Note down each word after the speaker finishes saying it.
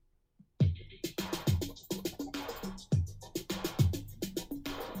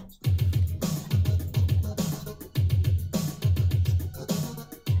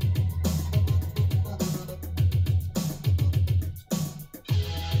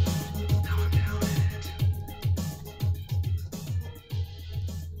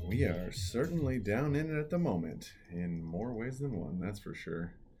We are certainly down in it at the moment, in more ways than one, that's for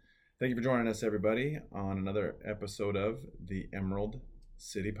sure. Thank you for joining us, everybody, on another episode of the Emerald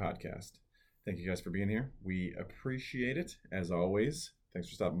City Podcast. Thank you guys for being here. We appreciate it, as always. Thanks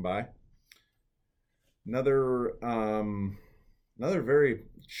for stopping by. Another very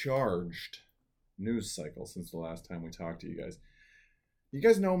charged news cycle since the last time we talked to you guys. You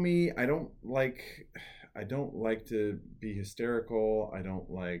guys know me. I don't like to be hysterical. I don't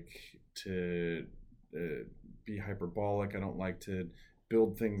like to be hyperbolic. I don't like to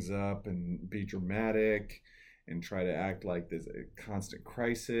build things up and be dramatic and try to act like there's a constant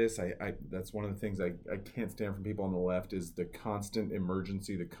crisis. I that's one of the things I can't stand from people on the left is the constant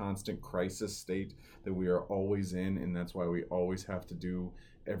emergency, the constant crisis state that we are always in, and that's why we always have to do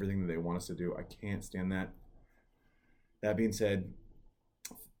everything that they want us to do. I can't stand that. That being said,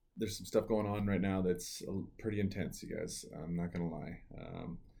 there's some stuff going on right now that's pretty intense, you guys. I'm not gonna lie.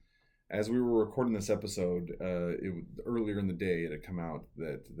 As we were recording this episode, earlier in the day, it had come out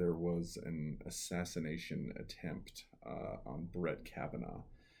that there was an assassination attempt on Brett Kavanaugh.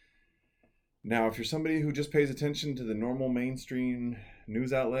 Now, if you're somebody who just pays attention to the normal mainstream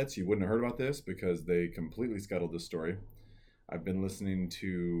news outlets, you wouldn't have heard about this because they completely scuttled this story. I've been listening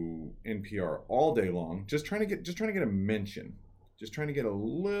to NPR all day long, just trying to get a mention. Just trying to get a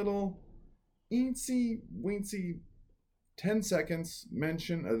little eensy weensy 10 seconds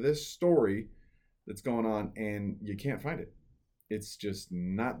mention of this story that's going on, and you can't find it. It's just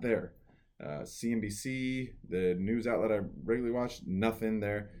not there. CNBC, the news outlet I regularly watch, nothing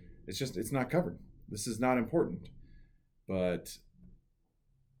there. It's not covered. This is not important. But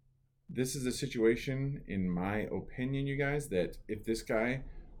this is a situation, in my opinion, you guys, that if this guy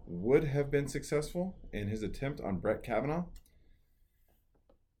would have been successful in his attempt on Brett Kavanaugh,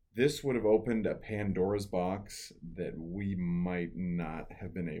 this would have opened a Pandora's box that we might not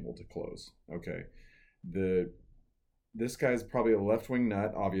have been able to close. Okay. This guy's probably a left-wing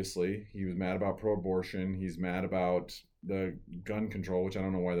nut, obviously. He was mad about pro-abortion. He's mad about the gun control, which I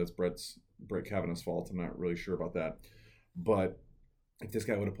don't know why that's Brett Kavanaugh's fault. I'm not really sure about that. But if this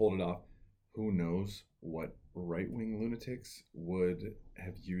guy would have pulled it off, who knows what right-wing lunatics would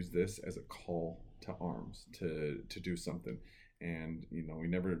have used this as a call to arms to do something. And, we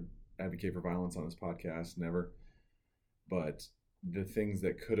never advocate for violence on this podcast, never. But the things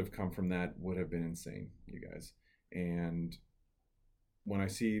that could have come from that would have been insane, you guys. And when I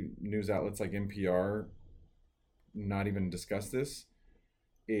see news outlets like NPR not even discuss this,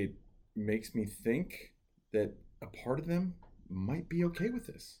 it makes me think that a part of them might be okay with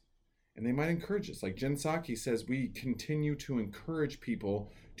this. And they might encourage us. Like Jen Psaki says, we continue to encourage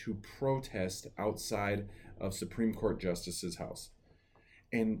people to protest outside of Supreme Court Justice's house.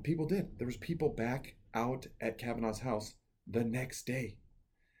 And people did. There was people back out at Kavanaugh's house the next day.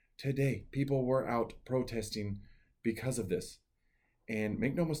 Today, people were out protesting because of this. And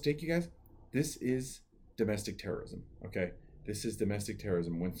make no mistake, you guys, this is domestic terrorism, okay? This is domestic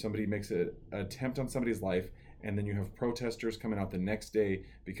terrorism. When somebody makes an attempt on somebody's life, and then you have protesters coming out the next day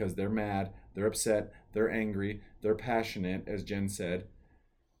because they're mad, they're upset, they're angry, they're passionate, as Jen said,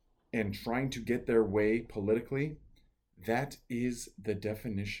 and trying to get their way politically, that is the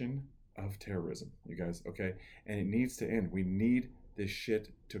definition of terrorism, you guys, okay? And it needs to end. We need this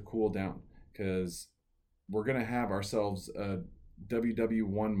shit to cool down, because we're going to have ourselves a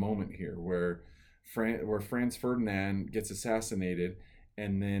WW1 moment here where Franz Ferdinand gets assassinated,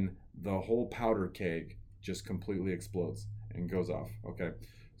 and then the whole powder keg just completely explodes and goes off, okay?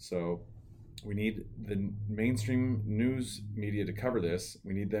 So we need the mainstream news media to cover this.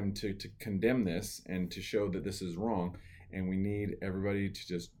 We need them to condemn this and to show that this is wrong. And we need everybody to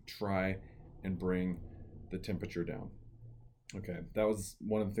just try and bring the temperature down. Okay, that was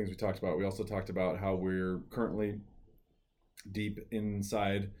one of the things we talked about. We also talked about how we're currently deep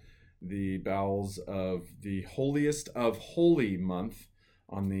inside the bowels of the holiest of holy month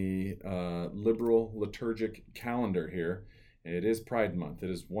on the liberal liturgic calendar here. It is Pride Month.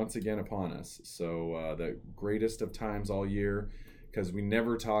 It is once again upon us. So the greatest of times all year, because we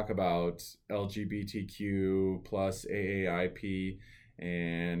never talk about LGBTQ plus AAIP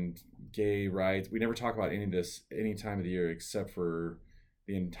and gay rights. We never talk about any of this any time of the year except for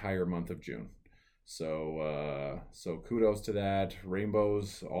the entire month of June. So kudos to that.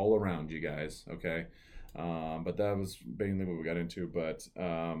 Rainbows all around you guys, okay? But that was mainly what we got into. But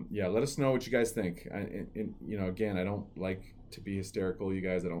yeah, let us know what you guys think. Again, I don't like to be hysterical, you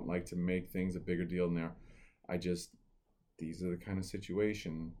guys. I don't like to make things a bigger deal than they are. These are the kind of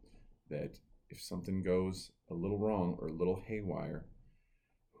situation that if something goes a little wrong or a little haywire,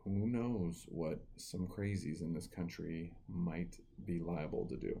 who knows what some crazies in this country might be liable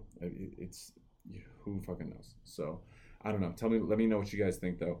to do. It's who fucking knows. So I don't know. Let me know what you guys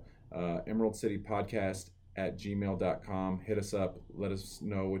think though. Emerald City Podcast at gmail.com. Hit us up. Let us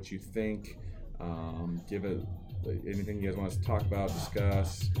know what you think. Give it anything you guys want us to talk about,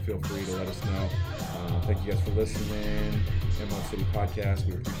 discuss. Feel free to let us know. Thank you guys for listening. Emerald City Podcast.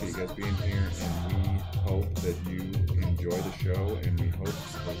 We appreciate you guys being here, and we hope that you enjoy the show, and we hope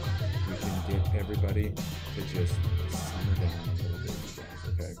that we can get everybody to just simmer down a little bit, you guys.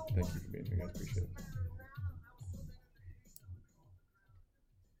 Okay? Thank you for being here, guys. Appreciate it.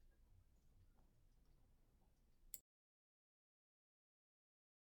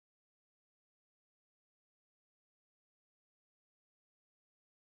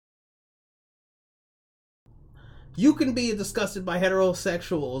 You can be disgusted by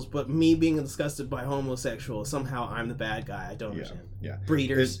heterosexuals, but me being disgusted by homosexuals, somehow I'm the bad guy. I don't understand. Yeah.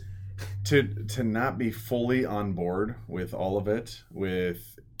 Breeders. To not be fully on board with all of it,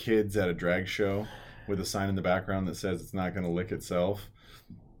 with kids at a drag show with a sign in the background that says it's not going to lick itself,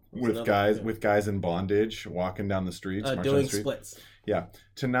 with guys in bondage walking down the streets, doing splits. Yeah,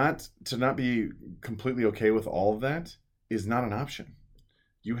 to not be completely okay with all of that is not an option.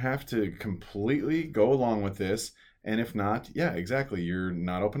 You have to completely go along with this, and if not, yeah, exactly, you're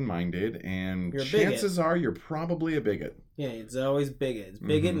not open-minded, and chances are you're probably a bigot. Yeah, it's always bigot. It's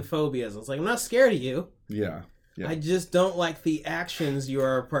bigot and phobias. It's like, I'm not scared of you. Yeah. I just don't like the actions you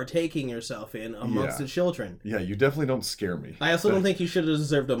are partaking yourself in amongst the children. Yeah, you definitely don't scare me. I also don't think you should have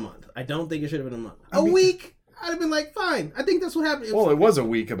deserved a month. I don't think it should have been a month. A week? I'd have been like, fine. I think that's what happened. It was a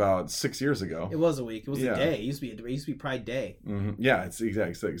week about 6 years ago. It was a week. It was a day. It used to be Pride Day. Mm-hmm. Yeah, it's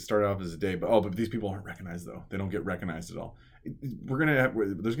exactly. So it started off as a day, but these people aren't recognized though. They don't get recognized at all.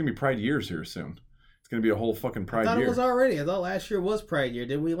 There's gonna be Pride years here soon. It's gonna be a whole fucking Pride year. I thought it was already. I thought last year was Pride year.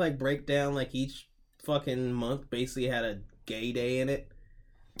 Did we break down each fucking month basically had a gay day in it?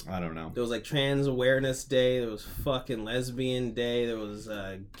 I don't know. There was Trans Awareness Day. There was fucking Lesbian Day. There was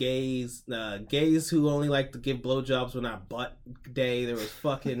gays who only like to give blowjobs but not butt day. There was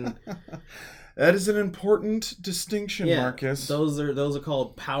fucking. That is an important distinction, Marcus. Those are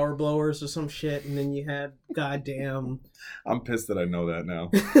called power blowers or some shit. And then you had goddamn. I'm pissed that I know that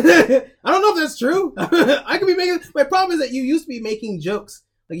now. I don't know if that's true. I could be making. My problem is that you used to be making jokes.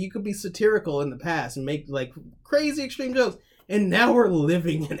 You could be satirical in the past and make crazy extreme jokes. And now we're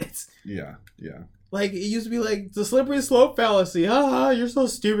living in it. Yeah. It used to be the slippery slope fallacy. You're so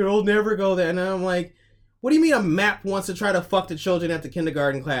stupid. We'll never go there. And now I'm like, what do you mean a map wants to try to fuck the children at the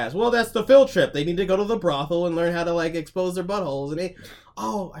kindergarten class? Well, that's the field trip. They need to go to the brothel and learn how to expose their buttholes. And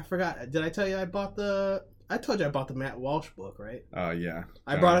I forgot. Did I tell you I told you I bought the Matt Walsh book, right? Yeah.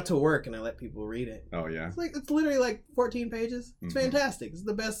 I brought it to work and I let people read it. Oh, yeah. It's literally 14 pages. It's fantastic. It's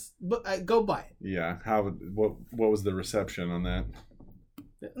the best book. Go buy it. Yeah. What was the reception on that?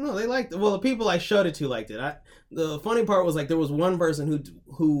 No, they liked it. Well, the people I showed it to liked it. The funny part was there was one person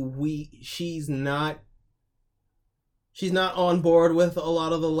she's not on board with a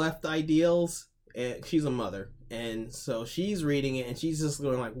lot of the left ideals, and she's a mother, and so she's reading it and she's just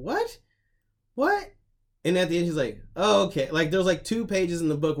going what? And at the end, she's like, oh, okay. There's 2 pages in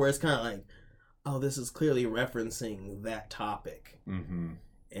the book where it's kind of oh, this is clearly referencing that topic. Mm-hmm.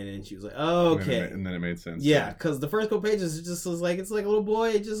 And then she was like, oh, okay. And then it made sense. Yeah, because the first couple pages, it just was it's like a little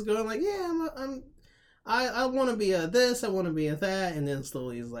boy just going yeah, I want to be a this, I want to be a that. And then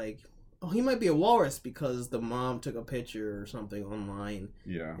slowly he's like, oh, he might be a walrus because the mom took a picture or something online.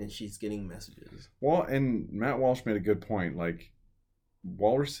 Yeah. And she's getting messages. Well, and Matt Walsh made a good point.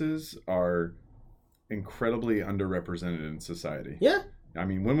 Walruses are incredibly underrepresented in society. Yeah. I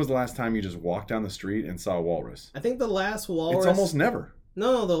mean, when was the last time you just walked down the street and saw a walrus? I think the last walrus... It's almost never.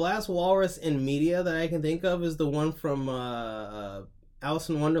 No, the last walrus in media that I can think of is the one from Alice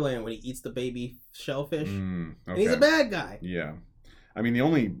in Wonderland when he eats the baby shellfish. Okay. And he's a bad guy. Yeah. I mean, the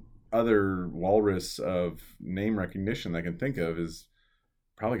only other walrus of name recognition that I can think of is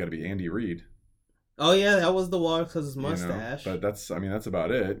probably got to be Andy Reid. Oh yeah, that was the walrus because his mustache. But that's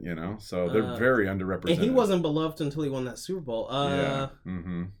about it. So they're very underrepresented. And he wasn't beloved until he won that Super Bowl. Yeah.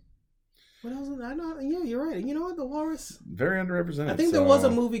 Mm-hmm. What else? I know. Yeah, you're right. You know what? The walrus. Very underrepresented. I think there was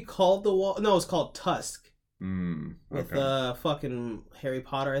a movie called The Walrus. No, it was called Tusk. Okay. With fucking Harry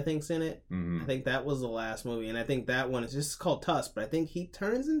Potter, I think's in it. Mm-hmm. I think that was the last movie, and I think that one is just called Tusk. But I think he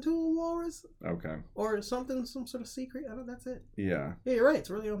turns into a walrus. Okay. Or something, some sort of secret. I don't know. That's it. Yeah. Yeah, you're right. It's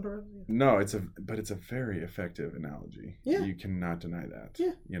really underrepresented. No, it's a very effective analogy. Yeah. You cannot deny that.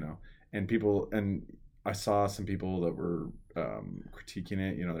 Yeah. And I saw some people that were critiquing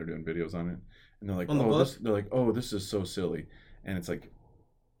it. They're doing videos on it, and they're like, "Oh, this is so silly," and it's like,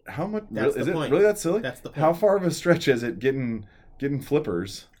 How much That's is the it point. really that silly? That's the point. How far of a stretch is it getting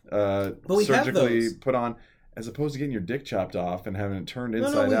flippers we have surgically those. put on, as opposed to getting your dick chopped off and having it turned No,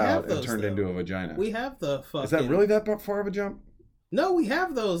 inside we have out and those, turned though. into a vagina? We have the fucking... Is that really that far of a jump? No, we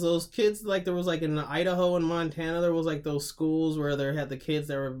have those. Those kids, like, there was, like, in Idaho and Montana, there was, like, those schools where there had the kids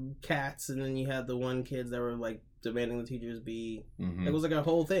that were cats, and then you had the one kids that were, like, demanding the teachers be... Mm-hmm. It was, like, a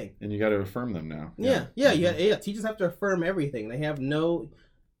whole thing. And you got to affirm them now. Yeah. Mm-hmm. Teachers have to affirm everything. They have no...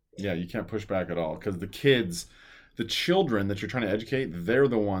 Yeah, you can't push back at all, because the children that you're trying to educate, they're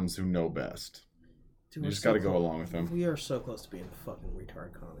the ones who know best. Dude, You just got to go along with them. We are so close to being fucking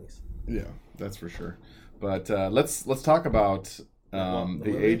retard commies. Yeah, that's for sure. But let's talk about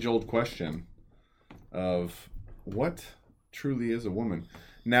the age-old question of what truly is a woman.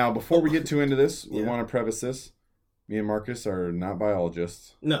 Now, before we get too into this, we want to preface this. Me and Marcus are not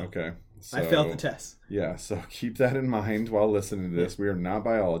biologists. No. Okay. So, I failed the test. Yeah, so keep that in mind while listening to this. We are not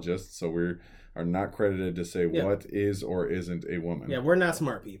biologists, so we are not credited to say what is or isn't a woman. Yeah, we're not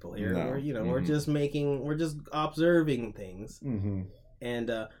smart people here. No. We're just observing things. Mm-hmm.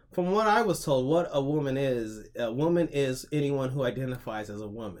 And from what I was told, what a woman is anyone who identifies as a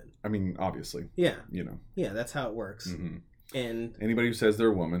woman. I mean, obviously. Yeah. Yeah, that's how it works. Mm-hmm. And anybody who says they're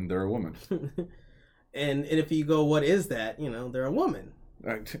a woman, they're a woman. and if you go, what is that? They're a woman.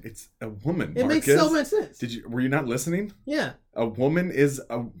 It's a woman. It Marcus. makes so much sense. Were you not listening? Yeah. A woman is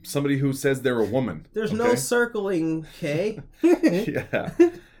somebody who says they're a woman. There's no circling, Kay. Yeah.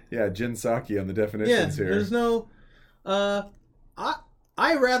 Yeah, Jin Saki on the definitions here. There's no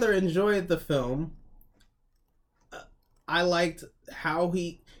I rather enjoyed the film. I liked how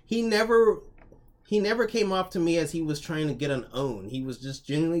he never came off to me as he was trying to get an own. He was just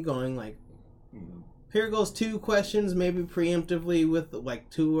genuinely going like, here goes 2 questions, maybe preemptively with like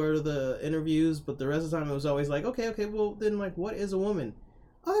 2 of the interviews, but the rest of the time it was always like, okay, well then, like, what is a woman?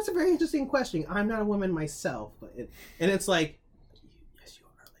 Oh, that's a very interesting question. I'm not a woman myself, and it's like, yes, you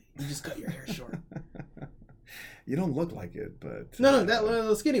are. Lady. You just cut your hair short. You don't look like it, but no, that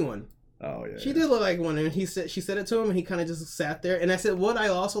little skinny one. Oh yeah, she did look like one, and she said it to him, and he kind of just sat there. And I said, what I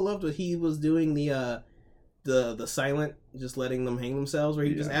also loved was he was doing the silent, just letting them hang themselves, where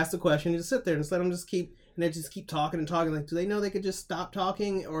he just asked the question, and just sit there and just let them just keep talking and talking. Like, do they know they could just stop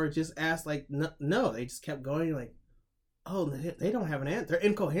talking or just ask? Like, no, they just kept going. Like, oh, they don't have an answer. They're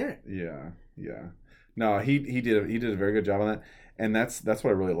incoherent. Yeah. No, he did a very good job on that, and that's what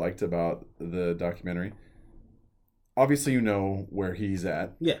I really liked about the documentary. Obviously, where he's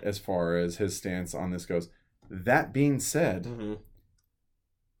at as far as his stance on this goes. That being said, mm-hmm.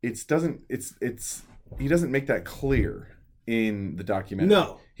 He doesn't make that clear in the documentary.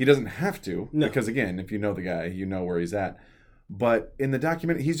 No. He doesn't have to, because again, if you know the guy, you know where he's at. But in the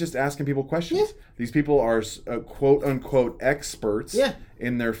documentary, he's just asking people questions. Yeah. These people are quote unquote experts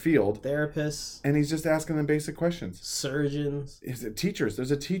in their field. Therapists. And he's just asking them basic questions. Surgeons. Is it teachers?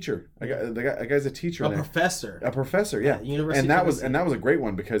 There's a teacher. A guy's a teacher. A professor. A professor, yeah. University. And that was a great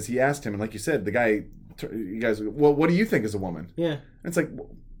one, because he asked him, and like you said, you guys, well, what do you think is a woman? Yeah. And it's like,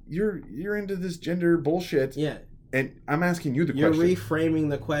 you're into this gender bullshit. Yeah. And I'm asking you the question. You're reframing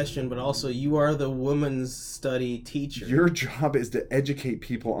the question, but also you are the women's study teacher. Your job is to educate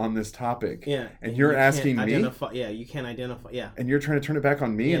people on this topic. Yeah. And you're asking me? Yeah, you can't identify. Yeah. And you're trying to turn it back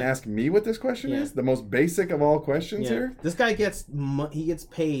on me and ask me what this question is? The most basic of all questions here? This guy gets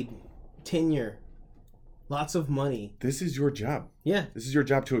paid tenure. Lots of money. This is your job. Yeah. This is your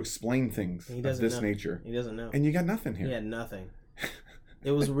job to explain things of this nature. He doesn't know. And you got nothing here. He had nothing. It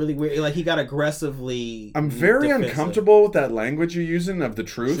was really weird. Like, he got aggressively I'm very uncomfortable with that language you're using of the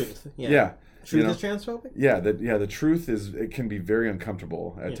truth. Yeah. Truth is transphobic? Yeah, the truth it can be very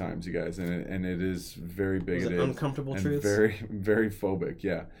uncomfortable at times, you guys, and it is very bigoted. Uncomfortable truth. Very, very phobic,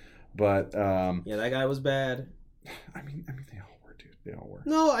 yeah. But that guy was bad. I mean they all were, dude. They all were.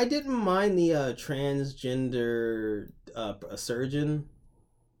 No, I didn't mind the transgender surgeon.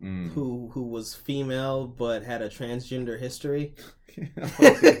 Who was female but had a transgender history.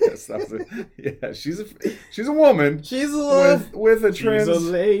 Yes, yeah, she's a woman. She's a with a trans. She's a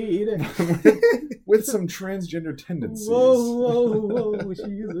lady with some transgender tendencies. Whoa!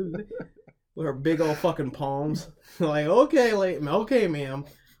 She's with her big old fucking palms. Like, okay, ma'am.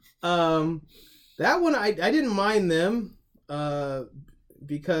 That one I didn't mind them.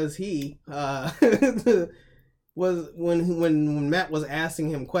 Because he was when Matt was asking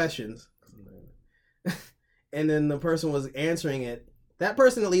him questions, and then the person was answering it. That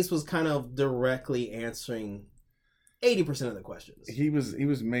person at least was kind of directly answering 80% of the questions. He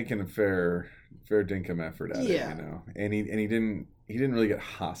was making a fair dinkum effort at it, and he didn't really get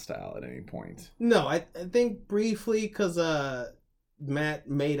hostile at any point. No, I think briefly, because Matt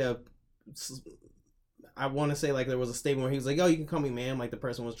made I want to say like there was a statement where he was like, "Oh, you can call me ma'am." Like the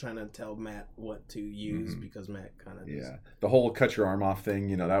person was trying to tell Matt what to use because Matt kind of the whole cut your arm off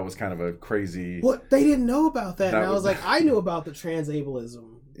thing. That was kind of a crazy. What they didn't know about that, and I was like, I knew about the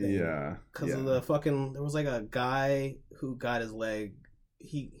transableism. Yeah, because of the fucking. There was like a guy who got his leg.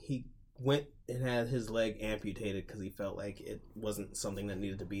 He went and had his leg amputated because he felt like it wasn't something that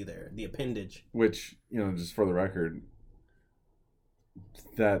needed to be there. The appendage, which just for the record.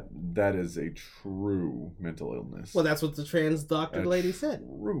 That is a true mental illness. Well, that's what the trans doctor lady said.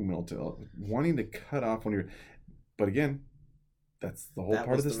 True mental wanting to cut off when you're, but again, that's the whole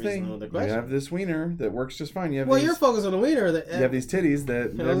part of this thing. You have this wiener that works just fine. You're focused on the wiener. You have these titties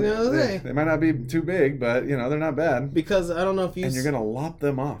that they might not be too big, but they're not bad. Because I don't know if and you're gonna lop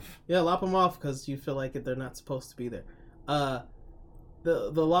them off. Yeah, lop them off because you feel like they're not supposed to be there.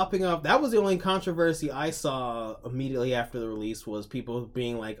 The lopping off, that was the only controversy I saw immediately after the release was people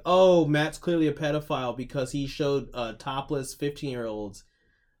being like, oh, Matt's clearly a pedophile because he showed topless 15-year-olds.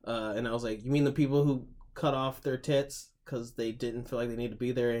 And I was like, you mean the people who cut off their tits because they didn't feel like they need to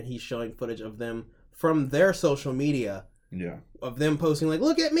be there, and he's showing footage of them from their social media. Yeah. Of them posting like,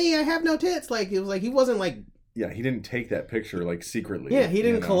 look at me, I have no tits. Like, it was like he wasn't like... Yeah, he didn't take that picture like secretly. Yeah, he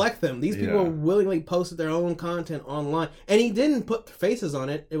didn't collect them. These people willingly posted their own content online, and he didn't put faces on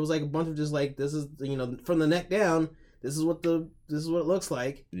it. It was like a bunch of just like, this is from the neck down. This is what it looks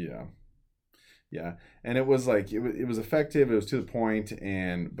like. Yeah, yeah, and it was like it was effective. It was to the point,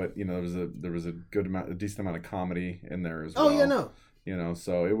 but there was a decent amount of comedy in there as well. Oh yeah, no.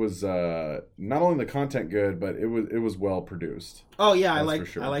 So it was not only the content good, but it was well produced. Oh yeah, I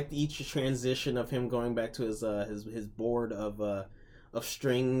liked each transition of him going back to his board of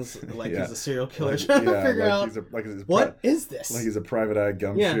strings, like he's a serial killer trying to figure out what is this? Like he's a private eye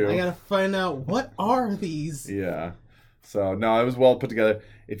gumshoe. Yeah, I gotta find out what are these. Yeah, so no, it was well put together.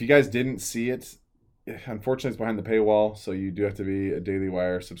 If you guys didn't see it, unfortunately, it's behind the paywall, so you do have to be a Daily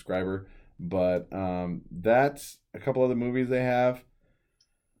Wire subscriber. But that's a couple of the movies they have.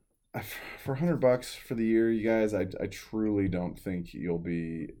 For $100 for the year, you guys, I truly don't think you'll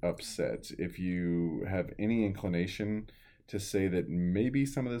be upset if you have any inclination to say that maybe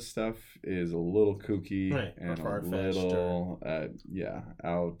some of this stuff is a little kooky and a little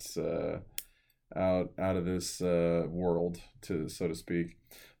out of this world, so to speak.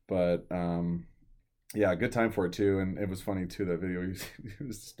 But yeah, good time for it too, and it was funny too. That video he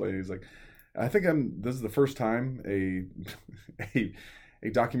was displaying. He's like, I think this is the first time a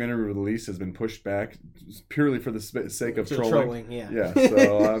documentary release has been pushed back purely for the sake of trolling. Yeah.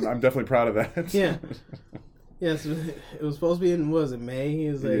 So I'm definitely proud of that. Yeah. Yes, it was supposed to be in May? He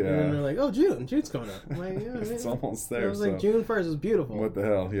was like, and then they're like, oh, June's coming up. I'm like, it's almost there. It was like June 1st is beautiful. What the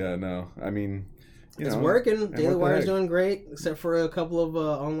hell? Yeah, no. I mean, it's working. Daily Wire's doing great, except for a couple of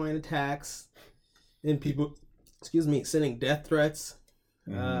online attacks and people, sending death threats.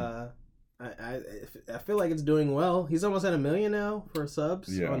 Mm-hmm. I feel like it's doing well. He's almost at 1 million now for subs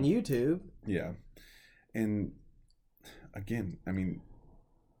on YouTube. Yeah, and again, I mean,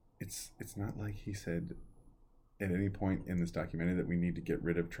 it's not like he said at any point in this documentary that we need to get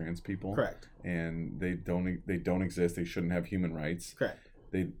rid of trans people. Correct. And they don't exist. They shouldn't have human rights. Correct.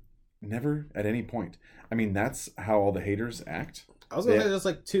 They never at any point. I mean, that's how all the haters act. I was gonna say there's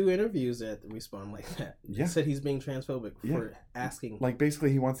like 2 interviews that respond like that. Yeah. He said he's being transphobic for asking. Like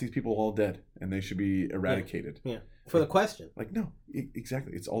basically he wants these people all dead and they should be eradicated. Yeah. For the question. Like no,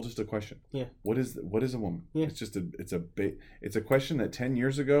 exactly. It's all just a question. Yeah. What is a woman? Yeah. It's just it's a question that 10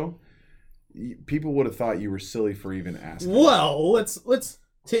 years ago people would have thought you were silly for even asking. Well, let's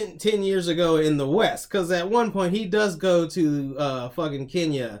 10 years ago in the West, because at one point he does go to fucking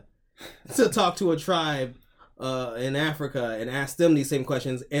Kenya to talk to a tribe in Africa and ask them these same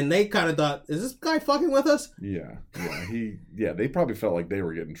questions, and they kind of thought, is this guy fucking with us? Yeah, they probably felt like they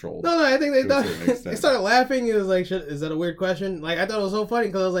were getting trolled. No, I think they thought they started laughing. It was like, is that a weird question? Like, I thought it was so funny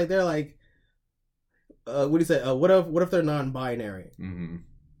because I was like, they're like, what do you say? What if they're non-binary? Mm-hmm.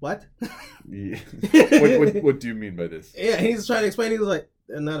 What? Yeah. What do you mean by this? Yeah, he's trying to explain. He was like,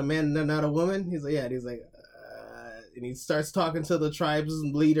 they're not a man, they're not a woman. He's like, yeah. And he's like, and he starts talking to the tribe's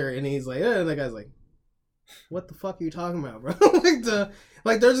leader, and he's like, and the guy's like, what the fuck are you talking about, bro?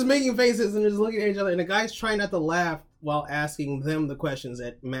 like they're just making faces and they're just looking at each other, and the guy's trying not to laugh while asking them the questions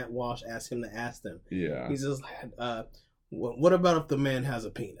that Matt Walsh asked him to ask them. Yeah. He's just like, what about if the man has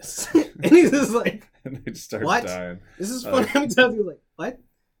a penis? And he's just like, and they just start dying. This is funny. How many times he was like, what?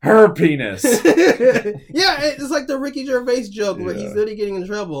 Her penis. Yeah, it's like the Ricky Gervais joke where he's literally getting in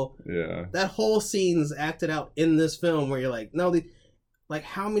trouble. Yeah. That whole scene's acted out in this film where you're like, no, Like,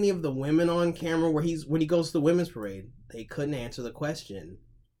 how many of the women on camera when he goes to the women's parade, they couldn't answer the question.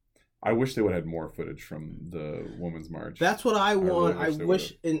 I wish they would have had more footage from the Women's March. That's what I want. I really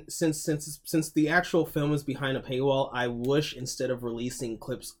wish, since the actual film is behind a paywall, I wish instead of releasing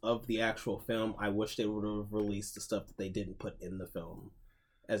clips of the actual film, I wish they would have released the stuff that they didn't put in the film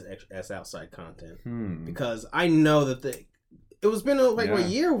as outside content. Because I know that it was been a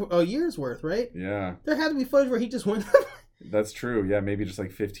year's worth, right? Yeah. There had to be footage where he just went. That's true. Yeah, maybe just like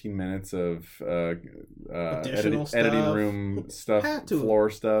 15 minutes of additional stuff. editing room stuff,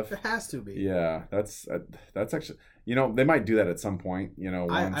 floor stuff. There has to be. Yeah, that's actually, they might do that at some point.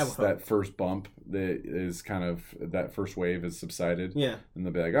 Once that first bump that is kind of that first wave is subsided. Yeah, and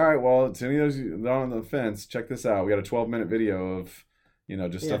they'll be like, all right, well, to any of those on the fence, check this out. We got a 12-minute video of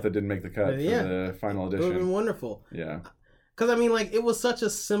just stuff that didn't make the cut for the final edition. It would have been wonderful. Yeah. Because, I mean, like, it was such a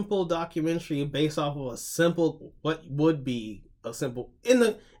simple documentary based off of what would be a simple... In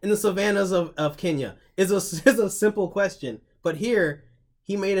the savannas of Kenya is a simple question. But here,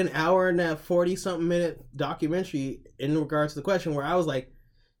 he made an hour and a 40-something minute documentary in regards to the question where I was like,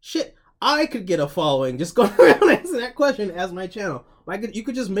 shit, I could get a following just going around answering that question as my channel. You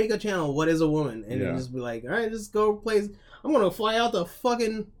could just make a channel, What is a Woman? And you just be like, all right, just go play... I'm going to fly out to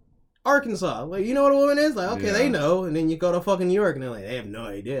fucking... Arkansas, like, you know what a woman is? Like, okay, they know, and then you go to fucking New York, and they're like, they have no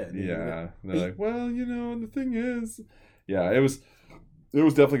idea. Yeah, they're like, well, the thing is, it was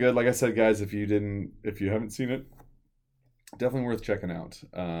definitely good. Like I said, guys, if you haven't seen it, definitely worth checking out.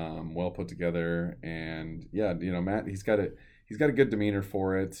 Well put together, and Matt, he's got a good demeanor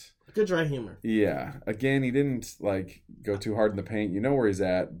for it. Good dry humor. Yeah. Again, he didn't go too hard in the paint. You know where he's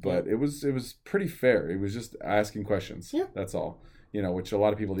at, but it was pretty fair. He was just asking questions. Yeah. That's all. Which a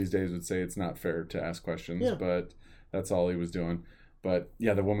lot of people these days would say it's not fair to ask questions, but that's all he was doing. But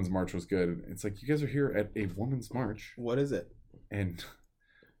yeah, the Women's March was good. It's like, you guys are here at a Women's March. What is it? And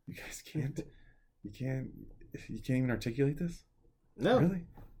you guys can't even articulate this? No. Really?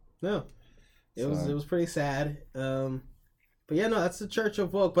 No. It was pretty sad. But yeah, no, that's the Church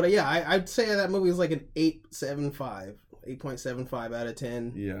of Woke. But yeah, I'd say that movie is like an 8.75 out of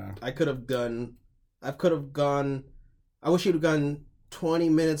 10. Yeah. I wish he'd have gone 20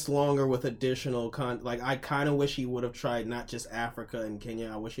 minutes longer with additional I kind of wish he would have tried not just Africa and Kenya.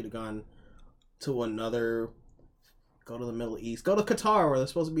 I wish he'd have gone to go to the Middle East, go to Qatar where they're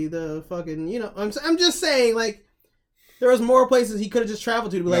supposed to be the fucking, I'm just saying, like, there was more places he could have just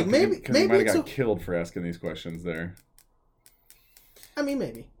traveled to be like, maybe he might have got killed for asking these questions there. I mean,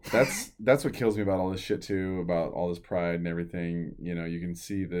 maybe. That's what kills me about all this shit too, about all this pride and everything. You can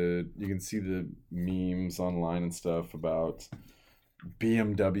see the memes online and stuff about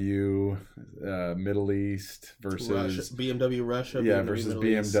BMW Middle East versus BMW Russia. Yeah, versus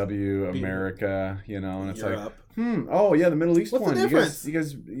BMW America. And it's Europe. like, oh yeah, the Middle East What's one. The difference? You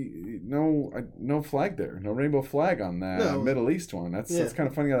guys, no flag there, no rainbow flag on that Middle East one. That's kind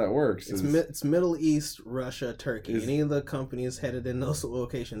of funny how that works. It's Middle East, Russia, Turkey. Any of the companies headed in those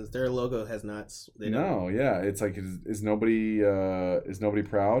locations, their logo has not. It's like is nobody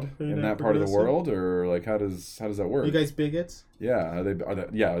proud in that part of the world, or like how does that work? You guys bigots? Yeah,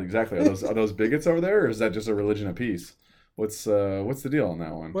 exactly. Are those bigots over there, or is that just a religion of peace? What's the deal on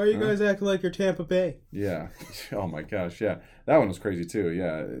that one? Why are you guys acting like you're Tampa Bay? Yeah. Oh my gosh. Yeah, that one was crazy too.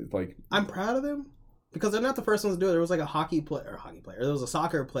 Yeah, like I'm proud of them because they're not the first ones to do it. There was like a hockey player. There was a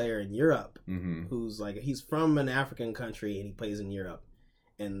soccer player in Europe who's like he's from an African country and he plays in Europe,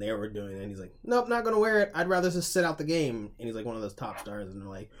 and they were doing it. And he's like, nope, not gonna wear it. I'd rather just sit out the game. And he's like one of those top stars, and they're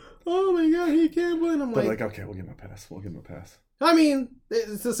like, oh my god, he can't win. I'm like, okay, we'll give him a pass. I mean,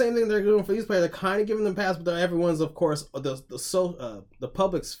 it's the same thing they're doing for these players. They're kind of giving them pass, but everyone's, of course, the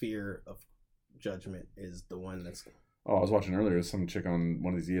public sphere of judgment is the one that's. Oh, I was watching earlier some chick on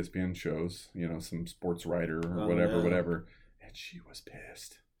one of these ESPN shows, some sports writer or whatever, and she was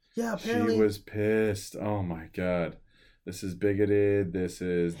pissed. Yeah, apparently. She was pissed. Oh my god. This is bigoted. These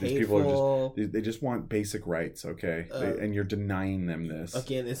hateful. People are they just want basic rights, okay? And you're denying them this.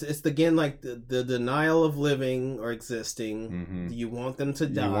 Again, it's like the denial of living or existing. Mm-hmm. You want them to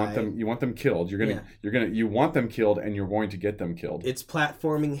die. You want them killed. You want them killed, and you're going to get them killed. It's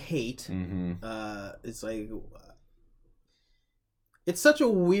platforming hate. Mm-hmm. It's like it's such a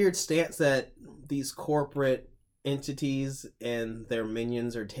weird stance that these corporate entities and their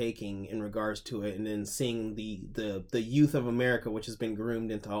minions are taking in regards to it, and then seeing the youth of America, which has been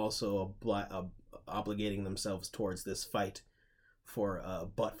groomed into also obligating themselves towards this fight for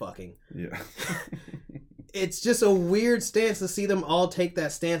butt fucking. Yeah. It's just a weird stance to see them all take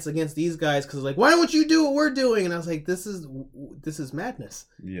that stance against these guys because like, why don't you do what we're doing? And I was like, this is madness.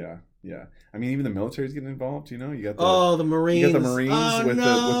 Yeah. Yeah. I mean, even the military's getting involved. You know, you got the Marines. You got the Marines with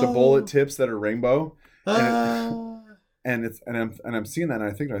the bullet tips that are rainbow, and I'm seeing that, and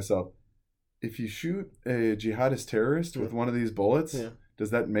I think to myself, if you shoot a jihadist terrorist with one of these bullets, does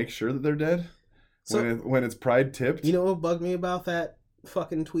that make sure that they're dead? So, when it's pride tipped? You know what bugged me about that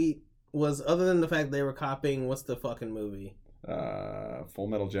fucking tweet was, other than the fact they were copying, what's the fucking movie? Full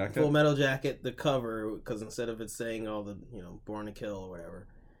Metal Jacket. Full Metal Jacket, the cover, because instead of it saying all the, Born to Kill or whatever,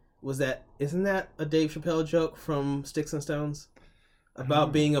 isn't that a Dave Chappelle joke from Sticks and Stones?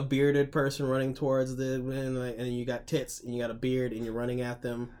 About being a bearded person running towards and you got tits and you got a beard and you're running at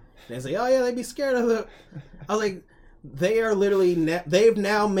them. And they say, oh yeah, they'd be scared of the... I was like, they are literally... they've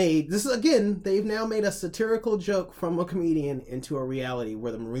now made a satirical joke from a comedian into a reality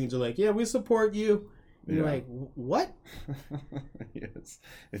where the Marines are like, yeah, we support you. And you're like, what? Yes.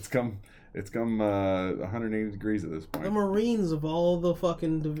 It's come 180 degrees at this point. The Marines of all the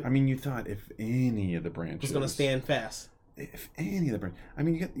fucking... I mean, you thought if any of the branches... was going to stand fast. If any of the branches... I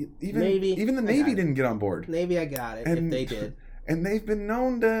mean, you got, even the Navy didn't get on board. Navy, I got it, if they did. And they've been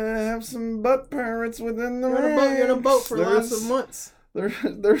known to have some butt pirates within the ranks. You're in a boat for lots of months.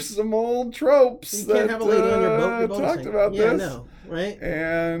 There's some old tropes you can't have a lady on your boat. Talked about this. Yeah, I know, right?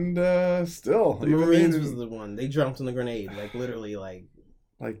 And still, the Marines was the one. They jumped on the grenade, like literally, like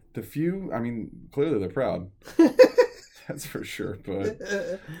the few. I mean, clearly they're proud. That's for sure. But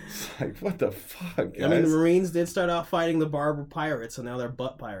it's like, what the fuck, guys? I mean, the Marines did start off fighting the barber pirates, so now they're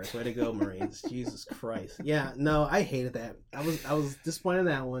butt pirates. Way to go, Marines! Jesus Christ. Yeah, no, I hated that. I was disappointed in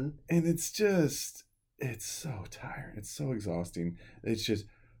that one. And it's so tiring. It's so exhausting. It's just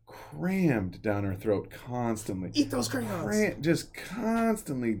crammed down our throat constantly. Eat those crayons. Just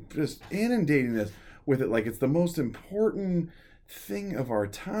constantly just inundating us with it like it's the most important thing of our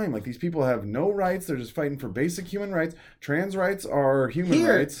time. Like, these people have no rights. They're just fighting for basic human rights. Trans rights are human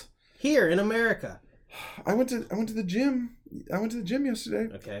rights. Here in America. I went to the gym. I went to the gym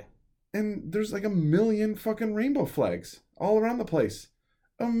yesterday. Okay. And there's like 1 million fucking rainbow flags all around the place.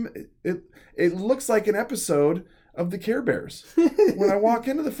 It looks like an episode of the Care Bears when I walk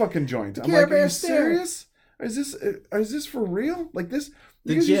into the fucking joint. I'm like, are you serious? Is this for real? Like this?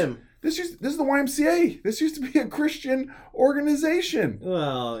 The gym. This is the YMCA. This used to be a Christian organization.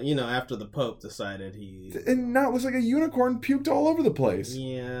 Well, after the Pope decided and now it looks like a unicorn puked all over the place.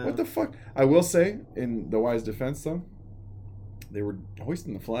 Yeah. What the fuck? I will say, in the Y's defense, though, they were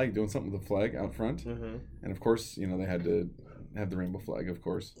hoisting the flag, doing something with the flag out front, and of course, they had to have the rainbow flag, of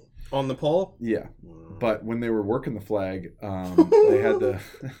course. On the pole? Yeah. But when they were working the flag, they had to...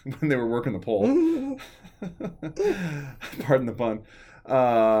 when they were working the pole... pardon the pun.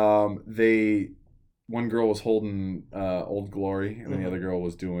 One girl was holding Old Glory, and then the other girl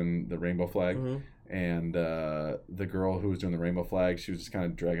was doing the rainbow flag. And the girl who was doing the rainbow flag, she was just kind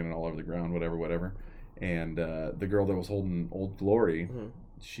of dragging it all over the ground, whatever. And the girl that was holding Old Glory...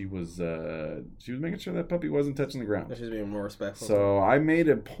 She was making sure that puppy wasn't touching the ground. She's being more respectful. So I made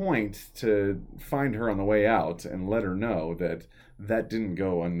a point to find her on the way out and let her know that didn't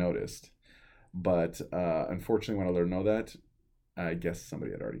go unnoticed. But unfortunately, when I let her know that, I guess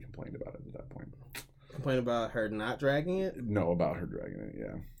somebody had already complained about it at that point. Complained about her not dragging it? No, about her dragging it,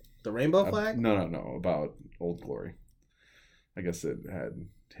 yeah. The rainbow flag? No, about Old Glory. I guess it had...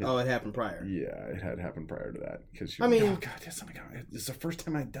 it happened prior. Yeah, it had happened prior to that. Because she was like, oh, God, yes, oh, my God. This is the first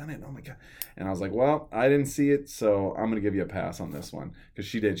time I'd done it. Oh, my God. And I was like, well, I didn't see it, so I'm going to give you a pass on this one. Because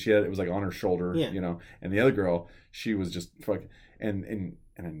she did. It was like on her shoulder, And the other girl, she was just fucking...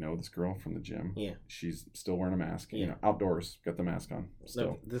 And I know this girl from the gym. Yeah. She's still wearing a mask. Yeah. Outdoors, got the mask on.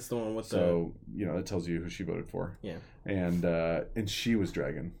 Still. This is the one with that tells you who she voted for. Yeah. And she was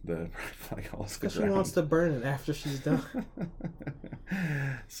dragging the flag all over the ground. Because she wants to burn it after she's done.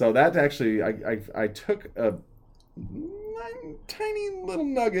 So that actually, I took a tiny little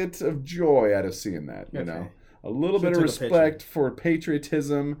nugget of joy out of seeing that. A little bit of respect for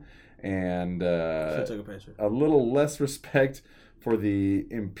patriotism, and a little less respect for the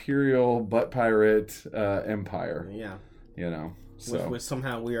imperial butt pirate empire. Yeah. So. Which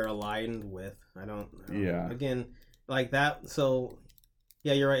somehow we are aligned with. I don't know. Yeah. Again, like that. So,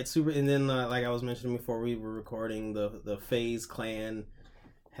 yeah, you're right. Super. And then, like I was mentioning before we were recording, the FaZe clan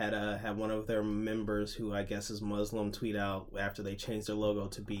had one of their members, who I guess is Muslim, tweet out after they changed their logo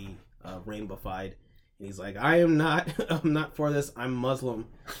to be rainbowified. And he's like, I'm not for this. I'm Muslim.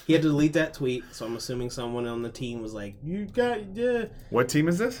 He had to delete that tweet, so I'm assuming someone on the team was like, What team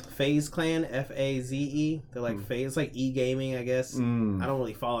is this? FaZe Clan, FAZE. They're like FaZe. It's like e-gaming, I guess. I don't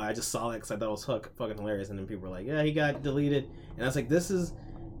really follow it. I just saw it because I thought it was fucking hilarious. And then people were like, yeah, he got deleted. And I was like, this is...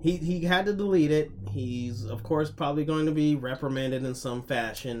 He had to delete it. He's of course probably going to be reprimanded in some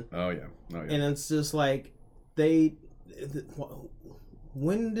fashion. Oh yeah. And it's just like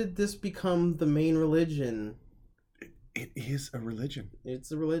when did this become the main religion? It is a religion.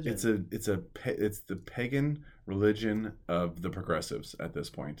 It's a religion. It's the pagan religion of the progressives at this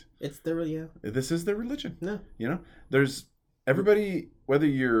point. It's the This is their religion. No. You know, there's everybody, whether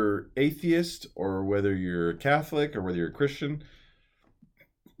you're atheist or whether you're Catholic or whether you're Christian,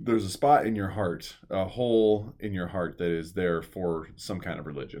 there's a spot in your heart, a hole in your heart that is there for some kind of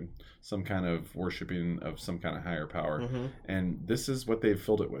religion, some kind of worshiping of some kind of higher power. Mm-hmm. And this is what they've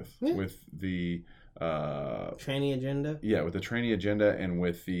filled it with the tranny agenda. Yeah, with the tranny agenda and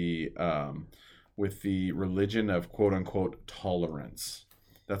with the religion of quote unquote tolerance.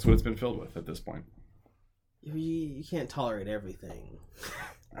 That's what it's been filled with at this point. You can't tolerate everything.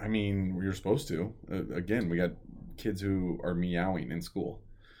 I mean, you're supposed to. Again, we got kids who are meowing in school.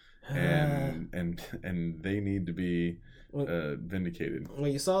 And they need to be vindicated.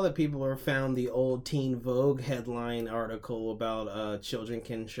 Well, you saw that people are found the old Teen Vogue headline article about children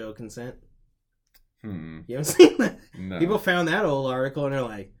can show consent. You haven't seen that? No. People found that old article and they're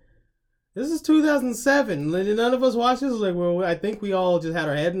like, "This is 2007. None of us watched this." Like, well, I think we all just had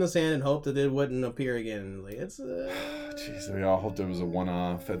our head in the sand and hoped that it wouldn't appear again. Like, it's jeez, we all hoped it was a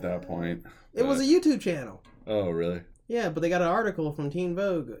one-off at that point. It was a YouTube channel. Oh, really? Yeah, but they got an article from Teen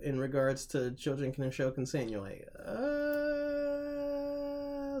Vogue in regards to children can show consent. You're like,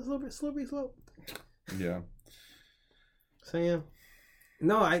 slippery slope. Yeah. So yeah,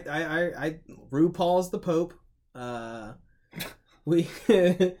 no, I RuPaul's the Pope. We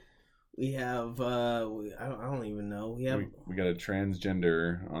we have I don't even know. We got a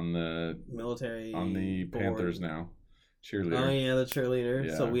transgender on the military on the board. Panthers now. Cheerleader. Oh yeah, the cheerleader.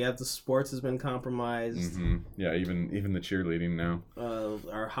 Yeah. So we have the sports has been compromised. Mm-hmm. Yeah, even the cheerleading now.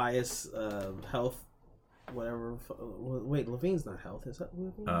 Our highest health, whatever. Wait, Levine's not health, is that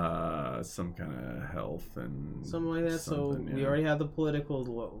Levine? Some kind of health and something like that. So we already have the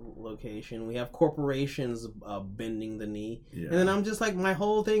political location. We have corporations bending the knee, and then I'm just like, my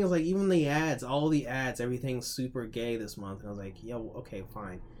whole thing is like, even the ads, all the ads, everything's super gay this month, and I was like, yo, okay,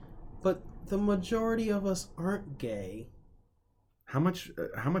 fine. But the majority of us aren't gay. How much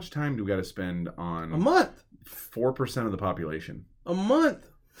time do we got to spend on a month? 4% of the population. A month.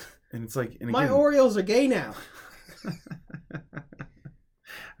 And it's like, and my Oreos are gay now.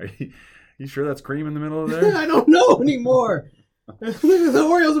 Are you sure that's cream in the middle of there? I don't know anymore. The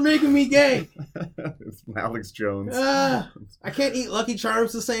Oreos are making me gay. It's Alex Jones. I can't eat Lucky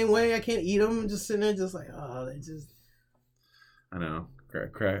Charms the same way. I can't eat them. I'm just sitting there, just like, they just. I know.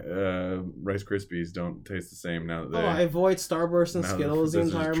 Rice Krispies don't taste the same now that they... I avoid Starburst and Skittles the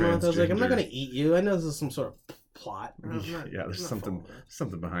entire month. I was like, I'm not going to eat you. I know this is some sort of plot. There's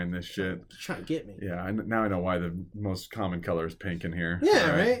something behind this shit. You're trying to get me. Yeah, now I know why the most common color is pink in here.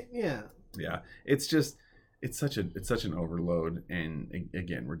 Yeah, right? Yeah. Yeah. It's just, it's such an overload. And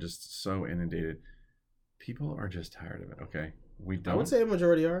again, we're just so inundated. People are just tired of it, okay? I would say a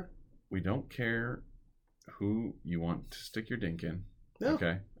majority are. We don't care who you want to stick your dink in. No.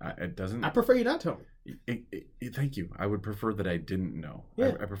 Okay, it doesn't. I prefer you not tell me. Thank you. I would prefer that I didn't know.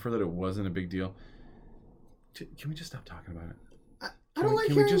 Yeah. I prefer that it wasn't a big deal. Can we just stop talking about it? I don't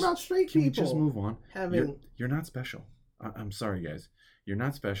like hearing about straight people. Can we just move on? Having... You're not special. I'm sorry, guys. You're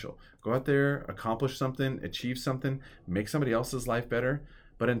not special. Go out there, accomplish something, achieve something, make somebody else's life better.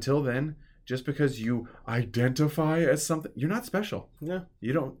 But until then, just because you identify as something, you're not special. Yeah.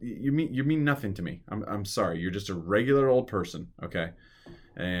 You don't. You mean nothing to me. I'm sorry. You're just a regular old person. Okay.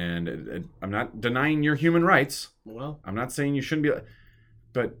 And I'm not denying your human rights. Well, I'm not saying you shouldn't be,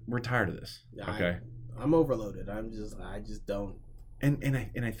 but we're tired of this. Okay. I'm overloaded. I just don't. And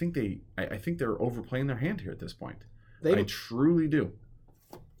I think they're overplaying their hand here at this point. I truly do.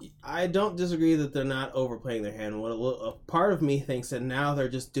 I don't disagree that they're not overplaying their hand. A part of me thinks that now they're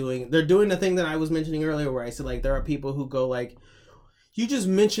doing the thing that I was mentioning earlier, where I said, like, there are people who go like, you just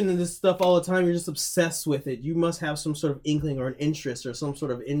mention this stuff all the time. You're just obsessed with it. You must have some sort of inkling or an interest or some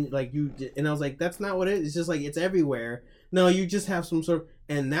sort of and I was like, that's not what it is. It's just like, it's everywhere. No, you just have some sort of,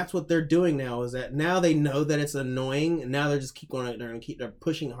 and that's what they're doing now, is that now they know that it's annoying, and now they're just keep going out there and they're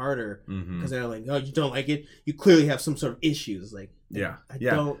pushing harder because they're like, oh, you don't like it. You clearly have some sort of issues. Like, I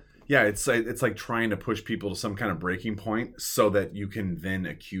don't. Yeah, it's like trying to push people to some kind of breaking point so that you can then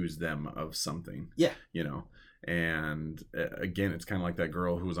accuse them of something. Yeah, you know. And again, it's kind of like that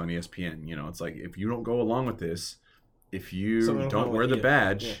girl who was on ESPN. You know, it's like, if you don't go along with this, if you don't wear the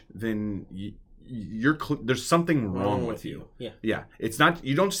badge, then there's something wrong with you. Yeah. It's not,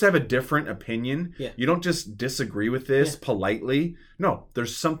 you don't just have a different opinion. Yeah. You don't just disagree with this politely. No,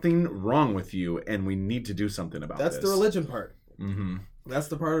 there's something wrong with you, and we need to do something about That's this. the religion part. Mm-hmm. That's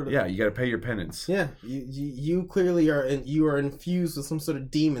the part of it. Yeah, you got to pay your penance. Yeah, you clearly are, you are infused with some sort of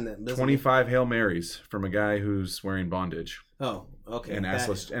demon that doesn't. 25 Hail Marys from a guy who's wearing bondage. Oh, okay. And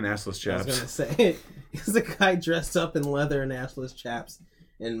assless chaps. I was gonna say, is a guy dressed up in leather and assless chaps,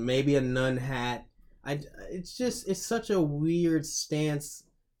 and maybe a nun hat. It's such a weird stance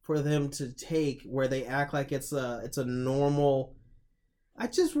for them to take, where they act like it's a normal.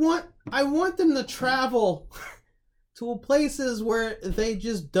 I want them to travel to places where they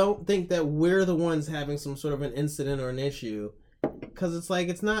just don't think that we're the ones having some sort of an incident or an issue, because it's like,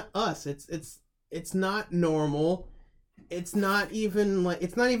 it's not us. It's not normal. It's not even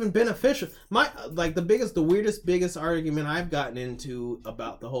beneficial. The biggest argument I've gotten into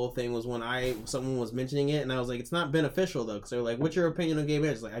about the whole thing was when someone was mentioning it, and I was like, it's not beneficial though, because they're like, what's your opinion on gay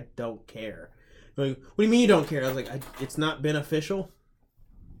marriage? It's like, I don't care. Like, what do you mean you don't care? I was like, it's not beneficial.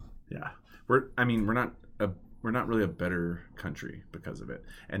 Yeah, we're not really a better country because of it,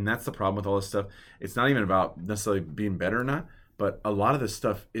 and that's the problem with all this stuff. It's not even about necessarily being better or not, but a lot of this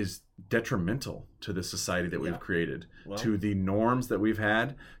stuff is detrimental to the society that we've created, to the norms that we've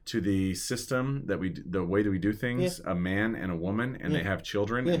had, to the system the way that we do things. A man and a woman, and they have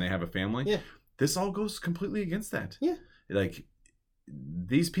children, and they have a family. This all goes completely against that. Like,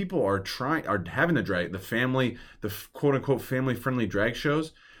 these people are having to drag the quote unquote family friendly drag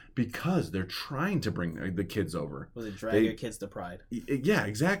shows, because they're trying to bring the kids over. Well, they drag your kids to Pride. Yeah,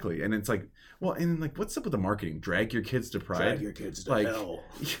 exactly. And it's like, well, and like, what's up with the marketing? Drag your kids to Pride. Drag your kids to hell.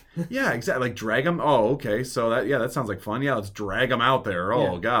 Yeah, exactly. Like, drag them. Oh, okay. So that sounds like fun. Yeah, let's drag them out there.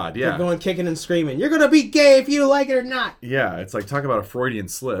 Oh, God. Yeah. They're going kicking and screaming. You're going to be gay if you like it or not. Yeah, it's like, talk about a Freudian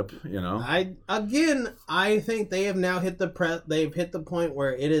slip, you know? I think they have now they've hit the point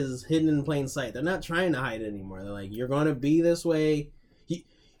where it is hidden in plain sight. They're not trying to hide it anymore. They're like, you're going to be this way.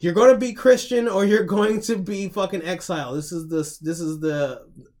 You're going to be Christian, or you're going to be fucking exile. This is the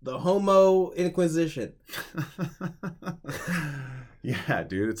Homo Inquisition. Yeah,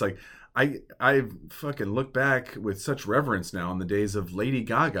 dude. It's like, I fucking look back with such reverence now on the days of Lady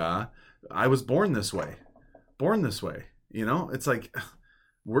Gaga. I was born this way. You know, it's like,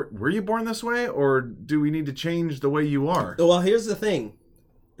 were you born this way, or do we need to change the way you are? Well, here's the thing.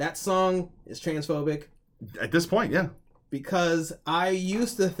 That song is transphobic. At this point, yeah. Because I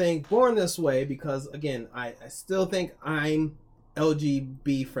used to think Born This Way, because, again, I still think I'm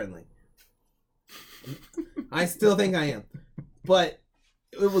LGB friendly. I still think I am. But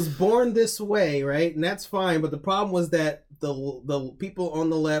it was Born This Way, right? And that's fine. But the problem was that the people on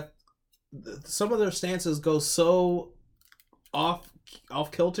the left, some of their stances go so off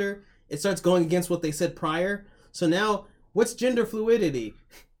kilter, it starts going against what they said prior. So now, what's gender fluidity?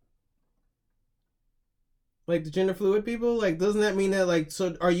 Like, the gender fluid people, like, doesn't that mean that, like,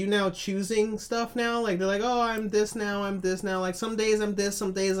 so are you now choosing stuff now? Like, they're like, oh, I'm this now. Like, some days I'm this,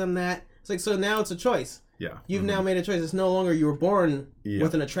 some days I'm that. It's like, so now it's a choice. Yeah. You've now made a choice. It's no longer you were born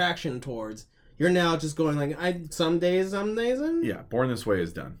with an attraction towards. You're now just going like, some days I'm... Yeah, Born This Way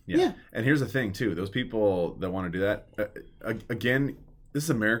is done. Yeah. And here's the thing, too. Those people that want to do that, again, this is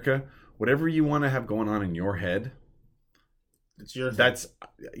America. Whatever you want to have going on in your head... That's,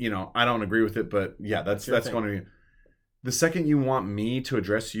 you know, I don't agree with it, but yeah, that's going to be... The second you want me to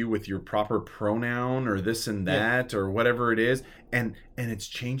address you with your proper pronoun or this and that or whatever it is, and it's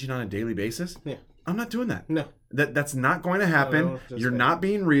changing on a daily basis, I'm not doing that. No. That's not going to happen. You're not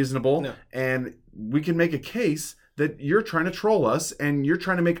being reasonable, and we can make a case that you're trying to troll us and you're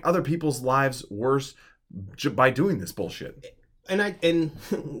trying to make other people's lives worse by doing this bullshit. And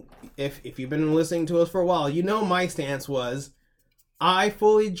if you've been listening to us for a while, you know my stance was... I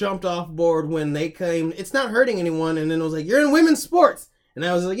fully jumped off board when they came, it's not hurting anyone, and then it was like, you're in women's sports. And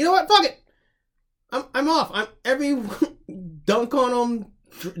I was like, you know what, fuck it. I'm off. I'm every dunk on them,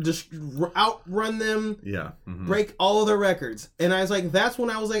 just outrun them, break all of their records. And I was like, that's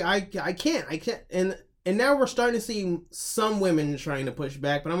when I was like, I can't. And now we're starting to see some women trying to push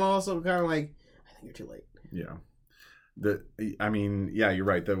back, but I'm also kind of like, I think you're too late. Yeah. You're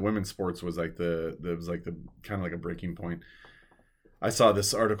right. The women's sports was like the kind of like a breaking point. I saw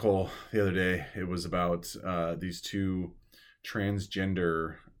this article the other day. It was about these two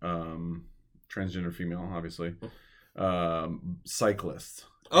transgender female, obviously, cyclists.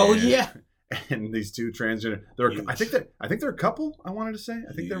 Oh, yeah. And these two transgender, I think they're a couple. I wanted to say,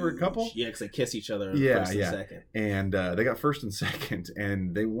 I think they were a couple. Yeah, because they kiss each other. First and second. And they got first and second,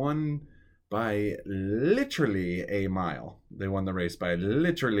 and they won by literally a mile. They won the race by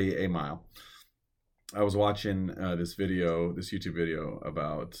literally a mile. I was watching this YouTube video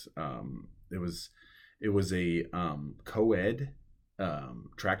about it was a co-ed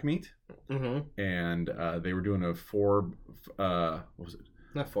track meet, and they were doing a what was it?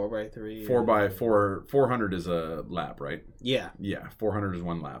 Not 4x3. 4x4. 400 is a lap, right? Yeah. Yeah, 400 is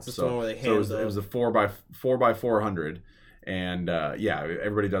one lap. It's So, where they so it was a 4x400, and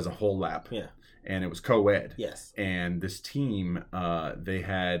everybody does a whole lap. Yeah. And it was co-ed. Yes. And this team, they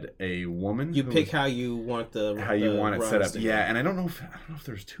had a woman. You pick how you want it set up. Yeah, and I don't know if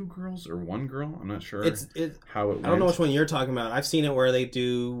there's 2 girls or 1 girl. I'm not sure how it went. I don't know which one you're talking about. I've seen it where they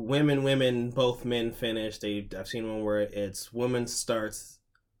do women, both men finish. I've seen one where it's woman starts,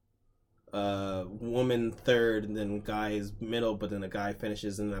 woman third, and then guys middle, but then a guy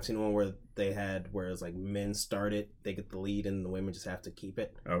finishes. And I've seen one where it's like men start it, they get the lead, and the women just have to keep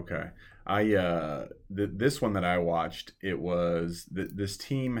it. Okay. This one that I watched, it was this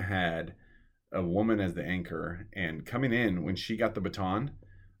team had a woman as the anchor, and coming in when she got the baton,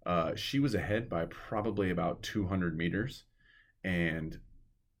 she was ahead by probably about 200 meters, and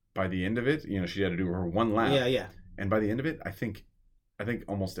by the end of it, she had to do her one lap. Yeah. And by the end of it, I think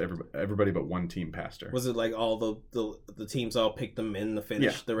almost everybody but one team passed her. Was it like all the teams all picked the men to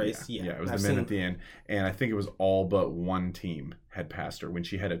finish the race? Yeah, it was the men at the end. And I think it was all but one team had passed her when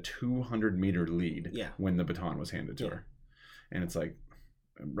she had a 200-meter lead when the baton was handed to her. And it's like,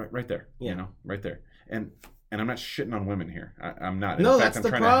 right there, right there. And I'm not shitting on women here. I'm not. No, that's the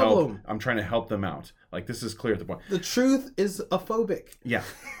problem. I'm trying to help them out. Like, this is clear at the point. The truth is aphobic. Yeah.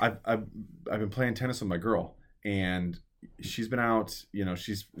 I've been playing tennis with my girl, and she's been out,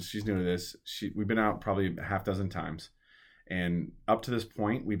 she's new to this. We've been out probably a half dozen times, and up to this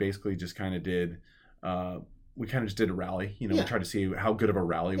point, we basically just kind of did, we did a rally. We tried to see how good of a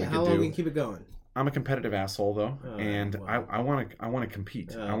rally we could do. How long we can keep it going? I'm a competitive asshole though, and wow. I want to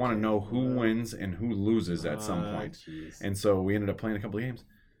compete. I want to know who wins and who loses at some point. Geez. And so we ended up playing a couple of games.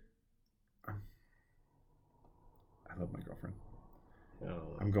 I love my girlfriend.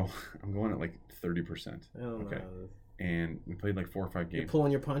 I'm going at like 30%. Okay. And we played like 4 or 5 games. You're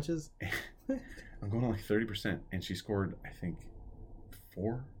pulling your punches? I'm going to like 30%, and she scored, I think,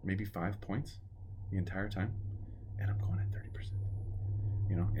 4, maybe 5 points the entire time, and I'm going at 30%.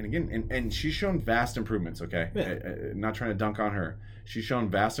 And again, and she's shown vast improvements. Okay, not trying to dunk on her. She's shown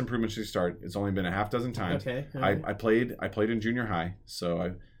vast improvements to start. It's only been a half dozen times. Okay, I played in junior high, so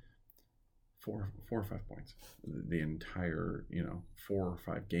I 4 or 5 points the entire 4 or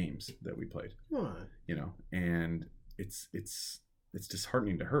 5 games that we played. Come on. And it's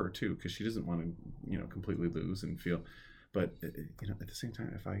disheartening to her too, because she doesn't want to completely lose and feel, but at the same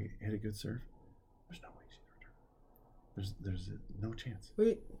time, if I hit a good serve, there's no way she's return. There's no chance. What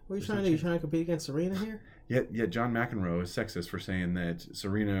are you trying to do? You trying to compete against Serena here? Yet John McEnroe is sexist for saying that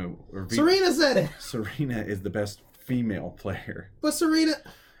Serena said it. Serena is the best female player. But Serena.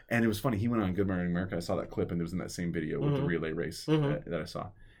 And it was funny. He went on Good Morning America. I saw that clip, and it was in that same video with the relay race that I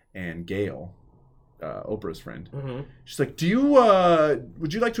saw. And Gail, Oprah's friend, she's like,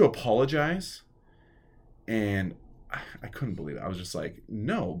 would you like to apologize? And I couldn't believe it. I was just like,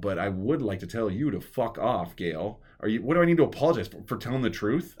 no, but I would like to tell you to fuck off, Gail. What do I need to apologize for telling the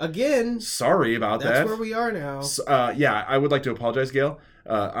truth? Again. Sorry about that. That's where we are now. So, I would like to apologize, Gail.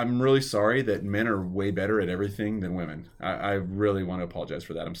 I'm really sorry that men are way better at everything than women. I really want to apologize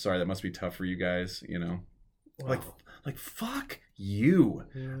for that. I'm sorry. That must be tough for you guys, Wow. Like fuck you.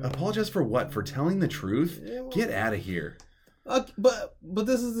 Apologize for what? For telling the truth? Get out of here. But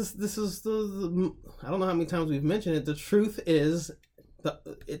this is the I don't know how many times we've mentioned it. The truth is,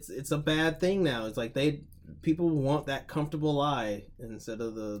 it's a bad thing now. It's like people want that comfortable lie instead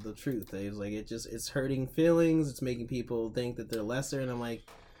of the truth. It's like it's hurting feelings. It's making people think that they're lesser. And I'm like,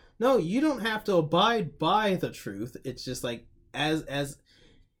 no, you don't have to abide by the truth. It's just like as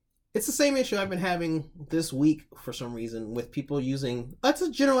it's the same issue I've been having this week for some reason with people using. That's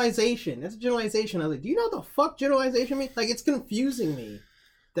a generalization. That's a generalization. I was like, do you know what the fuck generalization means? Like, it's confusing me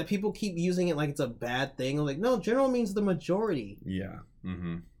that people keep using it like it's a bad thing. I'm like, no, general means the majority. Yeah.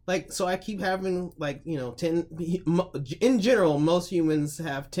 Mm-hmm. Like, so I keep having, 10... In general, most humans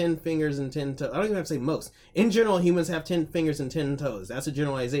have 10 fingers and 10 toes. I don't even have to say most. In general, humans have 10 fingers and 10 toes. That's a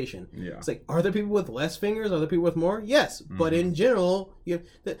generalization. Yeah. It's like, are there people with less fingers? Are there people with more? Yes. Mm-hmm. But in general,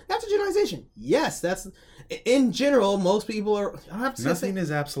 that's a generalization. Yes, that's... In general, most people are... I don't have to Nothing is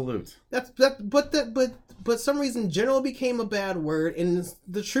absolute. But some reason, general became a bad word, and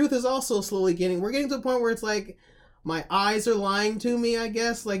the truth is also slowly we're getting to a point where it's like... My eyes are lying to me, I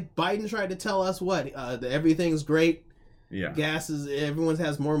guess. Like, Biden tried to tell us that everything's great. Yeah. Everyone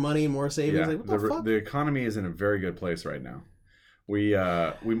has more money and more savings. Yeah. Like, what the fuck? The economy is in a very good place right now.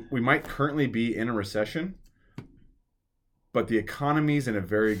 We might currently be in a recession, but the economy's in a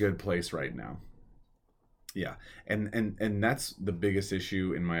very good place right now. Yeah, and that's the biggest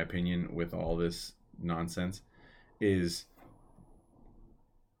issue, in my opinion, with all this nonsense, is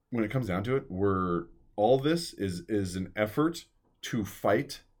when it comes down to it, all this is an effort to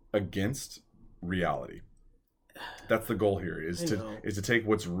fight against reality. That's the goal here, is to take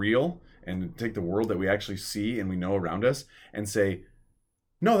what's real and take the world that we actually see and we know around us and say,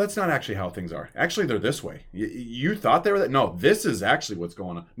 no, that's not actually how things are. Actually, they're this way. You thought they were that? No, this is actually what's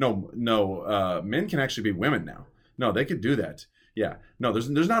going on. No, men can actually be women now. No, they could do that. Yeah. No, there's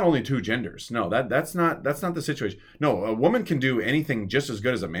not only two genders. No, that's not the situation. No, a woman can do anything just as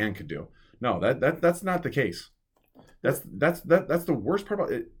good as a man could do. No, that's not the case. That's the worst part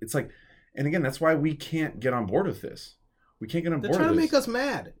about it. It's like, and again, that's why we can't get on board with this. We can't get on board with this. They're trying to make us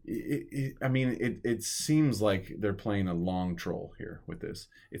mad. It seems like they're playing a long troll here with this.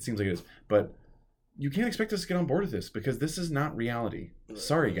 It seems like it is. But you can't expect us to get on board with this because this is not reality.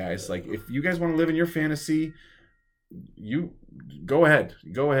 Sorry, guys. Like, if you guys want to live in your fantasy, you go ahead.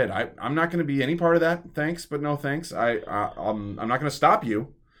 Go ahead. I'm not going to be any part of that. Thanks, but no thanks. I'm not going to stop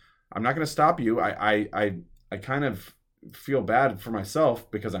you. I'm not going to stop you. I kind of feel bad for myself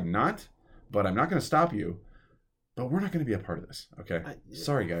because I'm not, but I'm not going to stop you. But we're not going to be a part of this, okay?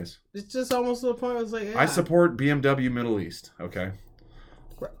 Sorry, guys. It's just almost to the point where it's like, yeah. I support BMW Middle East, okay?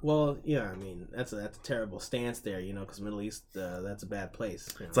 Well, yeah, I mean, that's a terrible stance there, because Middle East, that's a bad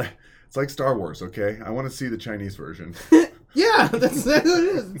place. It's like Star Wars, okay? I want to see the Chinese version. Yeah, that's exactly what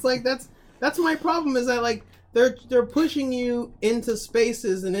it is. It's like that's my problem is that like they're pushing you into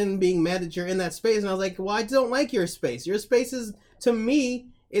spaces and then being mad that you're in that space, and I was like, well, I don't like your space. Your space is, to me,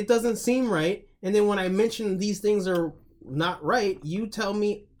 it doesn't seem right. And then when I mention these things are not right, you tell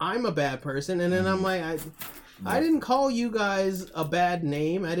me I'm a bad person. And then I'm like, I didn't call you guys a bad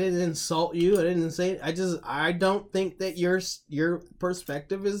name. I didn't insult you. I didn't say, I don't think that your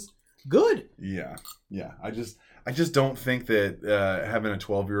perspective is good. Yeah. Yeah. I just don't think that having a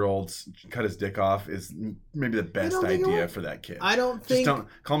 12-year-old cut his dick off is maybe the best idea for that kid. I don't think... Just don't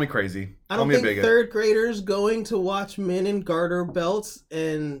call me crazy. I don't think third graders going to watch men in garter belts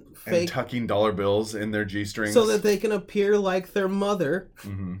and fake... And tucking dollar bills in their G-strings. So that they can appear like their mother.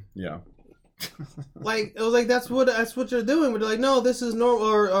 Mm-hmm. Yeah. Like, it was like, that's what you're doing. But they're like, no, this is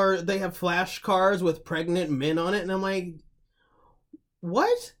normal. Or they have flashcards with pregnant men on it. And I'm like...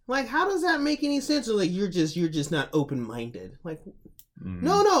 What? Like, how does that make any sense? Or like, you're just not open-minded. Like,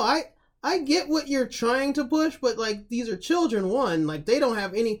 no, I get what you're trying to push, but like, these are children. One, like, they don't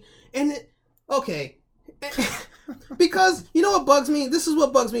have any, okay, because you know what bugs me? This is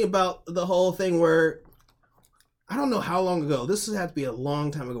what bugs me about the whole thing. Where I don't know how long ago. This has to be a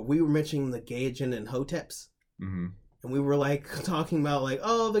long time ago. We were mentioning the gay agenda and Hoteps. Mm-hmm. And we were like talking about like,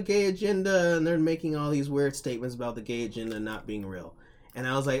 oh, the gay agenda, and they're making all these weird statements about the gay agenda not being real. And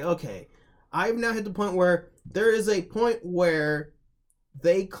I was like, okay, I've now hit the point where there is a point where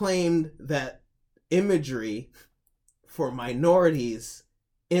they claimed that imagery for minorities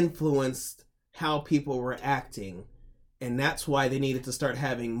influenced how people were acting. And that's why they needed to start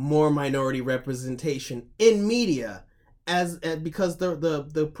having more minority representation in media, because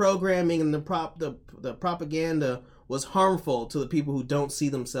the programming and the propaganda was harmful to the people who don't see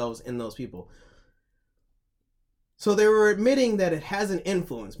themselves in those people. So they were admitting that it has an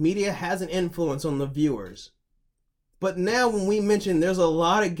influence. Media has an influence on the viewers. But now when we mention there's a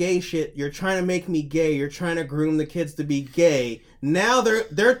lot of gay shit, you're trying to make me gay, you're trying to groom the kids to be gay. Now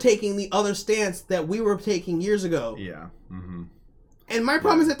they're taking the other stance that we were taking years ago. Yeah. Mm-hmm. And my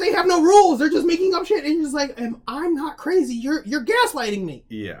problem is that they have no rules. They're just making up shit, and you're just like, I'm not crazy. You're gaslighting me.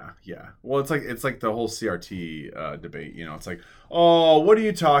 Yeah, yeah. Well, it's like the whole CRT debate. It's like, oh, what are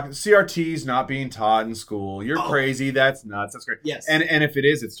you talking? CRT's not being taught in school. You're crazy. That's nuts. That's great. Yes. And if it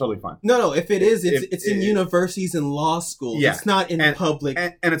is, it's totally fine. No. If it is, it's in universities and law schools. Yeah. It's not in public.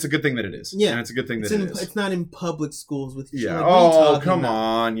 And it's a good thing that it is. Yeah. And it's a good thing that it is. It's not in public schools with. Yeah. Like, come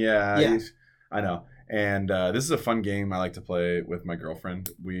on. Yeah. Yeah. I know. And this is a fun game I like to play with my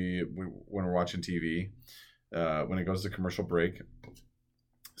girlfriend. We when we're watching TV, when it goes to commercial break,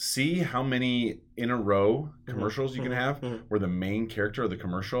 see how many in a row commercials you can have where the main character of the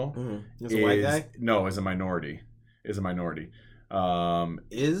commercial is a white guy. No, is a minority. Is a minority.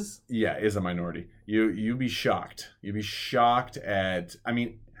 Is a minority. You'd be shocked. You'd be shocked at. I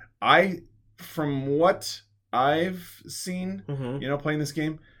mean, from what I've seen, playing this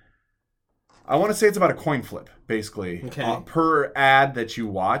game. I want to say it's about a coin flip, basically, Okay. Per ad that you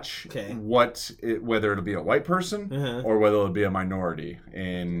watch. Okay. Whether it'll be a white person or whether it'll be a minority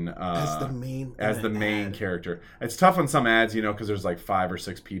in as the main main character. It's tough on some ads, because there's like 5 or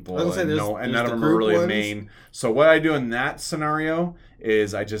 6 people, I was gonna say, and there's none of the them are group really ones. a main. So what I do in that scenario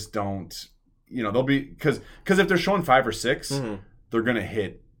is I just don't, they'll be because if they're showing 5 or 6, they're gonna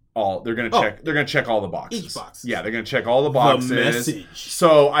hit. They're gonna check all the boxes. Each box. Yeah, they're gonna check all the boxes. The message.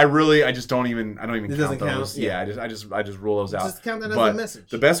 So I just don't even It count doesn't those. count, yeah. I just rule those out. Just count that as But a message.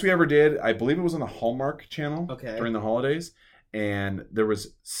 the best we ever did, I believe it was on the Hallmark Channel Okay. during the holidays, and there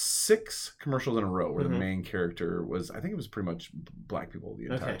was 6 commercials in a row where the main character was, I think it was pretty much black people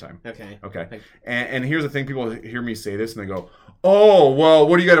the entire time. Okay. Okay. And here's the thing: people hear me say this and they go, "Oh, well,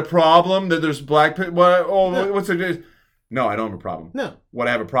 what do you got a problem that there's black people? What? Oh, No. what's the?" No, I don't have a problem. No. What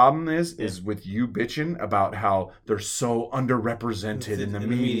I have a problem is with you bitching about how they're so underrepresented in the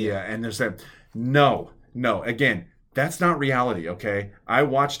media. And there's that. No. Again, that's not reality, okay? I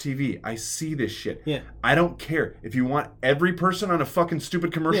watch TV. I see this shit. Yeah. I don't care. If you want every person on a fucking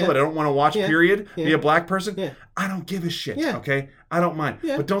stupid commercial Yeah. that I don't want to watch, period, Yeah. be a black person, Yeah. I don't give a shit, Yeah. okay? I don't mind.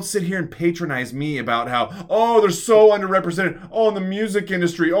 Yeah. But don't sit here and patronize me about how, they're so underrepresented. Oh, in the music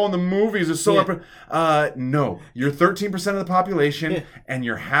industry. Oh, in the movies. It's so... no. You're 13% of the population, and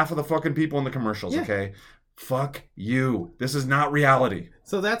you're half of the fucking people in the commercials, okay? Fuck you. This is not reality.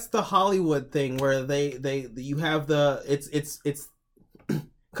 So that's the Hollywood thing where you have the it's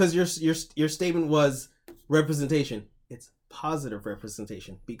because your statement was representation. It's positive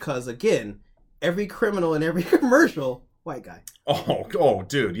representation because again, every criminal in every commercial, white guy. Oh,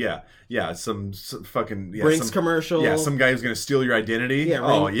 dude, yeah, some fucking Brinks commercial. Yeah, some guy who's gonna steal your identity. Yeah,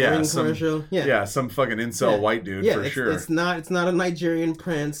 Ring commercial. Yeah, some fucking incel white dude for sure. It's not a Nigerian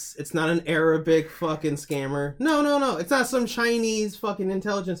prince. It's not an Arabic fucking scammer. No. It's not some Chinese fucking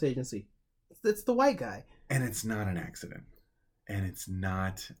intelligence agency. It's the white guy. And it's not an accident.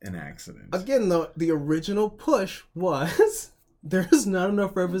 Again, though, the original push was there's not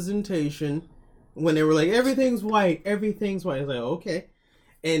enough representation. When they were like, everything's white. It's like, okay.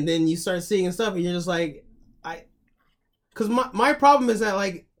 And then you start seeing stuff and you're just like, because my problem is that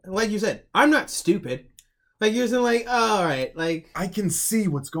like you said, I'm not stupid. Like you're saying like, oh, all right, like. I can see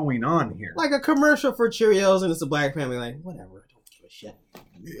what's going on here. Like a commercial for Cheerios and it's a black family, like, whatever, I don't give a shit.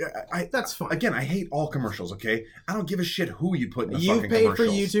 Yeah, that's fine. Again, I hate all commercials, okay? I don't give a shit who you put in the fucking commercials. You paid for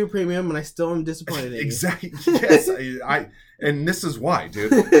YouTube Premium and I still am disappointed in you. Exactly. Yes, and this is why,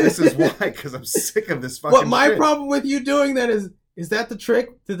 dude. This is why, because I'm sick of this fucking But my shit. problem with you doing that is that the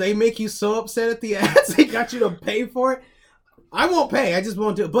trick? Did they make you so upset at the ads they got you to pay for it? I won't pay. I just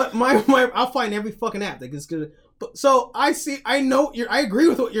won't do it. But my I'll find every fucking app that gets good. But so I agree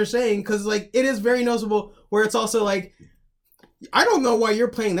with what you're saying because like it is very noticeable where it's also like I don't know why you're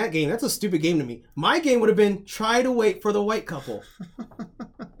playing that game. That's a stupid game to me. My game would have been try to wait for the white couple.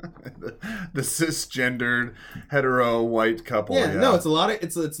 the cisgendered hetero white couple. Yeah, no, it's a lot of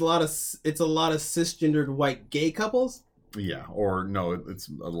cisgendered white gay couples. Yeah, or no, it's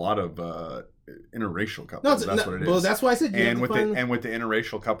a lot of interracial couples. No, that's what it is. Well, that's why I said. And with the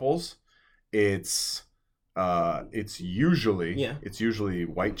interracial couples, it's usually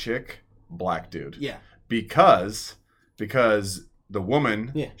white chick, black dude. Yeah, because the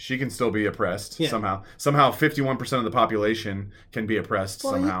woman, she can still be oppressed somehow. Somehow, 51% of the population can be oppressed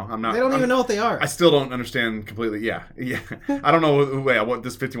somehow. They don't even know what they are. I still don't understand completely. Yeah. I don't know what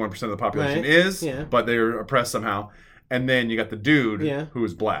this 51% of the population is, but they're oppressed somehow. And then you got the dude who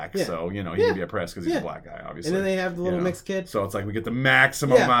is black, so he can be oppressed because he's a black guy, obviously. And then they have the little mixed kid. So it's like we get the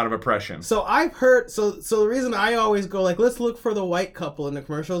maximum amount of oppression. So I've heard. So the reason I always go like, let's look for the white couple in the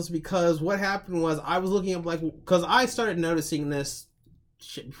commercials because what happened was I was looking up because I started noticing this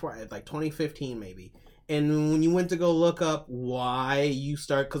shit before like 2015 maybe. And when you went to go look up why you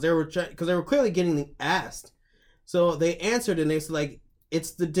start because they were clearly getting asked, so they answered and they said like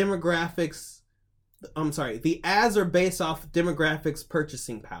it's the demographics. I'm sorry, the ads are based off demographics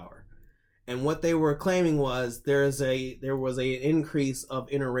purchasing power. And what they were claiming was there was an increase of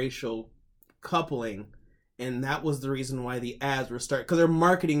interracial coupling, and that was the reason why the ads were because they're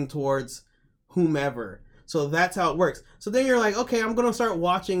marketing towards whomever. So that's how it works. So then you're like, okay, I'm gonna start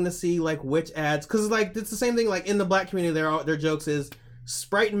watching to see like which ads, because like it's the same thing. Like in the black community, their jokes is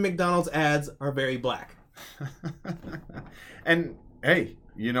Sprite and McDonald's ads are very black. And hey,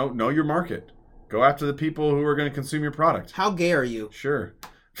 know your market. Go after the people who are going to consume your product. How gay are you? Sure.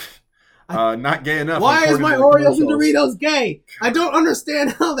 Not gay enough. Why is my Oreos and Doritos gay? I don't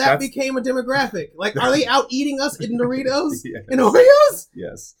understand how became a demographic. Like, are they out eating us in Doritos and Oreos?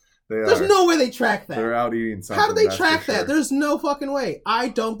 Yes. There's no way they track that. They're out eating something. How do they that's track for that? sure. There's no fucking way. I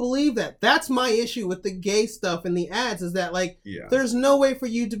don't believe that. That's my issue with the gay stuff in the ads is that, like, Yeah. there's no way for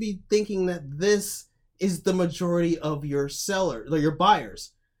you to be thinking that this is the majority of your sellers or your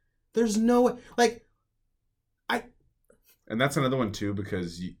buyers. There's no way. Like, And that's another one too,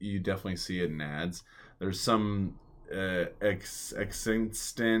 because you definitely see it in ads. There's some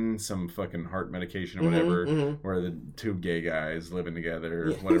Exenstin, some fucking heart medication or whatever, where the two gay guys living together,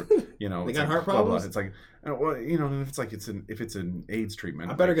 or whatever. You know, They it's got like, heart blah, blah. problems? It's like, well, you know, if it's an AIDS treatment,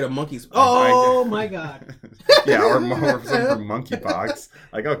 I better like, get a monkey's. I- Oh my god. yeah, or something for monkeypox.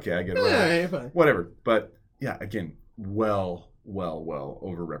 Like, okay, I get it. Whatever. Alright, fine. Whatever. But yeah, again, well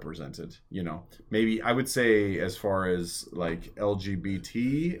overrepresented. You know, maybe I would say as far as like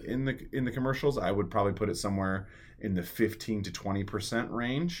LGBT in the commercials, I would probably put it somewhere in the 15 to 20%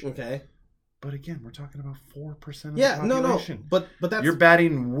 range. Okay. But again, we're talking about 4% of Yeah, the no, population. but that's You're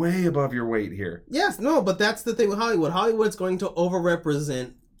batting way above your weight here. yes, no, but that's the thing with Hollywood. Hollywood's going to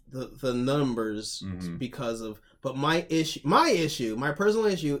overrepresent the numbers because of. But my personal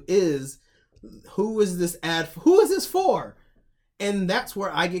issue is who is this ad? Who is this for? And that's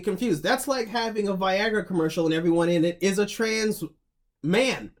where I get confused. That's like having a Viagra commercial and everyone in it is a trans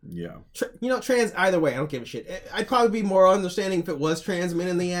man. Yeah. Trans either way. I don't give a shit. I'd probably be more understanding if it was trans men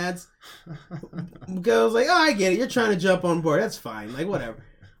in the ads. Because I was like, oh, I get it. You're trying to jump on board. That's fine. Like, whatever.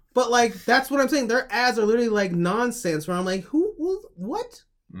 But, like, that's what I'm saying. Their ads are literally, like, nonsense where I'm like, what?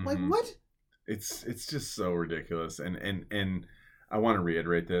 Like, what? It's just so ridiculous. And I want to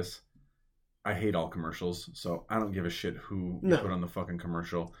reiterate this. I hate all commercials, so I don't give a shit who you put on the fucking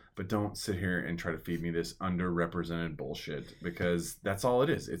commercial. But don't sit here and try to feed me this underrepresented bullshit, because that's all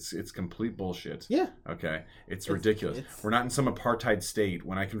it is. It's complete bullshit. Yeah. Okay? It's ridiculous. We're not in some apartheid state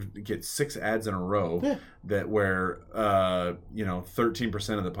when I can get 6 ads in a row that where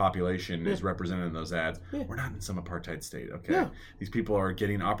 13% of the population is represented in those ads. Yeah. We're not in some apartheid state, okay? Yeah. These people are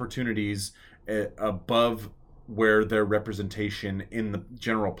getting opportunities above where their representation in the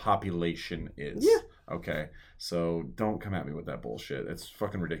general population is. Yeah. Okay. So don't come at me with that bullshit. It's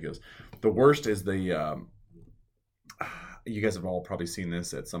fucking ridiculous. The worst is the you guys have all probably seen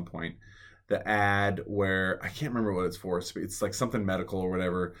this at some point. The ad where I can't remember what it's for. It's like something medical or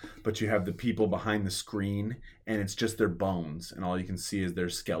whatever, but you have the people behind the screen and it's just their bones and all you can see is their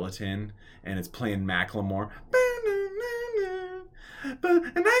skeleton and it's playing Macklemore.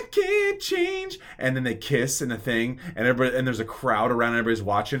 And I can't change. And then they kiss in a thing, and everybody, and there's a crowd around, and everybody's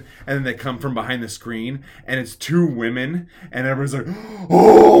watching. And then they come from behind the screen, and it's 2 women, and everybody's like,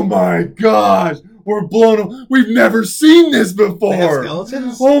 "Oh my gosh, we're blown away. We've never seen this before." They have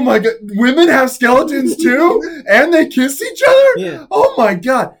skeletons? Oh my god, women have skeletons too, and they kiss each other. Yeah. Oh my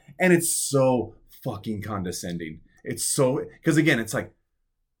god, and it's so fucking condescending. It's so because again, it's like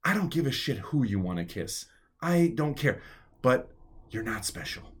I don't give a shit who you want to kiss. I don't care, but. You're not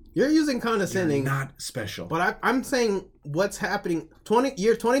special. You're using condescending. You're not special. But I'm saying what's happening.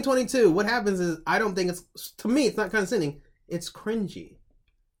 2022. What happens is I don't think it's to me. It's not condescending. It's cringy.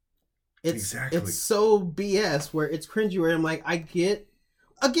 Exactly. It's so BS where it's cringy. Where I'm like, I get.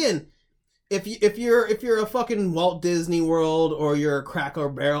 Again, if you're a fucking Walt Disney World or you're a Cracker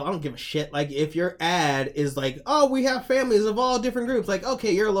Barrel, I don't give a shit. Like if your ad is like, oh, we have families of all different groups. Like,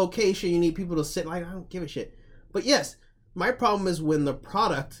 okay, you're a location. You need people to sit. Like, I don't give a shit. But yes. My problem is when the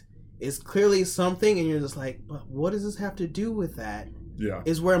product is clearly something and you're just like, but what does this have to do with that? Yeah.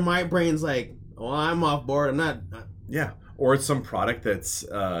 Is where my brain's like, well, I'm off board. I'm not. Yeah. Or it's some product that's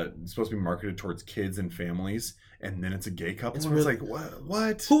supposed to be marketed towards kids and families, and then it's a gay couple. It's like,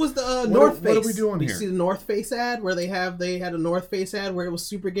 what? Who was the North Face? What are we doing here? You see the North Face ad where they had a North Face ad where it was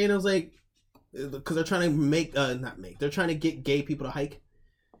super gay, and I was like, because they're trying to they're trying to get gay people to hike.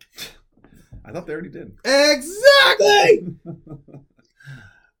 I thought they already did. Exactly!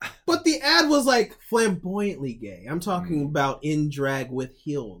 But the ad was like flamboyantly gay. I'm talking about in drag with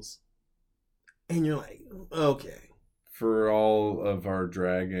heels. And you're like, okay. For all of our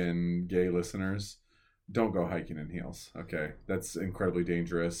drag and gay listeners, don't go hiking in heels. Okay. That's incredibly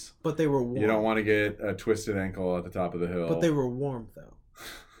dangerous. But they were warm. You don't want to get a twisted ankle at the top of the hill. But they were warm though.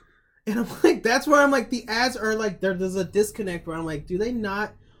 And I'm like, that's where I'm like, the ads are like, there's a disconnect where I'm like, do they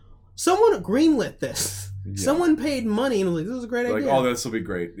not? Someone greenlit this. Yeah. Someone paid money and was like, this is a great idea. Like, oh, this will be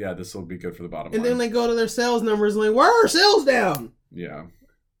great. Yeah, this will be good for the bottom line. And then they go to their sales numbers and like, why are our sales down? Yeah.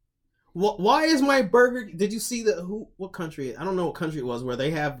 Why is my burger... Did you see what country? I don't know what country it was where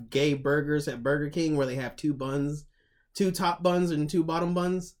they have gay burgers at Burger King where they have 2 buns, 2 top buns and 2 bottom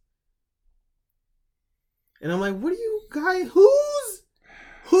buns. And I'm like, what are you guys...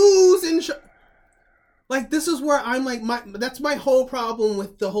 Who's in... Like, this is where I'm like, that's my whole problem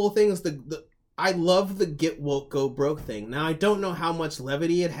with the whole thing is I love the get woke, go broke thing. Now, I don't know how much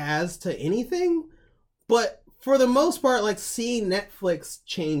levity it has to anything, but for the most part, like, seeing Netflix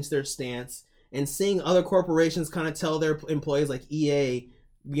change their stance and seeing other corporations kind of tell their employees, like EA,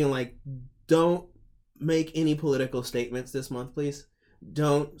 being like, don't make any political statements this month, please.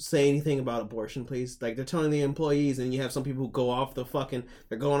 Don't say anything about abortion, please. Like, they're telling the employees, and you have some people who go off they're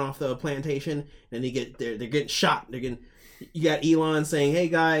going off the plantation, and they're getting shot. You got Elon saying, hey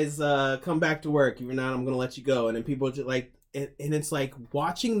guys, come back to work. If you're not, I'm going to let you go. And then people just like, and it's like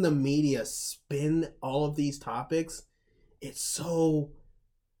watching the media spin all of these topics. It's so,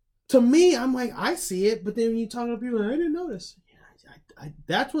 to me, I'm like, I see it, but then when you talk to people, I didn't notice. I think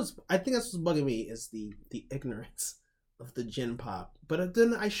that's what's bugging me is the ignorance of the Gen Pop. But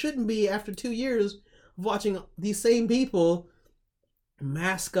then I shouldn't be, after 2 years of watching these same people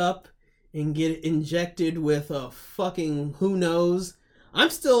mask up and get injected with a fucking who knows. I'm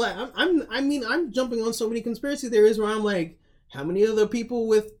jumping on so many conspiracy theories where I'm like, how many other people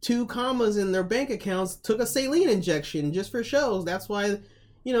with 2 commas in their bank accounts took a saline injection just for shows? That's why,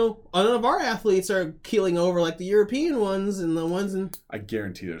 none of our athletes are keeling over like the European ones and the ones in... I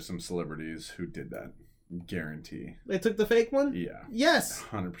guarantee there's some celebrities who did that. Guarantee. They took the fake one? Yeah. Yes.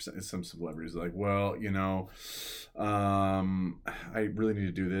 100%. It's some celebrities like, well, I really need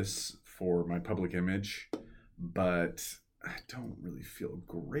to do this for my public image, but I don't really feel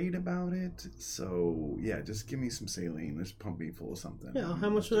great about it. So, yeah, just give me some saline. Just pump me full of something. Yeah, how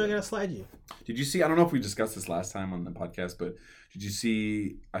much do I gotta slide you? Did you see, I don't know if we discussed this last time on the podcast, but did you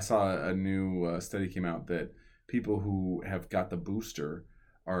see, I saw a new study came out that people who have got the booster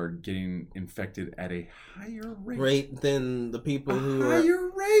are getting infected at a higher rate than the people who are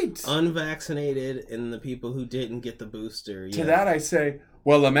unvaccinated and the people who didn't get the booster. To that I say,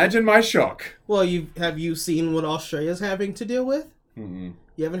 well, imagine my shock. Well, have you seen what Australia's having to deal with? Mm-mm.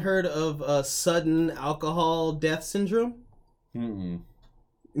 You haven't heard of a sudden alcohol death syndrome? Mm-mm.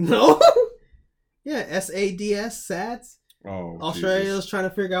 No? Yeah, SADS, SADS. Oh, Australia's trying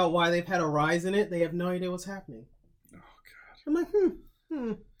to figure out why they've had a rise in it. They have no idea what's happening. Oh, God. I'm like,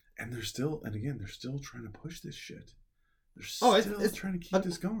 And they're still trying to push this shit. They're still trying to keep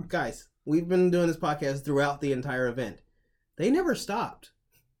this going. Guys, we've been doing this podcast throughout the entire event. They never stopped.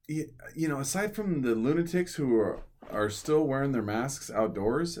 Aside from the lunatics who are still wearing their masks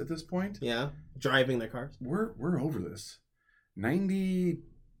outdoors at this point. Yeah, driving their cars. We're over this. 92%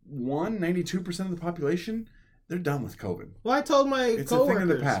 of the population, they're done with COVID. Well, I told my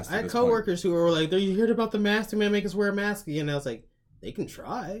coworkers. I had coworkers who were like, "You heard about the mask? They're gonna make us wear a mask again." And I was like, "They can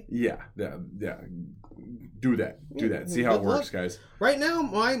try." Yeah. Do that. See how it works, guys. Right now,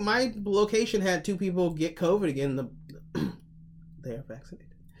 my location had 2 people get COVID again. They are vaccinated.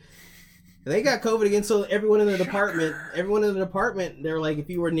 They got COVID again, so everyone in the department, they're like, if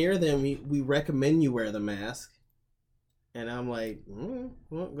you were near them, we recommend you wear the mask. And I'm like, well,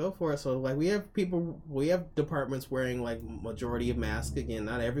 go for it. So like we have departments wearing like majority of masks again.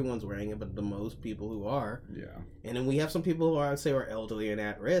 Not everyone's wearing it, but the most people who are. Yeah. And then we have some people who I would say are elderly and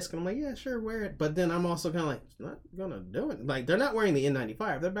at risk. And I'm like, yeah, sure, wear it. But then I'm also kind of like, not gonna do it. Like they're not wearing the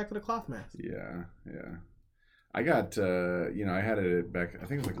N95. They're back to the cloth mask. Yeah. I got, I had it back, I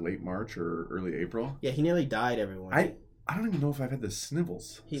think it was like late March or early April. Yeah, he nearly died, everyone. I don't even know if I've had the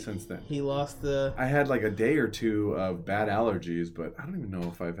snivels since then. He lost the... I had like a day or 2 of bad allergies, but I don't even know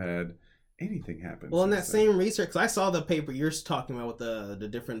if I've had anything happen. Well, in that same research, because I saw the paper you're talking about with the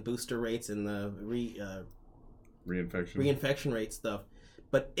different booster rates and the reinfection rate stuff.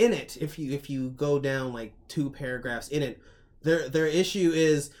 But in it, if you go down like 2 paragraphs in it, their issue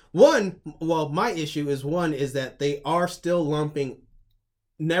is my issue is that they are still lumping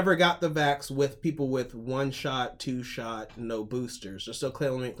never got the vax with people with 1 shot, 2 shot, no boosters. They're still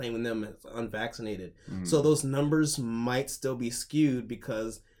claiming them as unvaccinated. So those numbers might still be skewed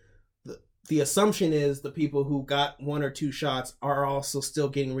because the assumption is the people who got 1 or 2 shots are also still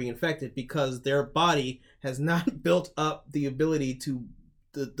getting reinfected because their body has not built up the ability to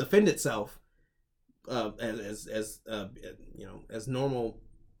defend itself as normal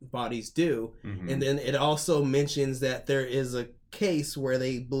bodies do. And then it also mentions that there is a case where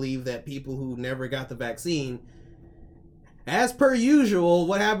they believe that people who never got the vaccine, as per usual,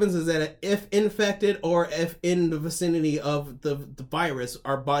 what happens is that if infected or if in the vicinity of the virus,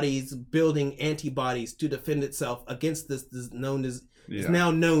 our body's building antibodies to defend itself against this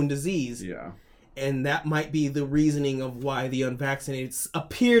now known disease. Yeah. And that might be the reasoning of why the unvaccinated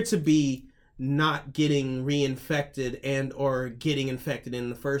appear to be not getting reinfected and or getting infected in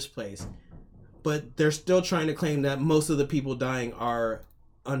the first place. But they're still trying to claim that most of the people dying are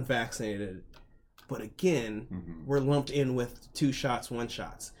unvaccinated. But again, Mhm. we're lumped in with 2 shots, 1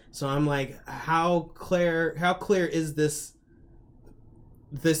 shots. So I'm like, how clear is this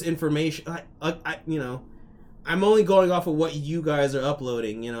information? I you know, I'm only going off of what you guys are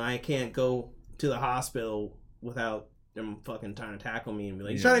uploading. You know, I can't go to the hospital without them fucking trying to tackle me and be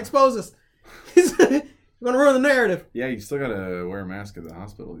like, he's trying to expose us. He's going to ruin the narrative. Yeah, you still gotta wear a mask at the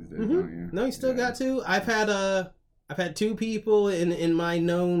hospital these days, Mm-hmm. don't you? No, you still got to. I've had 2 people in my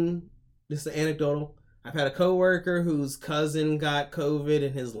known. This is anecdotal. I've had a coworker whose cousin got COVID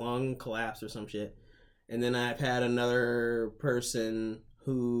and his lung collapsed or some shit, and then I've had another person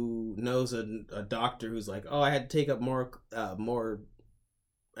who knows a doctor who's like, oh, I had to take up more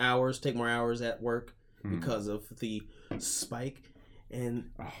hours at work because of the spike. And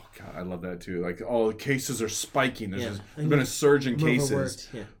oh god, I love that too. Like, all the cases are spiking. There's Yeah. been a surge in cases. overworked.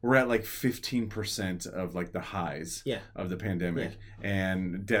 Yeah. We're at like 15% of like the highs Yeah. of the pandemic,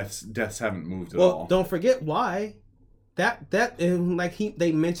 and deaths haven't moved at Well, all. don't forget why. That and like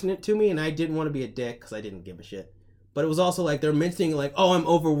they mentioned it to me, and I didn't want to be a dick because I didn't give a shit. But it was also like they're mentioning like, oh, I'm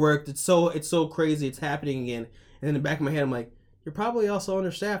overworked. It's so crazy. It's happening again. And in the back of my head, I'm like, you're probably also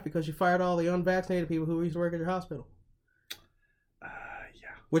understaffed because you fired all the unvaccinated people who used to work at your hospital. Yeah.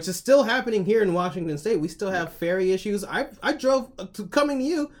 Which is still happening here in Washington State. We still have ferry issues. I drove coming to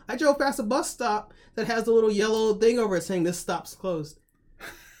you. I drove past a bus stop that has a little yellow thing over it saying this stop's closed.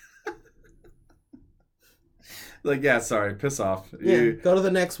 Like, yeah, sorry, piss off. Yeah, go to the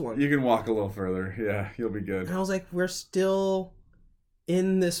next one. You can walk a little further. Yeah, you'll be good. And I was like, we're still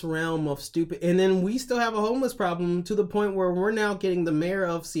in this realm of stupid. And then we still have a homeless problem to the point where we're now getting the mayor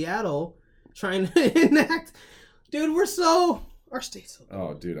of Seattle trying to enact. Dude, our state's so.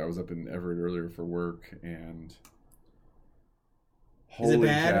 Oh, dude, I was up in Everett earlier for work, and Is it holy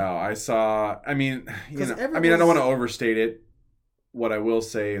bad? cow! I saw. I mean, you 'Cause know, I everyone's- don't want to overstate it. What I will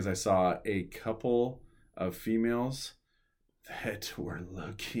say is, I saw a couple of females that were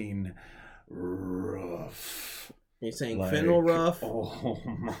looking rough. You're saying Like, fentanyl rough? Oh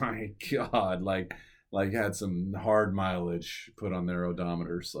my god! Like had some hard mileage put on their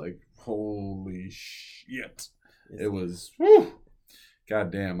odometers. Like, holy shit! It was, whew,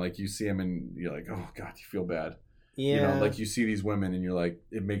 goddamn. Like, you see them and you're like, oh god, you feel bad. Yeah. You know, like, you see these women and you're like,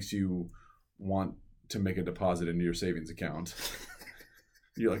 it makes you want to make a deposit into your savings account.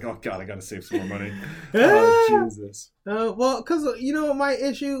 You're like, oh god, I gotta save some more money. Oh Jesus. Well, because you know my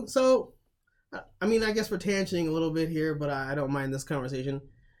issue. So, I mean, I guess we're tangenting a little bit here, but I don't mind this conversation.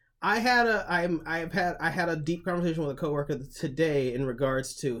 I had a deep conversation with a coworker today in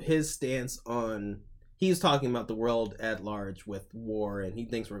regards to his stance on. He's talking about the world at large with war, and he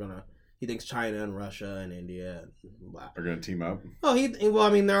thinks China and Russia and India and blah. Are gonna team up? Oh, well,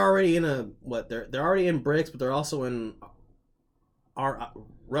 I mean, they're already in they're already in BRICS, but they're also in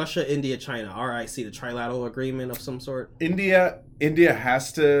Russia, India, China, RIC, the trilateral agreement of some sort. India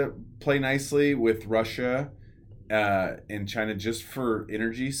has to play nicely with Russia and China just for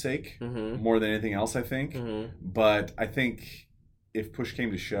energy's sake, Mm-hmm. more than anything else, I think. Mm-hmm. But I think if push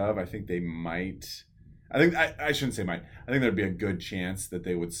came to shove, I think they might. I shouldn't say might. I think there'd be a good chance that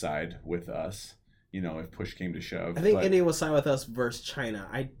they would side with us. You know, if push came to shove. I think But India will side with us versus China.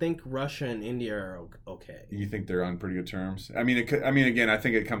 I think Russia and India are okay. you think they're on pretty good terms? I mean, again, I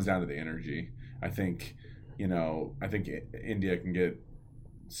think it comes down to the energy. I think, India can get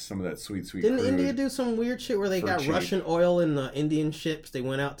some of that sweet Didn't crude. India do some weird shit where they for got cheap. Russian oil in the Indian ships? They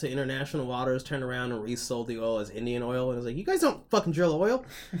went out to international waters, turned around, and resold the oil as Indian oil. And it was like, you guys don't fucking drill oil.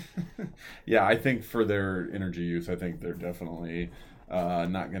 Yeah, I think for their energy use, I think they're definitely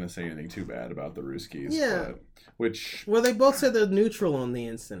not going to say anything too bad about the Ruskies. Yeah. But, which, Well, they both said they're neutral on the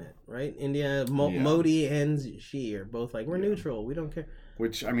incident, right? India, Yeah. Modi and Xi are both like, we're Yeah. neutral. We don't care.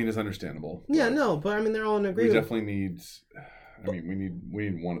 is understandable. Yeah, but no, but I mean, they're all in We agreement. definitely need. I mean, we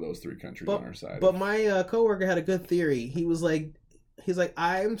need one of those 3 countries on our side. But my coworker had a good theory. He's like,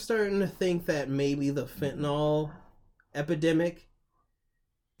 I'm starting to think that maybe the fentanyl epidemic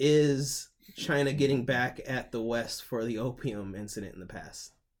is China getting back at the West for the opium incident in the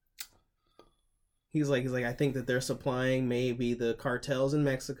past. He's like, I think that they're supplying maybe the cartels in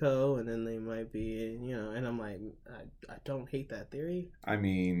Mexico, and then they might be, and I'm like, I don't hate that theory. I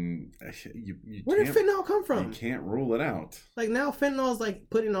mean, you Where did can't- fentanyl come from? You can't rule it out. Like, now fentanyl is like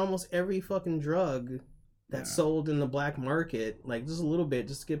put in almost every fucking drug that's Yeah. sold in the black market, like just a little bit,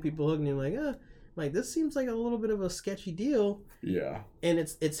 just to get people hooked. And you're like, this seems like a little bit of a sketchy deal, Yeah. and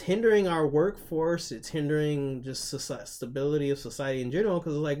it's hindering our workforce. It's hindering just stability of society in general.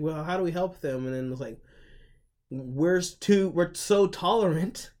 Because like, well, how do we help them? And then it's like, we're so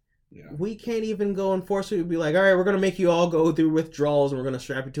tolerant. Yeah. We can't even go and force you to be like, all right, we're gonna make you all go through withdrawals, and we're gonna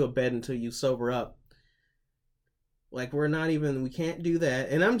strap you to a bed until you sober up. Like, we can't do that.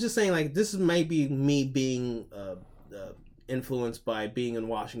 And I'm just saying, like, this might be me being influenced by being in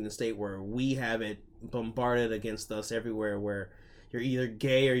Washington State, where we have it bombarded against us everywhere, where you're either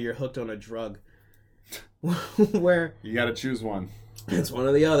gay or you're hooked on a drug. Where You got to choose one. it's one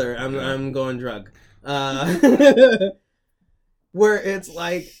or the other. I'm going drug. Where it's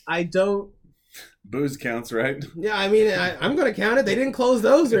like, I don't... Booze counts, right? Yeah, I mean, I'm going to count it. They didn't close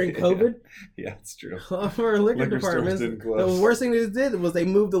those during COVID. Yeah, it's true. For liquor Liquor stores departments. didn't close. The worst thing they did was they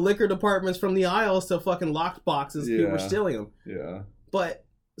moved the liquor departments from the aisles to fucking locked boxes. People were Yeah. stealing them. Yeah. But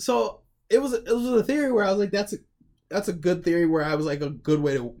so it was a theory where I was like, that's a good theory, where I was like, a good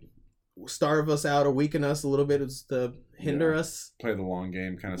way to starve us out or weaken us a little bit is to hinder us. Play the long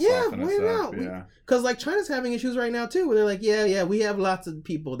game, kind of Yeah, soften us play it up. out. Yeah. Because like China's having issues right now too, where they're like, yeah, we have lots of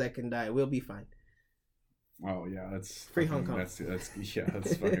people that can die. We'll be fine. Oh yeah, that's Free fucking- Hong Kong.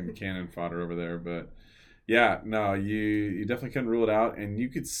 That's fucking cannon fodder over there. But yeah, no, you definitely couldn't rule it out, and you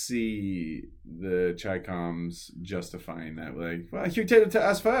could see the Chi-Coms justifying that. Like, well, you did it to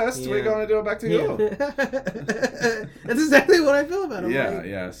us first. We're Yeah. going to do it back to you. That's exactly what I feel about it. Yeah, Like,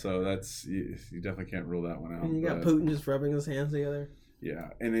 yeah. So that's you definitely can't rule that one out. and you got but- Putin just rubbing his hands together. Yeah,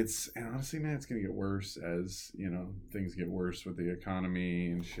 and honestly, man, it's gonna get worse as things get worse with the economy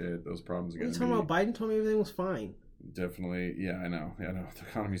and shit. Those problems are What are you gonna talking be about? Biden told me everything was fine. definitely. Yeah, I know. The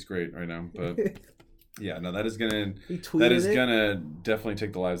economy's great right now, but yeah, no, that is gonna He tweeted that is it. gonna definitely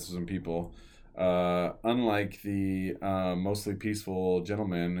take the lives of some people. Unlike the mostly peaceful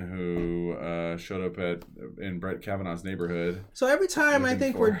gentleman who showed up in Brett Kavanaugh's neighborhood. So every time I Looking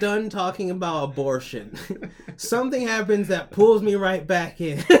think for- we're done talking about abortion, something happens that pulls me right back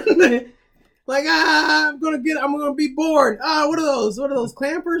in. Like, I'm gonna be bored. What are those? What are those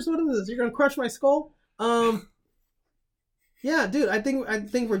clampers? What are those? You're gonna crush my skull? Yeah, dude, I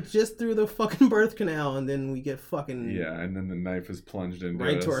think we're just through the fucking birth canal, and then we get fucking Yeah, and then the knife is plunged into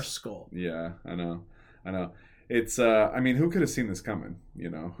right us. to our skull. Yeah, I know. It's I mean, who could have seen this coming?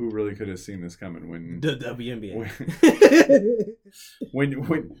 Who really could have seen this coming when The WNBA.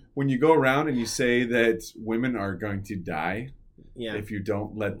 when you go around and you say that women are going to die Yeah. if you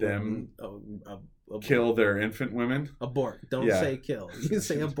don't let them Abort. kill their infant women, Abort. Don't Yeah. say kill. You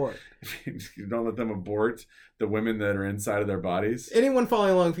say abort. if you don't let them abort the women that are inside of their bodies. Anyone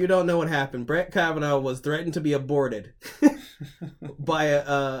following along, if you don't know what happened, Brett Kavanaugh was threatened to be aborted by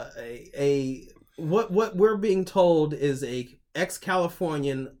what we're being told is a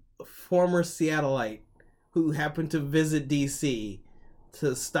ex-Californian former Seattleite who happened to visit DC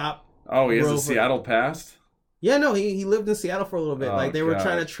to stop. Oh, he has Rover. a Seattle past? Yeah, no, he lived in Seattle for a little bit. Oh, Like they were God.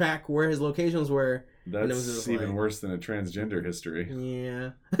 trying to track where his locations were. it was That's just even like- worse than a transgender history.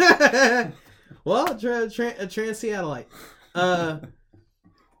 Yeah. Well, a trans Seattleite.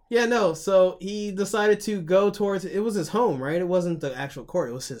 Yeah, no. So he decided to go towards. It was his home, right? It wasn't the actual court.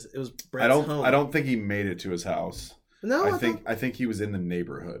 It was Brett's home. I don't think he made it to his house. No, I think he was in the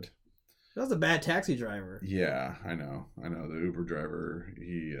neighborhood. that was a bad taxi driver. Yeah, I know. The Uber driver,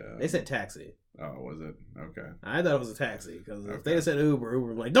 he They said taxi. oh, was it? Okay. I thought it was a taxi because if Okay. they had said Uber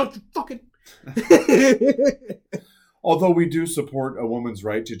was like, "Don't you fucking." Although we do support a woman's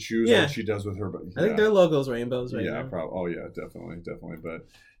right to choose Yeah. what she does with her body. I think their logo's rainbows right yeah, now. probably. Oh yeah, definitely. But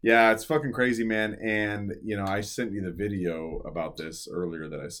yeah, it's fucking crazy, man. And I sent you the video about this earlier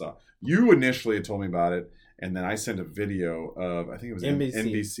that I saw. You initially had told me about it, and then I sent a video of I think it was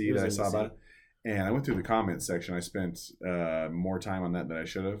NBC It was that I saw NBC. about it. And I went through the comments section. I spent more time on that than I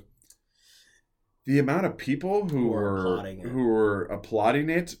should have. The amount of people who were applauding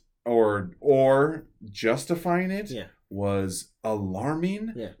it or justifying it Yeah. was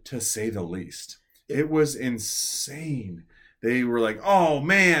alarming, Yeah. to say the least. It was insane. They were like, "Oh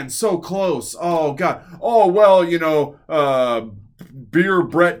man, so close. Oh god. Oh well, beer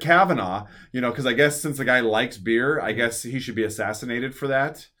Brett Kavanaugh. Because I guess since the guy likes beer, I guess he should be assassinated for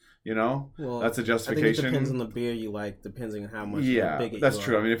that. Well, That's a I think it justification. depends on the beer you like, depends on how much. Yeah, bigot that's you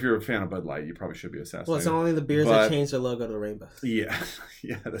true. are. I mean, if you're a fan of Bud Light, you probably should be assassinated. Well, it's only the beers But- that change their logo to the rainbows. Yeah,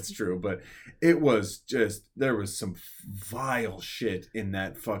 yeah, that's true. But it was just, there was some vile shit in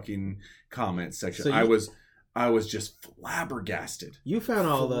that fucking comment section. So I was just flabbergasted. You found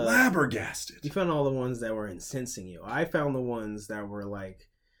all the Flabbergasted. ones that were incensing you. I found the ones that were like,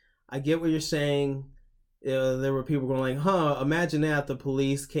 I get what you're saying. There were people going like, imagine that the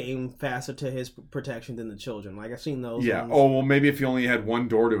police came faster to his protection than the children. Like, I've seen those Yeah. ones. Oh, well, maybe if he only had one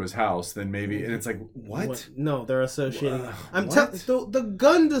door to his house, then maybe. And it's like, what? No, they're associating. What? The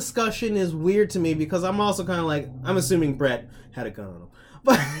gun discussion is weird to me because I'm also kind of like, I'm assuming Brett had a gun on him.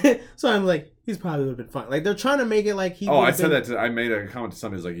 But so I'm like, he's probably would have been fine. Like they're trying to make it like he. Oh, I said that. I made a comment to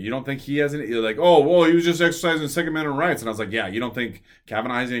somebody. Like, you don't think he has any? You're like, oh, well, he was just exercising Second Amendment rights, and I was like, yeah, you don't think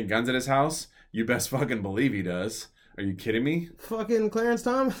Kavanaugh has any guns at his house? You best fucking believe he does. Are you kidding me? Fucking Clarence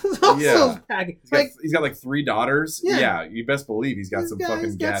Thomas. Also Yeah. packing. He's got like 3 daughters. Yeah. Yeah, you best believe he's got some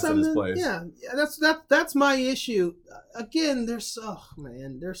fucking gas at his place. Yeah, that's my issue. Again, there's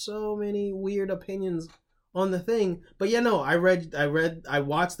so many weird opinions on the thing. But yeah, no, I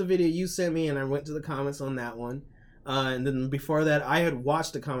watched the video you sent me, and I went to the comments on that one. And then before that, I had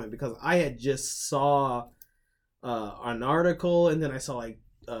watched the comment because I had just saw an article, and then I saw like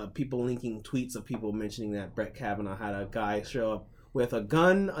people linking tweets of people mentioning that Brett Kavanaugh had a guy show up with a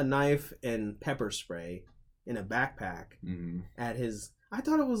gun, a knife, and pepper spray in a backpack at his. I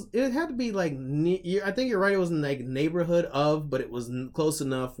thought it had to be like. I think you're right. It was in like neighborhood of, but it was close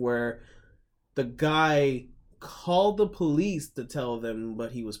enough where the guy called the police to tell them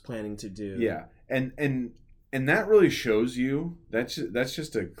what he was planning to do. Yeah, and that really shows you that's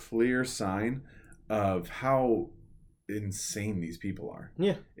just a clear sign of how insane these people are.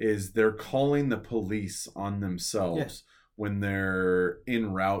 Yeah, is they're calling the police on themselves when they're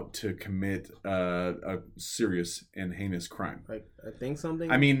en route to commit a serious and heinous crime. Like I think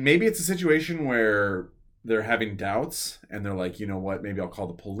something. I mean, maybe it's a situation where they're having doubts and they're like, you know what, maybe I'll call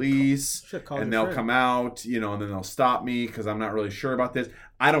the police and they'll come out, and then they'll stop me because I'm not really sure about this.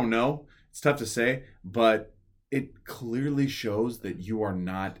 I don't know. It's tough to say, but it clearly shows that you are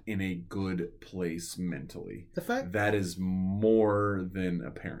not in a good place mentally. The fact that is more than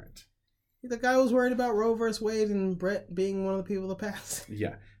apparent. The guy was worried about Roe vs. Wade and Brett being one of the people to pass.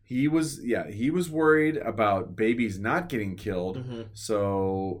 Yeah. He was worried about babies not getting killed. Mm-hmm.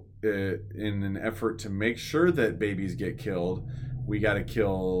 So in an effort to make sure that babies get killed, we got to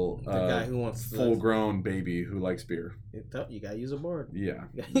kill the guy who wants full-grown baby who likes beer. You got to use a board. Yeah.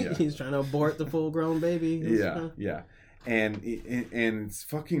 He's trying to abort the full-grown baby. Yeah. And it's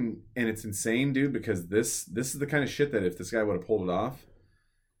fucking, and it's insane, dude, because this is the kind of shit that if this guy would have pulled it off,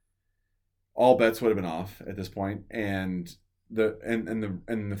 all bets would have been off at this point. And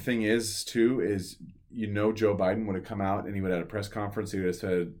the thing is too is, Joe Biden would have come out and he would have had a press conference. He would have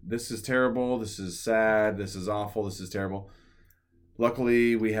said, "This is terrible. This is sad. This is awful. This is terrible."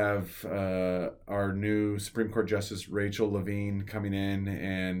 Luckily, we have our new Supreme Court Justice Rachel Levine coming in,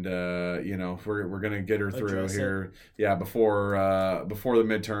 and we're gonna get her through here. Yeah, before the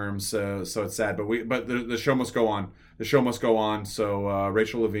midterms. So it's sad, but the show must go on. The show must go on. So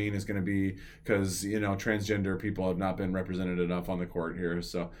Rachel Levine is going to be, because transgender people have not been represented enough on the court here.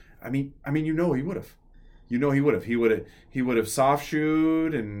 So I mean he would have. He would have soft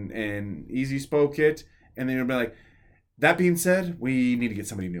shoed and easy spoke it, and then he'd be like, that being said, we need to get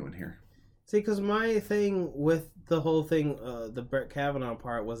somebody new in here. See, because my thing with the whole thing, the Brett Kavanaugh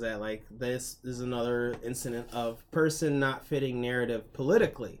part, was that like this is another incident of person not fitting narrative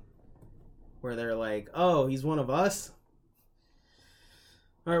politically, where they're like, "Oh, he's one of us.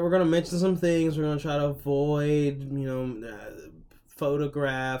 All right, we're gonna mention some things. We're gonna try to avoid,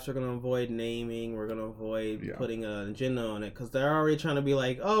 photographs. We're gonna avoid naming. We're gonna avoid putting an agenda on it, because they're already trying to be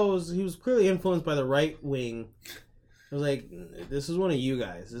like, oh, he was clearly influenced by the right wing." I was like, this is one of you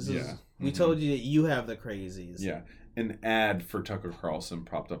guys. We told you that you have the crazies. Yeah. An ad for Tucker Carlson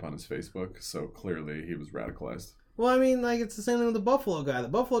propped up on his Facebook, so clearly he was radicalized. Well, I mean, like, it's the same thing with the Buffalo guy. The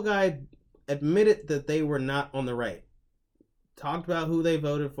Buffalo guy admitted that they were not on the right. Talked about who they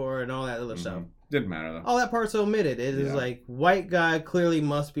voted for and all that other stuff. Didn't matter, though. All that part's omitted. It is like, white guy clearly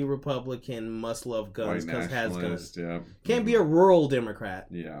must be Republican, must love guns because has guns. Yeah. Can't be a rural Democrat.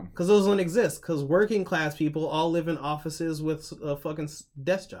 Yeah. Because those don't exist. Because working class people all live in offices with fucking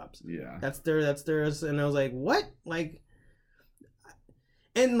desk jobs. Yeah. That's theirs. And I was like, what? Like,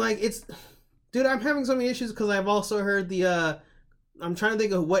 and like, it's, dude, I'm having so many issues because I've also heard I'm trying to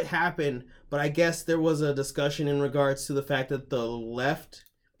think of what happened, but I guess there was a discussion in regards to the fact that the left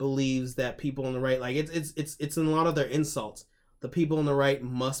believes that people on the right, like it's in a lot of their insults, the people on the right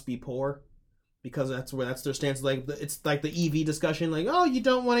must be poor, because that's their stance. Like it's like the EV discussion, like, oh, you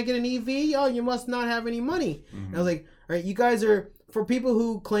don't want to get an EV, oh, you must not have any money. And I was like, all right, you guys are, for people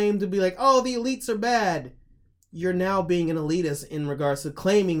who claim to be like, oh, the elites are bad, you're now being an elitist in regards to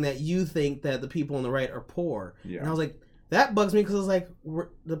claiming that you think that the people on the right are poor. And I was like, that bugs me, because it's like,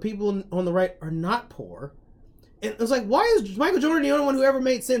 the people on the right are not poor. And it was like, why is Michael Jordan the only one who ever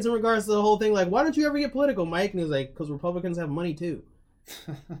made sense in regards to the whole thing? Like, why don't you ever get political, Mike? And he was like, because Republicans have money too.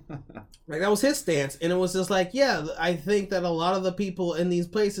 Like, that was his stance. And it was just like, yeah, I think that a lot of the people in these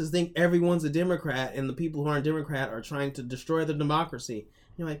places think everyone's a Democrat, and the people who aren't Democrat are trying to destroy the democracy.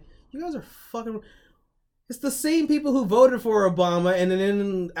 And you're like, you guys are fucking... It's the same people who voted for Obama, and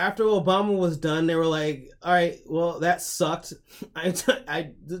then after Obama was done, they were like, "All right, well, that sucked.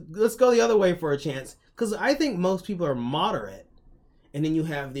 Let's go the other way for a chance." Because I think most people are moderate, and then you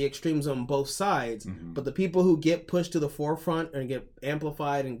have the extremes on both sides. Mm-hmm. But the people who get pushed to the forefront and get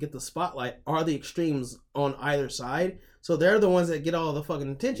amplified and get the spotlight are the extremes on either side. So they're the ones that get all the fucking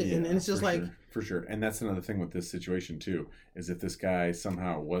attention, Yeah, and it's just like. Sure. For sure. And that's another thing with this situation, too, is if this guy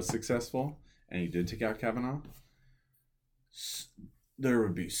somehow was successful and he did take out Kavanaugh, there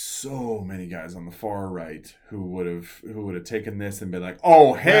would be so many guys on the far right who would have taken this and been like,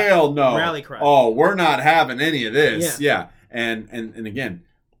 "Oh, hell no. Rally cry. Oh, we're not having any of this." Yeah. And again,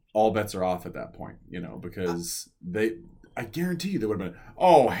 all bets are off at that point, because I guarantee you they would have been,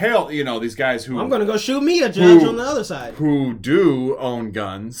 "Oh, hell," these guys who... I'm going to go shoot me a judge on the other side. Who do own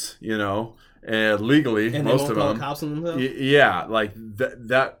guns, legally, and most they won't of call them. Cops on themselves? Yeah, like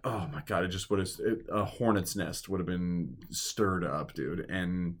that. Oh my god! It just would have a hornet's nest would have been stirred up, dude.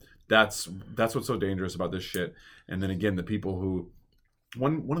 And that's what's so dangerous about this shit. And then again, the people who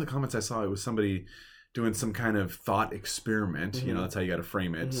one of the comments I saw, it was somebody doing some kind of thought experiment. Mm-hmm. That's how you got to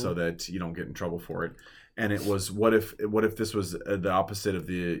frame it so that you don't get in trouble for it. And it was, what if this was the opposite of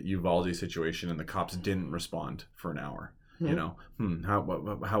the Uvalde situation and the cops didn't respond for an hour?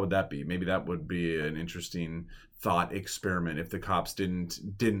 How would that be? Maybe that would be an interesting thought experiment if the cops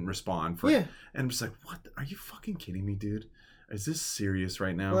didn't respond for. Yeah. And I'm just like, what? Are you fucking kidding me, dude? Is this serious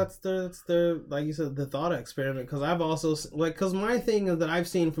right now? Well, that's their like you said, the thought experiment. Because I've also because my thing is that I've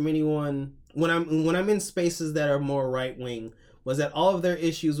seen from anyone when I'm in spaces that are more right wing was that all of their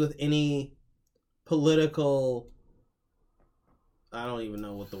issues with any political, I don't even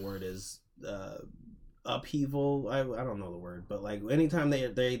know what the word is, upheaval. I don't know the word, but like anytime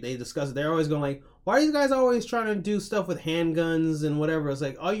they discuss it, they're always going like, why are you guys always trying to do stuff with handguns and whatever? It's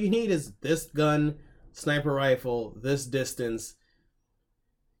like, all you need is this gun, sniper rifle, this distance.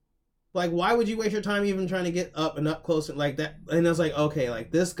 Like, why would you waste your time even trying to get up close like that? And it's like, okay,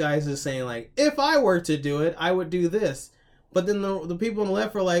 like this guy's just saying like, if I were to do it, I would do this. But then the people on the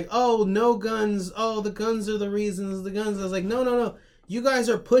left are like, oh, no guns. Oh, the guns are the reasons. The guns. I was like, no. You guys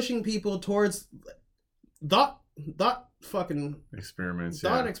are pushing people towards thought fucking experiments.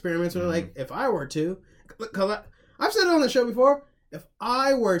 Thought experiments were like, if I were to, because I've said it on the show before, if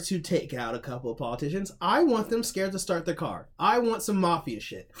I were to take out a couple of politicians, I want them scared to start their car. I want some mafia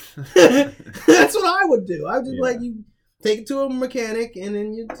shit. That's what I would do. I would just like you take it to a mechanic and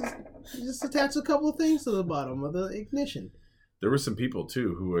then you just attach a couple of things to the bottom of the ignition. There were some people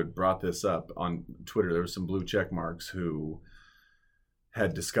too who had brought this up on Twitter. There were some blue check marks who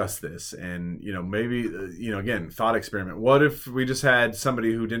had discussed this, and maybe again, thought experiment. What if we just had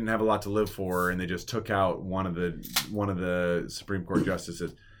somebody who didn't have a lot to live for, and they just took out one of the Supreme Court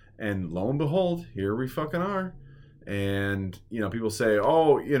justices, and lo and behold, here we fucking are. And people say,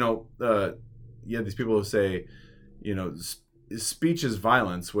 these people who say, speech is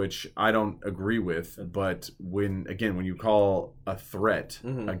violence, which I don't agree with. But when you call a threat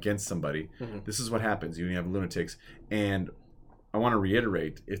against somebody, this is what happens. You have lunatics. And I want to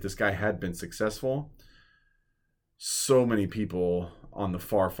reiterate, if this guy had been successful, so many people on the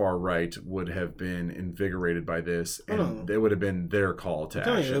far right would have been invigorated by this, and it would have been their call to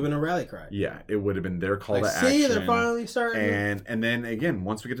action. It would have been a rally cry. Yeah, it would have been their call to action. See, they're finally starting. And then again,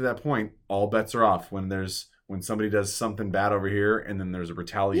 once we get to that point, all bets are off. When somebody does something bad over here, and then there's a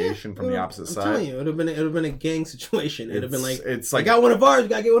retaliation from the opposite side. I'm telling you, it would have been a gang situation. It'd have been like, it's like, I got one of ours, you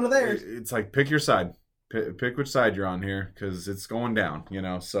gotta get one of theirs. It's like, pick your side. Pick which side you're on here, because it's going down,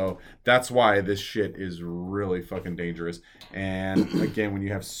 So that's why this shit is really fucking dangerous. And again, when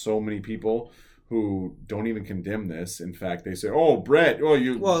you have so many people who don't even condemn this, in fact, they say, "Oh, Brett,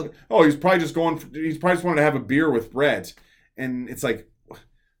 he's probably just wanted to have a beer with Brett," and it's like,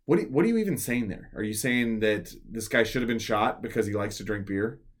 what are you even saying there? Are you saying that this guy should have been shot because he likes to drink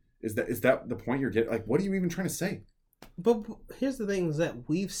beer? Is that the point you're getting? Like, what are you even trying to say? But here's the thing: is that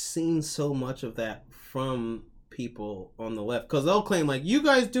we've seen so much of that from people on the left, because they'll claim like, you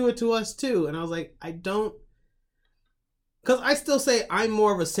guys do it to us too, and I was like, I don't, because I still say I'm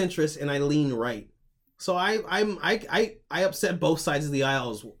more of a centrist and I lean right, so I upset both sides of the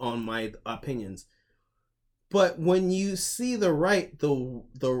aisles on my opinions. But when you see the right, the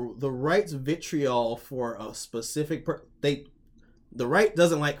right's vitriol for a specific the right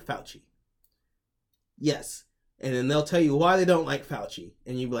doesn't like Fauci. Yes. And then they'll tell you why they don't like Fauci.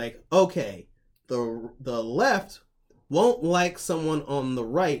 And you'd be like, okay, the left won't like someone on the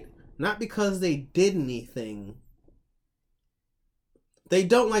right, not because they did anything. They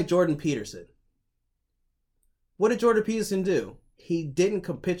don't like Jordan Peterson. What did Jordan Peterson do? he didn't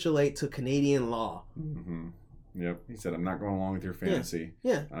capitulate to Canadian law. Mm-hmm. Yep. He said, I'm not going along with your fantasy.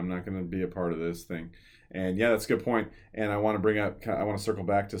 Yeah. I'm not going to be a part of this thing. And yeah, that's a good point. And I want to circle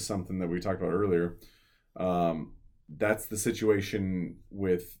back to something that we talked about earlier. That's the situation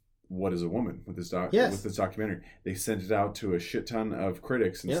with What Is a Woman with this documentary. They sent it out to a shit ton of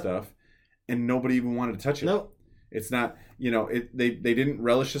critics and stuff, and nobody even wanted to touch it. Nope. It's not, they didn't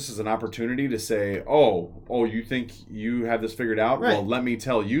relish this as an opportunity to say, oh, you think you have this figured out? Right. Well, let me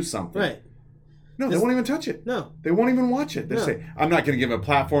tell you something. Right. No, they won't even touch it. No. They won't even watch it. They say, I'm not going to give a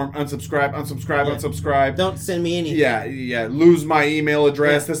platform, unsubscribe. Don't send me anything. Yeah, lose my email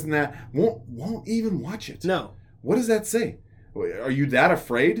address, this and that. Won't even watch it. No. What does that say? Are you that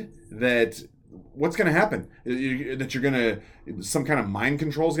afraid that what's going to happen? That you're going to, some kind of mind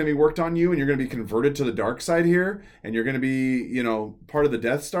control is going to be worked on you and you're going to be converted to the dark side here and you're going to be, part of the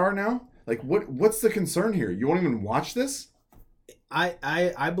Death Star now? Like, what's the concern here? You won't even watch this?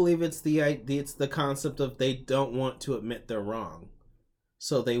 I believe it's the concept of they don't want to admit they're wrong,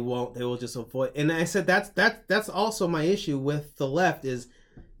 so they will just avoid. And I said that's also my issue with the left is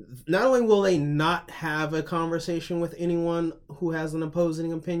not only will they not have a conversation with anyone who has an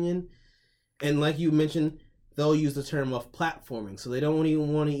opposing opinion, and like you mentioned, they'll use the term of platforming, so they don't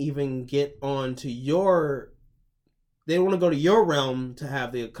even want to even get on to your. They don't want to go to your realm to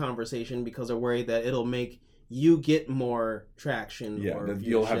have the conversation because they're worried that it'll make you get more traction. Yeah, or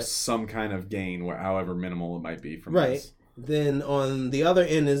you'll have some kind of gain, however minimal it might be from this. Then on the other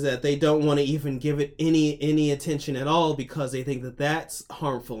end is that they don't want to even give it any attention at all because they think that that's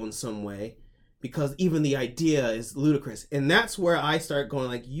harmful in some way, because even the idea is ludicrous. And that's where I start going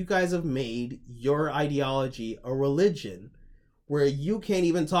like, you guys have made your ideology a religion where you can't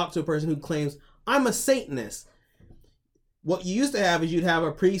even talk to a person who claims, I'm a Satanist. What you used to have is you'd have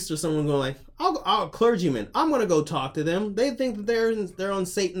a priest or someone going like, I'll clergyman. I'm going to go talk to them. They think that they're on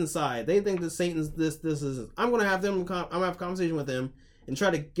Satan's side. They think that Satan's this is. I'm going to have them. I'm going to have a conversation with them and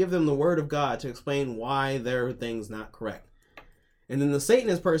try to give them the word of God to explain why their thing's not correct. And then the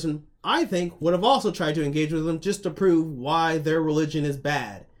Satanist person, I think, would have also tried to engage with them just to prove why their religion is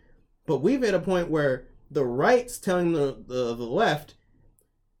bad. But we've hit a point where the right's telling the left,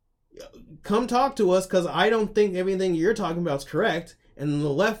 come talk to us because I don't think everything you're talking about is correct, and the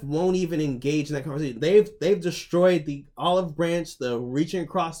left won't even engage in that conversation. They've destroyed the olive branch, the reaching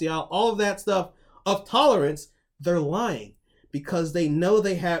across the aisle, all of that stuff of tolerance. They're lying because they know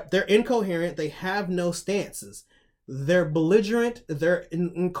they're incoherent. They have no stances. They're belligerent. They're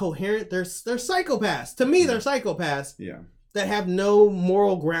incoherent. They're psychopaths. To me, they're psychopaths. Yeah. That have no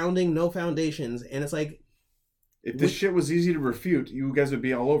moral grounding, no foundations, and it's like, if this shit was easy to refute, you guys would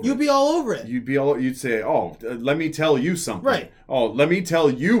be all over it. You'd be all over it. You'd say, let me tell you something. Right. Oh, let me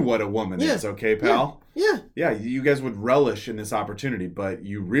tell you what a woman is, okay, pal? Yeah. Yeah, you guys would relish in this opportunity, but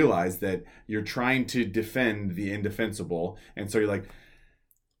you realize that you're trying to defend the indefensible, and so you're like,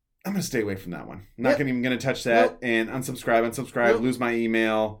 I'm going to stay away from that one. I'm not even going to touch that, and unsubscribe, lose my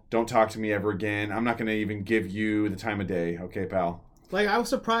email, don't talk to me ever again. I'm not going to even give you the time of day, okay, pal? Like, I was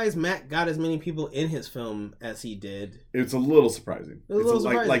surprised Matt got as many people in his film as he did. It's a little surprising. It was a little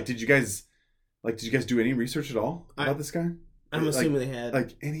surprising. Like, did you guys do any research at all about this guy? I'm assuming they had.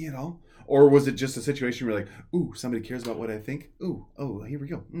 Like, any at all? Or was it just a situation where like, ooh, somebody cares about what I think? Ooh, here we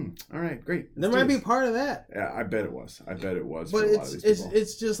go. All right, great. There might be part of that. Yeah, I bet it was. But for a lot of these people.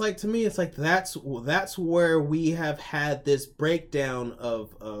 It's just like, to me, it's like that's where we have had this breakdown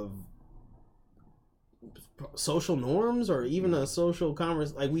of social norms or even a social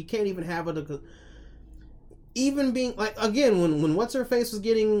conversation. Like, we can't even have it. Even being like, again, when what's her face was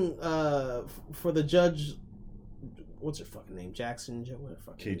getting for the judge, what's her fucking name, Jackson, what her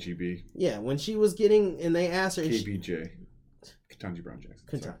fucking KGB name? Yeah, when she was getting, and they asked her, KBJ, Ketanji Brown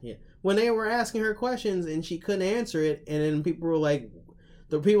Jackson. Yeah, when they were asking her questions and she couldn't answer it, and then people were like,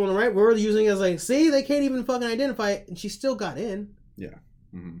 the people on the right were using it as like, see, they can't even fucking identify it, and she still got in. Yeah.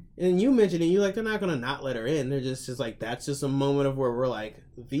 Mm-hmm. And you mentioned it, you're like, they're not going to not let her in. They're just like, that's just a moment of where we're like,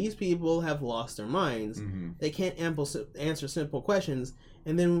 these people have lost their minds. Mm-hmm. They can't answer simple questions.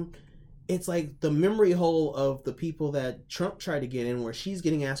 And then it's like the memory hole of the people that Trump tried to get in, where she's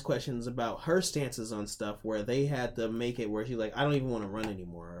getting asked questions about her stances on stuff, where they had to make it where she's like, I don't even want to run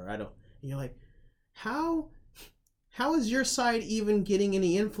anymore. Or I don't. And you're like, how is your side even getting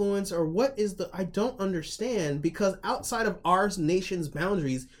any influence, or what is I don't understand, because outside of our nation's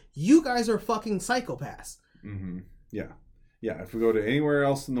boundaries, you guys are fucking psychopaths. Mm-hmm. Yeah. Yeah. If we go to anywhere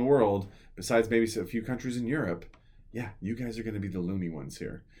else in the world, besides maybe a few countries in Europe, yeah, you guys are going to be the loony ones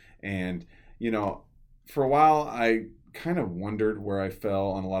here. And, for a while, I kind of wondered where I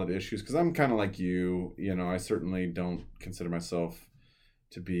fell on a lot of the issues because I'm kind of like you. You know, I certainly don't consider myself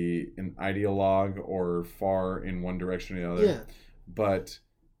to be an ideologue or far in one direction or the other. Yeah. But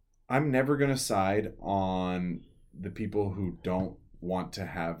I'm never going to side on the people who don't want to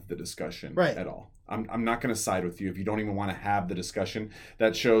have the discussion at all. I'm not going to side with you if you don't even want to have the discussion.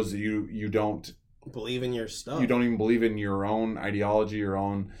 That shows that you don't believe in your stuff. You don't even believe in your own ideology, your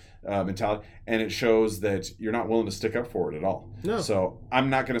own mentality, and it shows that you're not willing to stick up for it at all. No. So I'm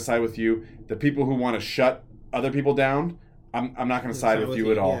not going to side with you. The people who want to shut other people down, I'm not going to side with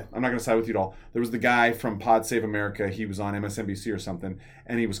you at all. Yeah. I'm not going to side with you at all. There was the guy from Pod Save America. He was on MSNBC or something,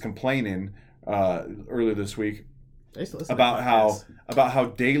 and he was complaining earlier this week about how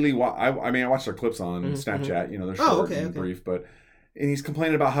daily. I mean, I watched their clips on Snapchat. You know, they're short and brief, but. And he's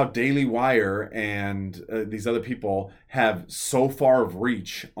complaining about how Daily Wire and these other people have so far of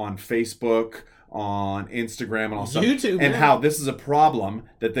reach on Facebook, on Instagram, and all stuff, YouTube, and how this is a problem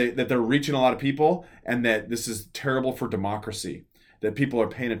that they're reaching a lot of people, and that this is terrible for democracy. That people are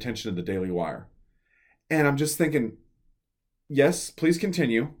paying attention to the Daily Wire, and I'm just thinking, yes, please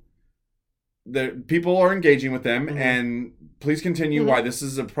continue. The people are engaging with them, and please continue. Why this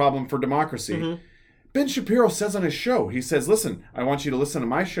is a problem for democracy. Ben Shapiro says on his show, he says, listen, I want you to listen to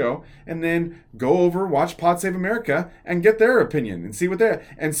my show and then go over, watch Pod Save America and get their opinion and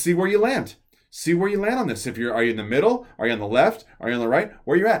see where you land. See where you land on this. Are you in the middle? Are you on the left? Are you on the right?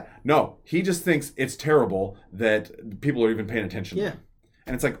 Where are you at? No, he just thinks it's terrible that people are even paying attention to him.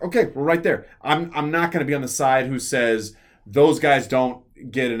 And it's like, okay, we're right there. I'm not going to be on the side who says those guys don't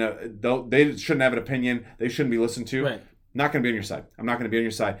get they shouldn't have an opinion. They shouldn't be listened to. Right. Not going to be on your side. I'm not going to be on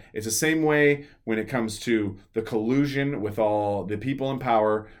your side. It's the same way when it comes to the collusion with all the people in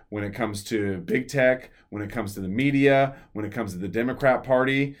power, when it comes to big tech, when it comes to the media, when it comes to the Democrat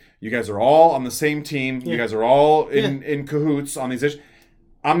Party. You guys are all on the same team. You guys are all in cahoots on these issues.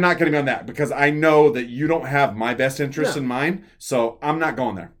 I'm not going to be on that because I know that you don't have my best interest in mind. So I'm not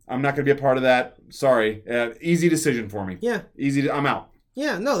going there. I'm not going to be a part of that. Sorry. Easy decision for me. Yeah. I'm out.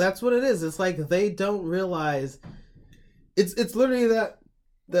 Yeah, no, that's what it is. It's like they don't realize... It's literally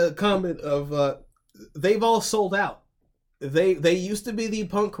the comment of they've all sold out. They used to be the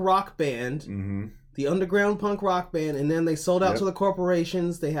punk rock band, the underground punk rock band, and then they sold out to the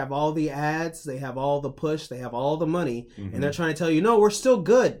corporations. They have all the ads, they have all the push, they have all the money, and they're trying to tell you, no, we're still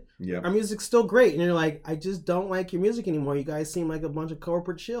good. Yep. Our music's still great. And you're like, I just don't like your music anymore. You guys seem like a bunch of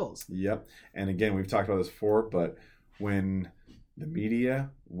corporate shills. Yep. And again, we've talked about this before, but when the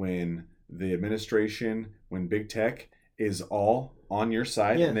media, when the administration, when big tech is all on your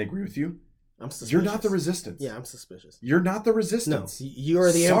side and they agree with you, I'm suspicious. You're not the resistance. Yeah, I'm suspicious. You're not the resistance. No, you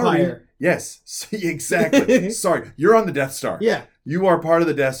are the Empire. Yes, exactly. Sorry, you're on the Death Star. Yeah. You are part of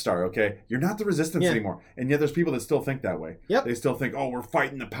the Death Star, okay? You're not the resistance anymore. And yet there's people that still think that way. Yep. They still think, oh, we're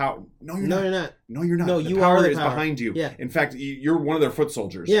fighting the power. No, you're not. You're not. No, you're not. No, the you power are the is power. behind you. Yeah. In fact, you're one of their foot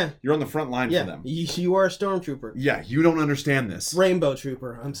soldiers. Yeah. You're on the front line for them. You are a stormtrooper. Yeah, you don't understand this. Rainbow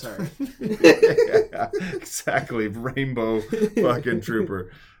trooper. I'm sorry. Exactly. Rainbow fucking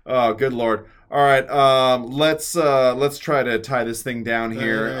trooper. Oh, good Lord. All right, let's try to tie this thing down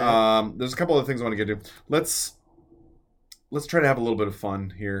here. There's a couple of things I want to get to. Let's try to have a little bit of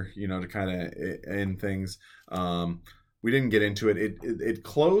fun here, to kind of end things. We didn't get into it. It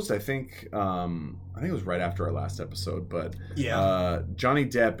closed, I think it was right after our last episode, but Johnny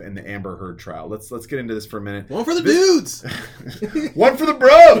Depp and the Amber Heard trial. Let's get into this for a minute. One for the dudes. One for the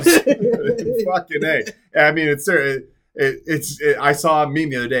bros. Fucking A. I mean, it's I saw a meme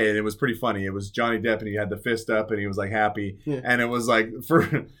the other day and it was pretty funny. It was Johnny Depp and he had the fist up and he was like happy, and it was like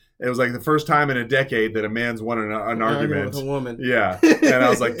the first time in a decade that a man's won an argument with a woman. Yeah, and I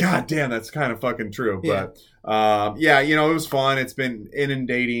was like, God damn, that's kind of fucking true. But it was fun. It's been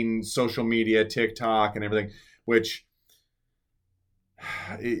inundating social media, TikTok, and everything, which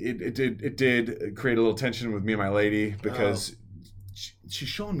it did create a little tension with me and my lady because. She's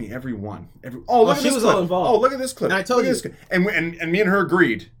showing me every one. Look at this clip. All involved. Oh, look at this clip. And I told you. And me and her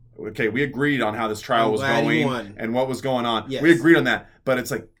agreed. Okay, we agreed on how this trial was going and what was going on. Yes. We agreed on that. But it's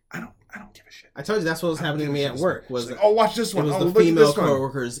like, I don't give a shit. I told you that's what was happening to me at work. Was like, watch this one. It was the female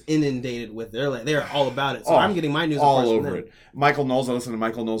coworkers inundated with. They're all about it. So I'm getting my news all over it. Michael Knowles. I listen to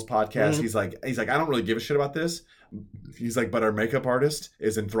Michael Knowles' podcast. Mm-hmm. He's like, I don't really give a shit about this. He's like, but our makeup artist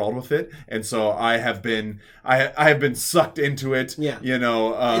is enthralled with it, and so I have been sucked into it. Yeah,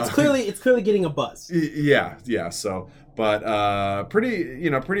 it's clearly getting a buzz. Yeah. So, but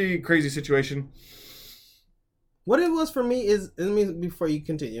pretty crazy situation. What it was for me is, before you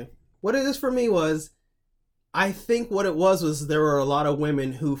continue, what it is for me was, I think what it was there were a lot of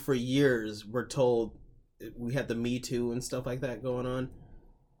women who for years were told we had the Me Too and stuff like that going on,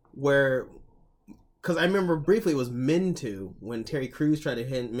 where, because I remember briefly it was Men Too when Terry Crews tried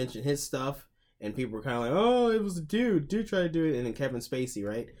to mention his stuff, and people were kind of like, oh, it was a dude tried to do it, and then Kevin Spacey,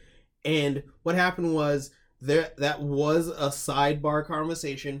 right? And what happened was that was a sidebar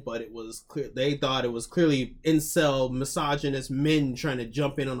conversation, but it was clear they thought it was clearly incel misogynist men trying to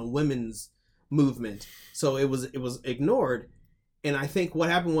jump in on a women's movement, so it was ignored. And I think what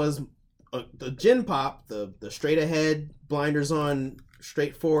happened was the Gen Pop, the straight ahead, blinders on,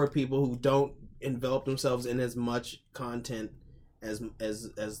 straightforward people who don't envelop themselves in as much content as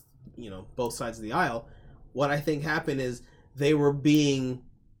you know, both sides of the aisle. What I think happened is they were being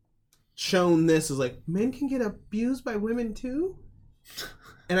shown this as like, men can get abused by women too.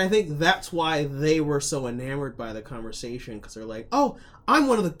 And I think that's why they were so enamored by the conversation, because they're like, oh, I'm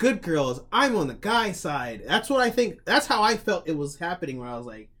one of the good girls, I'm on the guy side. That's what I think, that's how I felt it was happening, where I was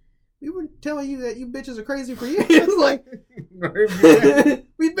like, we were telling you that you bitches are crazy for years. Like,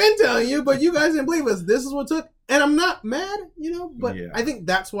 we've been telling you, but you guys didn't believe us. This is what took, and I'm not mad, you know, but yeah. I think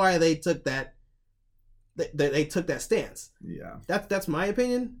that's why they took that. They took that stance. Yeah, that's my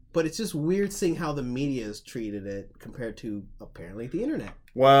opinion. But it's just weird seeing how the media has treated it compared to apparently the internet.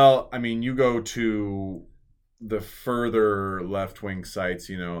 Well, I mean, you go to the further left-wing sites,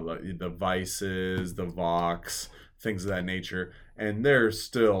 you know, the Vices, the Vox, things of that nature, and they're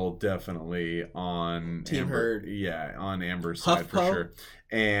still definitely on Team Amber, Heard. Yeah, on Amber's side for HuffPo? sure.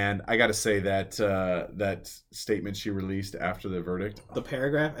 And I got to say that that statement she released after the verdict. The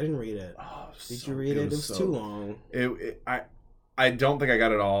paragraph, I didn't read it. Oh, Did you read it? It was too long. I don't think I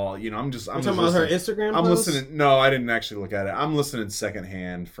got it all. You know, I'm You're talking about her Instagram I'm post? listening. No, I didn't actually look at it. I'm listening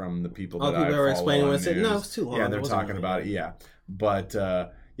secondhand from the people that I people were follow explaining on what it said. news. No, it's too long. Yeah, It they're wasn't talking really about it. good. Yeah, but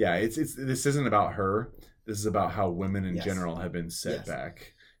yeah, it's this isn't about her. This is about how women in Yes. general have been set Yes.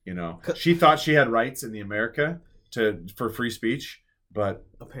 back. You know, 'Cause- she thought she had rights in the America for free speech, but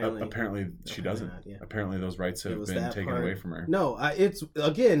apparently she doesn't. not, yeah. Apparently those rights have was been that taken part. away from her. No, it's,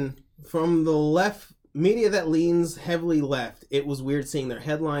 again, from the left media that leans heavily left, it was weird seeing their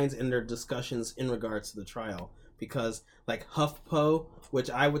headlines and their discussions in regards to the trial, because like HuffPo, which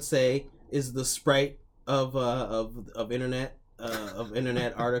I would say is the Sprite of internet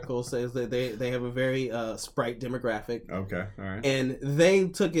articles, says that they have a very Sprite demographic. Okay, all right. And they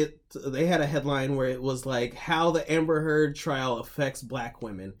took it, they had a headline where it was like, how the Amber Heard trial affects black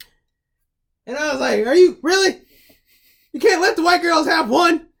women. And I was like, are you really? You can't let the white girls have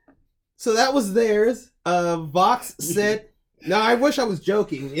one? So that was theirs. Vox said, no, I wish I was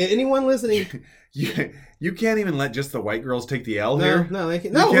joking. Anyone listening? You can't even let just the white girls take the L here? No, they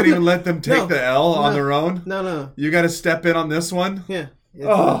can't. You can't even let them take the L on their own? No. You got to step in on this one? Yeah.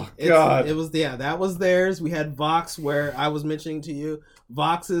 God. It was, yeah, that was theirs. We had Vox, where I was mentioning to you.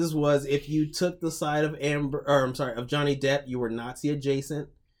 Vox's was, if you took the side of of Johnny Depp, you were Nazi adjacent.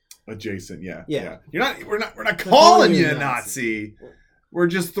 Adjacent, yeah. Yeah. We're not calling you a Nazi. We're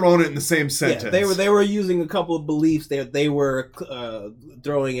just throwing it in the same sentence. Yeah, they were using a couple of beliefs they were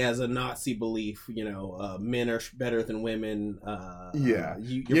throwing as a Nazi belief. You know, men are better than women. Yeah,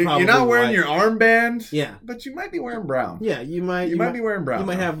 you're not wearing your armband. Yeah, but you might be wearing brown. Yeah, you might be wearing brown. You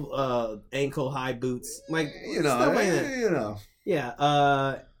might have ankle high boots, like stuff like that.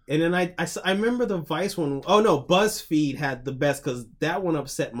 Yeah, and then I remember the Vice one. Oh no, BuzzFeed had the best, because that one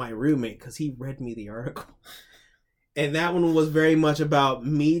upset my roommate because he read me the article. And that one was very much about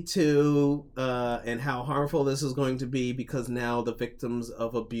Me Too and how harmful this is going to be, because now the victims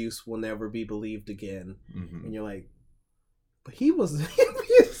of abuse will never be believed again. Mm-hmm. And you're like, but he was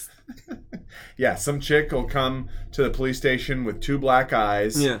abused. Yeah, some chick will come to the police station with 2 black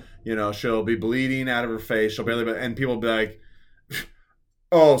eyes. Yeah. You know, she'll be bleeding out of her face. She'll barely, and people will be like,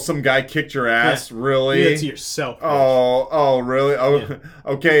 oh, some guy kicked your ass, really? You did it to yourself. Oh, really? Oh, yeah.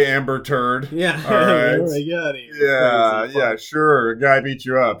 Okay, Amber Turd. Yeah. All right. Oh my God. Yeah, sure. A guy beat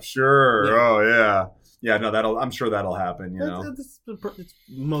you up. Sure. Yeah. Oh, yeah. Yeah, no, I'm sure that'll happen, you know. It's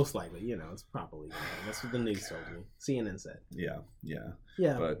most likely, you know, it's probably, that's what the news told me. CNN said. Yeah.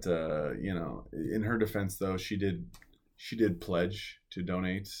 But, you know, in her defense, though, she did pledge to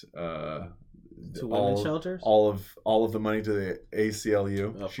donate to women's shelters, all of the money to the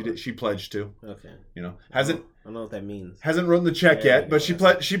ACLU. Oh, She pledged to. Okay. You know, I don't know what that means. Hasn't written the check yet, but she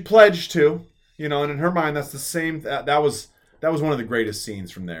pledged to. You know, and in her mind, that's the same. That was one of the greatest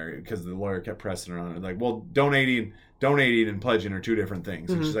scenes from there, because the lawyer kept pressing her on it, like, well, donating and pledging are 2 different things.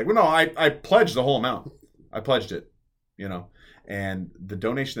 And she's like, well, no, I pledged the whole amount. I pledged it. You know. And the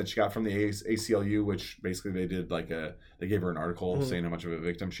donation that she got from the ACLU, which basically they gave her an article saying how much of a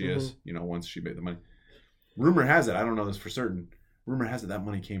victim she is, you know, once she made the money. Rumor has it, I don't know this for certain, that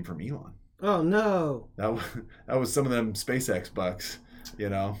money came from Elon. Oh no. That was some of them SpaceX bucks, you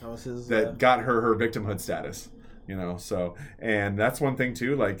know, That was his. that got her victimhood status, you know. So, and that's one thing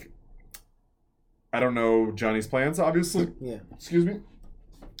too. Like, I don't know Johnny's plans, obviously. Yeah. Excuse me,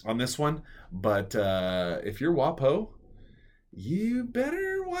 on this one, but if you're WAPO, you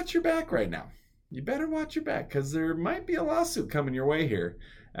better watch your back right now. You better watch your back, because there might be a lawsuit coming your way here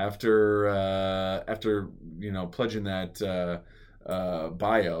after you know, pledging that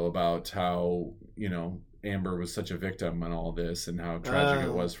bio about how, you know, Amber was such a victim and all this and how tragic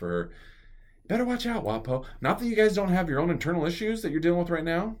it was for her. Better watch out, WAPO. Not that you guys don't have your own internal issues that you're dealing with right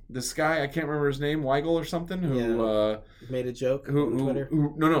now. This guy, I can't remember his name, Weigel or something, who made a joke on Twitter.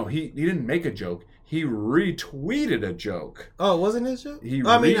 No, he didn't make a joke. He retweeted a joke. Oh, wasn't his joke?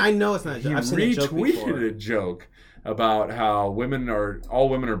 I mean, I know it's not a joke. I've seen a joke before. He retweeted a joke about how all women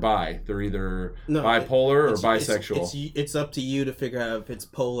are bi. They're either bipolar or bisexual. It's up to you to figure out if it's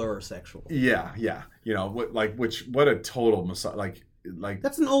polar or sexual. Yeah. You know, what a total like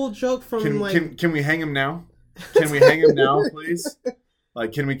that's an old joke from can we hang him now? Can we hang him now, please?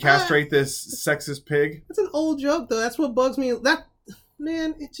 Like, can we castrate this sexist pig? That's an old joke, though. That's what bugs me.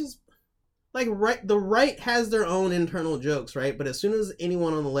 It just like the right has their own internal jokes, right? But as soon as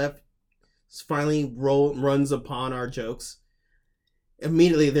anyone on the left finally runs upon our jokes,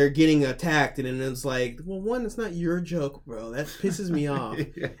 immediately they're getting attacked, and then it's like, well, one, it's not your joke, bro. That pisses me off.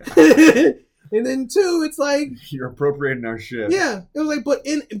 And then two, it's like, you're appropriating our shit. Yeah, it was like, but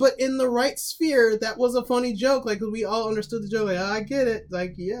in the right sphere, that was a funny joke. Like, we all understood the joke. Like, I get it.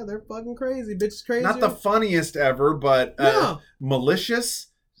 Like, yeah, they're fucking crazy. Bitch is crazy. Not the funniest ever, but malicious.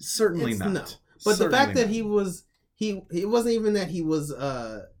 Certainly not. No. But certainly the fact that he wasn't even that he was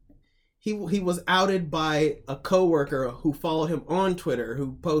he was outed by a coworker who followed him on Twitter,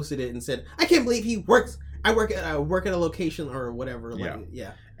 who posted it and said, "I can't believe he works. I work at a location or whatever."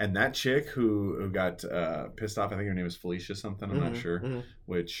 Yeah. And that chick who got pissed off, I think her name is Felicia something. I'm not sure. Mm-hmm.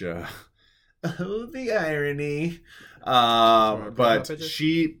 Which oh, the irony. But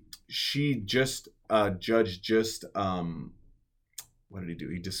she just judge just what did he do?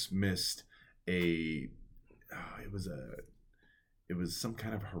 He dismissed it was some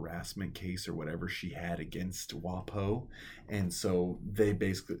kind of harassment case or whatever she had against WAPO, and so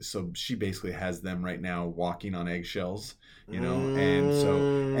she basically has them right now walking on eggshells, you know,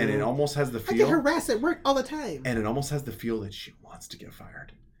 and it almost has the feel. I get harassed at work all the time, and it almost has the feel that she wants to get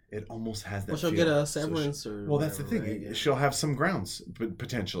fired. It almost has that. Well, she'll get a severance or. Well, that's the thing. Right? Yeah. She'll have some grounds,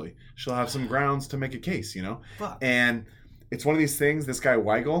 potentially. She'll have some grounds to make a case, you know. Fuck. And it's one of these things. This guy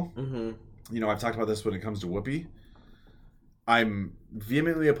Weigel, you know, I've talked about this when it comes to Whoopi. I'm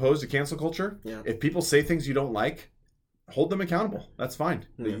vehemently opposed to cancel culture. Yeah. If people say things you don't like, hold them accountable. That's fine.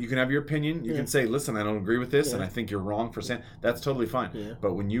 Yeah. You can have your opinion. You can say, listen, I don't agree with this, and I think you're wrong for saying. That's totally fine. Yeah.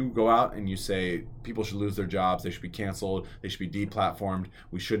 But when you go out and you say people should lose their jobs, they should be canceled, they should be deplatformed,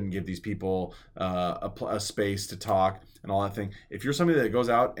 we shouldn't give these people a space to talk and all that thing. If you're somebody that goes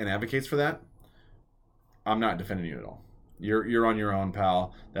out and advocates for that, I'm not defending you at all. You're on your own,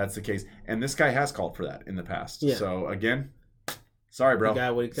 pal. That's the case. And this guy has called for that in the past. Yeah. So again, sorry, bro.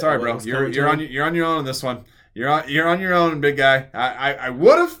 Sorry, bro. You're on your own on this one. You're on your own, big guy. I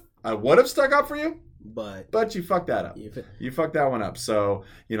would have stuck up for you, but you fucked that up. You fucked that one up. So,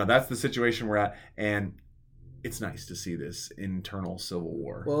 you know, that's the situation we're at, and it's nice to see this internal civil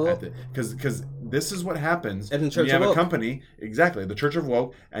war. Well, because this is what happens when you have a company, exactly, the Church of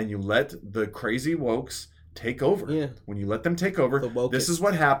Woke, and you let the crazy wokes take over. Yeah. When you let them take over, this is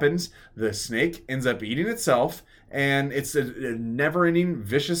what happens. The snake ends up eating itself, and it's a never-ending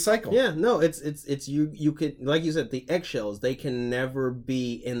vicious cycle. Yeah, no, it's you could, like you said, the eggshells, they can never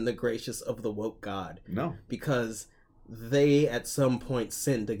be in the gracious of the woke God. No. Because they at some point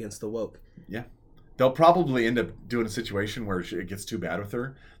sinned against the woke. Yeah. They'll probably end up doing a situation where it gets too bad with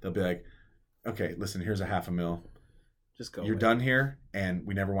her. They'll be like, okay, listen, here's $500,000. Just go. You're done here, and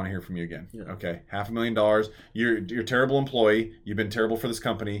we never want to hear from you again. Yeah. Okay, $500,000. You're a terrible employee. You've been terrible for this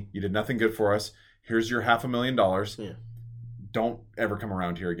company. You did nothing good for us. Here's your $500,000. Yeah. Don't ever come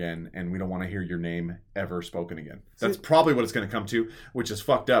around here again, and we don't want to hear your name ever spoken again. That's probably what it's going to come to, which is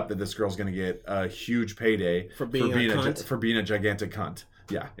fucked up that this girl's going to get a huge payday for being a gigantic cunt.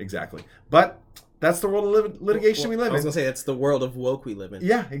 Yeah, exactly. But that's the world of litigation we live in. I was going to say, that's the world of woke we live in.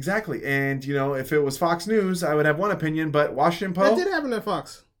 Yeah, exactly. And, you know, if it was Fox News, I would have one opinion, but Washington Post... That did happen at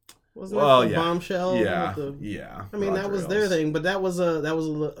Fox. Wasn't that the bombshell? Yeah, yeah. I mean, that was their thing, but that was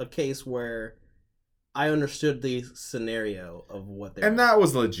a case where I understood the scenario of what they And that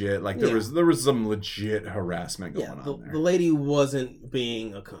was legit. Like Yeah. there was some legit harassment going yeah, on there. the lady wasn't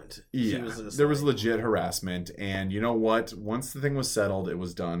being a cunt. She Yeah, was just there was like- legit harassment, and you know what? Once the thing was settled, it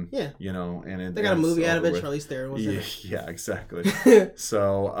was done. Yeah. You know, and it, They got a it's movie out of over it. with. Charlize Theron was in Yeah, it. yeah, exactly.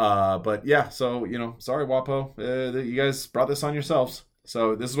 So, but yeah, so you know, sorry, WAPO, that you guys brought this on yourselves.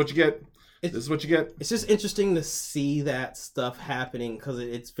 So this is what you get. This is what you get. It's just interesting to see that stuff happening because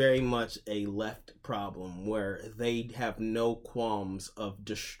it's very much a left problem where they have no qualms of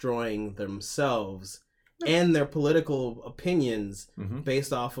destroying themselves and their political opinions Mhm.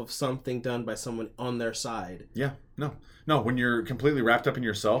 based off of something done by someone on their side. Yeah, no. When you're completely wrapped up in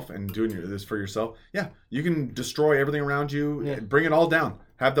yourself and doing this for yourself, yeah, you can destroy everything around you, Yeah. bring it all down,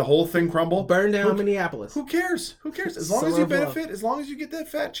 have the whole thing crumble. Burn down Who- Minneapolis. Who cares? Who cares? As long as Summer you of love. benefit, as long as you get that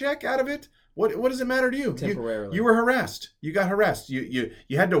fat check out of it, what does it matter to you? Temporarily. You were harassed. You got harassed. You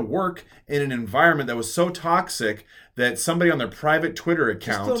had to work in an environment that was so toxic that somebody on their private Twitter You're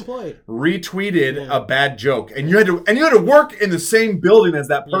still account employed. retweeted Yeah. a bad joke, and you had to work in the same building as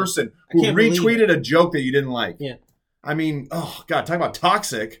that Yeah. person I who can't believe retweeted a joke that you didn't like. Yeah. I mean, oh god, talk about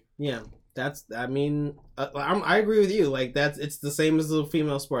toxic. Yeah, I agree with you. Like it's the same as the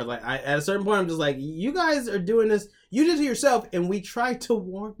female sport. Like at a certain point, I'm just like, you guys are doing this. You did it to yourself, and we tried to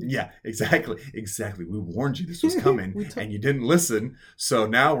warn you. Yeah, exactly. We warned you this was coming, We told- and you didn't listen. So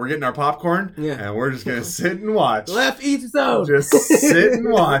now we're getting our popcorn, Yeah. and we're just gonna sit and watch. Left each its own. Just sit and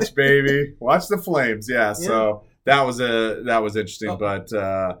watch, baby. Watch the flames. Yeah. So that was interesting, Oh. but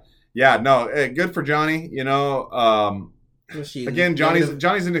yeah, no, good for Johnny. You know, Machine. again, Johnny's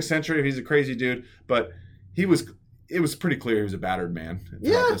an eccentric. He's a crazy dude, but it was pretty clear he was a battered man throughout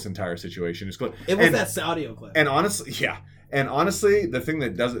Yeah. this entire situation. It's clear. It was And- that Saudi clip. And honestly, yeah. And honestly, the thing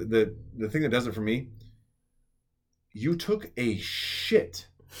that does it, the thing that does it for me, you took a shit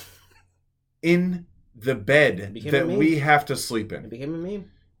in the bed became that a meme. we have to sleep It in. became a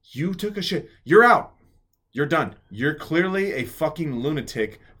meme. You took a shit. You're out. You're done. You're clearly a fucking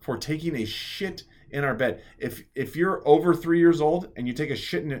lunatic for taking a shit in our bed. If you're over 3 years old and you take a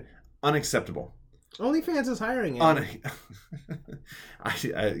shit in it, unacceptable. OnlyFans is hiring him.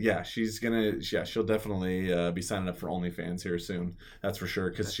 She'll definitely be signing up for OnlyFans here soon. That's for sure,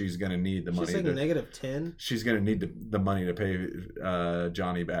 because she's gonna need the money. She's like -10. She's gonna need the money to pay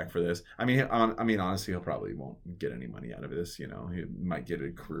Johnny back for this. I mean, honestly, he'll probably won't get any money out of this. You know, he might get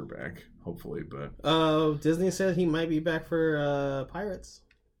a career back, hopefully. But Disney said he might be back for Pirates.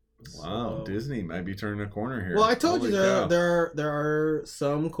 wow, So- Disney might be turning a corner here. Well, I told Holy you cow. there are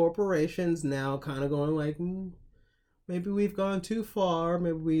some corporations now kind of going like, maybe we've gone too far.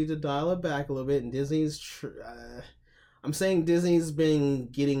 Maybe we need to dial it back a little bit. And Disney's, I'm saying Disney's been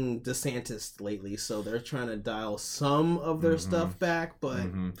getting DeSantis lately, so they're trying to dial some of their Mhm. stuff back. But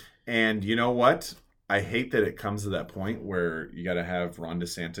Mhm. And you know what? I hate that it comes to that point where you got to have Ron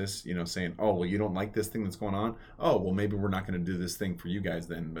DeSantis, you know, saying, "Oh, well, you don't like this thing that's going on. Oh, well, maybe we're not going to do this thing for you guys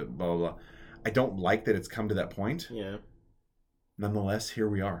then." But blah blah blah. I don't like that it's come to that point. yeah, Nonetheless, here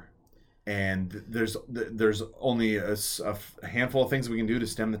we are, and there's only a handful of things we can do to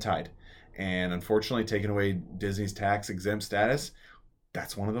stem the tide. And unfortunately, taking away Disney's tax exempt status,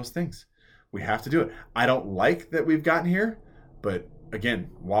 that's one of those things. We have to do it. I don't like that we've gotten here, but again,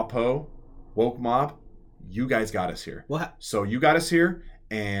 WAPO, woke mob, you guys got us here. well, So you got us here,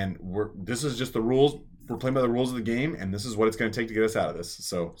 and this is just the rules. We're playing by the rules of the game, and this is what it's going to take to get us out of this.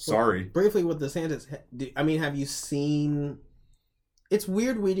 So sorry. briefly with DeSantis, have you seen? It's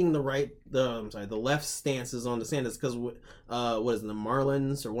weird reading the left stances on DeSantis because what is it, the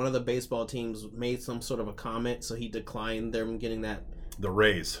Marlins or one of the baseball teams made some sort of a comment, so he declined them getting that. The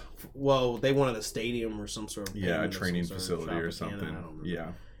Rays, Well, they wanted a stadium or some sort of a payment or training some sort of facility or Tropicana, something. I don't remember.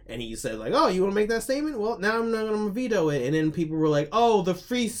 Yeah. And he said like, "Oh, you want to make that statement? Well, now I'm not going to veto it." And then people were like, "Oh, the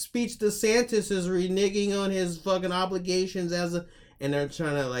free speech DeSantis is reneging on his fucking obligations and they're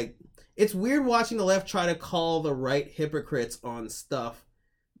trying to like." It's weird watching the left try to call the right hypocrites on stuff,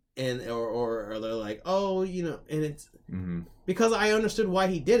 and or they're like, "Oh, you know," and it's Mm-hmm. because I understood why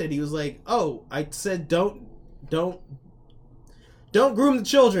he did it. He was like, "Oh, I said don't groom the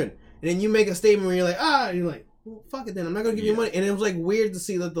children," and then you make a statement where you're like, and you're like, well, fuck it then. I'm not gonna give you Yeah. money. And it was like weird to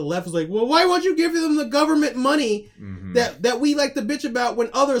see that the left was like, well, why won't you give them the government money Mm-hmm. that we like to bitch about when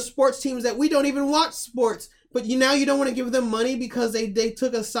other sports teams that we don't even watch sports, but now you don't want to give them money because they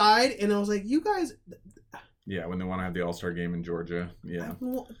took a side. And I was like, you guys, Yeah, when they want to have the All-Star game in Georgia. Yeah.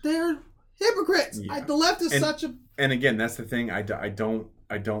 they're hypocrites. Yeah. The left is And- such a And again, that's the thing. I don't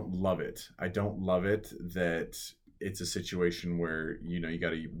love it. I don't love it that it's a situation where, you know, you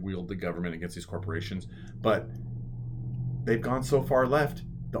got to wield the government against these corporations. But they've gone so far left.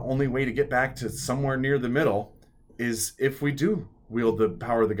 the only way to get back to somewhere near the middle is if we do wield the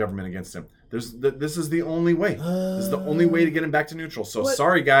power of the government against him. This is the only way. This is the only way to get him back to neutral. So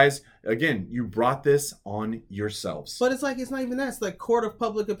sorry, guys. Again, you brought this on yourselves. But it's like, it's not even that. It's like court of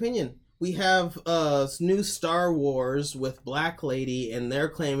public opinion. We have new Star Wars with Black Lady, and they're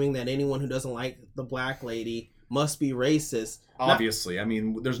claiming that anyone who doesn't like the Black Lady must be racist. Obviously, I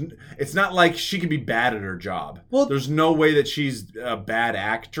mean, it's not like she can be bad at her job. Well, there's no way that she's a bad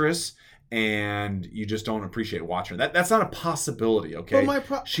actress and you just don't appreciate watching her. That's not a possibility, okay?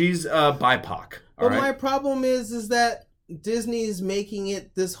 She's BIPOC. But my problem is that Disney's making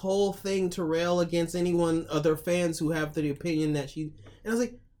it this whole thing to rail against anyone, other fans who have the opinion that she... And I was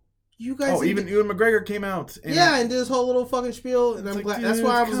like, you guys... Oh, even Ewan McGregor came out. And did this whole little fucking spiel, and I'm glad... Dude, that's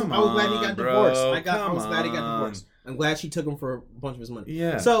why I was glad he got divorced. I was glad he got divorced. I'm glad she took him for a bunch of his money.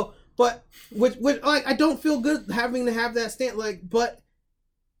 Yeah. So, but... Which like, I don't feel good having to have that stand... Like, but...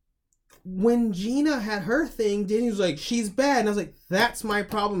 When Gina had her thing, Disney was like, she's bad. And I was like, that's my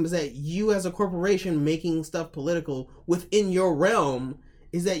problem, is that you as a corporation making stuff political within your realm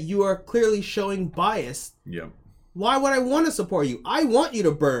is that you are clearly showing bias. Yep. Why would I want to support you? I want you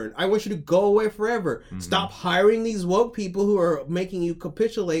to burn. I want you to go away forever. Mm-hmm. Stop hiring these woke people who are making you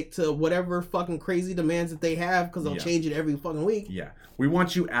capitulate to whatever fucking crazy demands that they have because they'll change it every fucking week. Yeah. We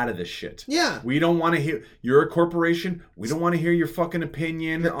want you out of this shit. Yeah. We don't want to hear... You're a corporation. We don't want to hear your fucking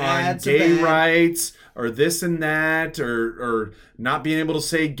opinion your on gay rights or this and that or not being able to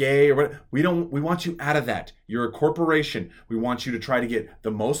say gay or what. We want you out of that. You're a corporation. We want you to try to get the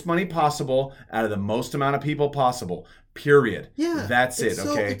most money possible out of the most amount of people possible. Period. Yeah. That's it,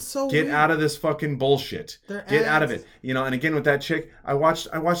 okay? It's so Get weird. Out of this fucking bullshit. Get out of it. You know, and again with that chick, I watched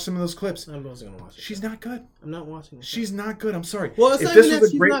some of those clips. I wasn't gonna watch it. She's not good. I'm not watching it. She's not good. I'm sorry. Well, it's not even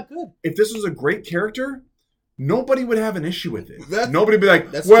that she's not good. If this was a great character, nobody would have an issue with it. Nobody would be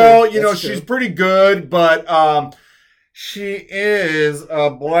like, she's pretty good, but she is a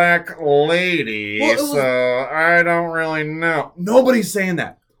black lady, so I don't really know. Nobody's saying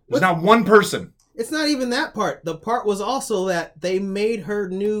that. There's not one person. It's not even that part. The part was also that they made her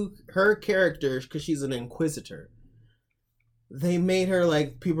character, because she's an inquisitor. They made her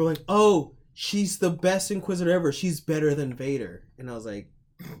like, people were like, oh, she's the best inquisitor ever. She's better than Vader. And I was like,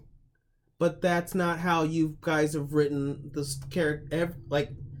 but that's not how you guys have written this character.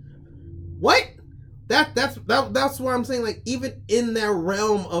 Like, what? That's what I'm saying. Like, even in their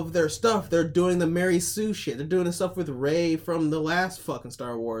realm of their stuff, they're doing the Mary Sue shit. They're doing the stuff with Rey from the last fucking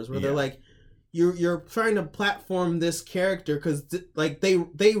Star Wars, where they're like, you're trying to platform this character because like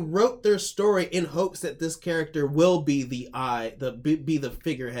they wrote their story in hopes that this character will be be the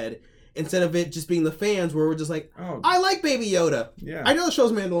figurehead, instead of it just being the fans where we're just like, I like Baby Yoda. Yeah. I know the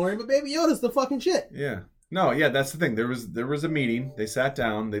show's Mandalorian, but Baby Yoda's the fucking shit. Yeah. No, yeah, that's the thing. There was a meeting. They sat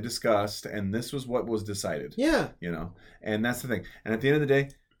down, they discussed, and this was what was decided. Yeah. You know, and that's the thing. And at the end of the day,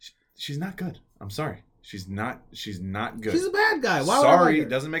 she's not good. I'm sorry. She's not good. She's a bad guy. Why Sorry, would I like her? It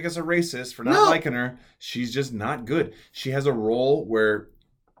doesn't make us a racist for not liking her. She's just not good. She has a role where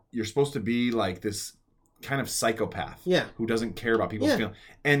you're supposed to be like this kind of psychopath who doesn't care about people's feelings.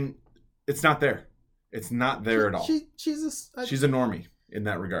 And it's not there. It's not there at all. She's a normie in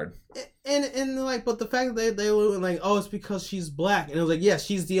that regard. And like, but the fact that they were like, oh, it's because she's black. And it was like, yes,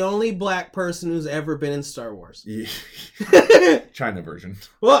 she's the only black person who's ever been in Star Wars. Yeah. China version.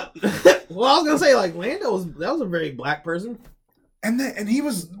 Well, I was gonna say like Lando was a very black person. And he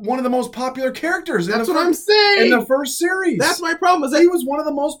was one of the most popular characters. That's what I'm saying. In the first series. That's my problem. Is that he was one of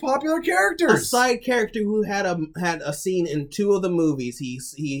the most popular characters. A side character who had a scene in 2 of the movies.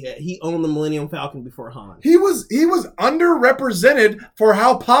 He owned the Millennium Falcon before Han. He was underrepresented for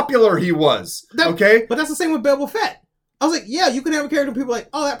how popular he was. Okay, but that's the same with Boba Fett. I was like, yeah, you can have a character people are like,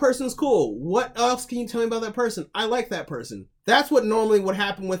 oh, that person's cool. What else can you tell me about that person? I like that person. That's what normally would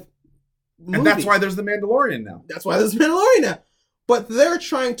happen with movies. And that's why there's the Mandalorian now. But they're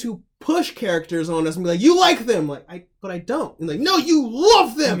trying to push characters on us and be like, you like them. But I don't. And like, no, you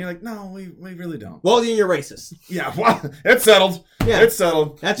love them. And you're like, no, we really don't. Well, then you're racist. Yeah, well, it's settled. Yeah. It's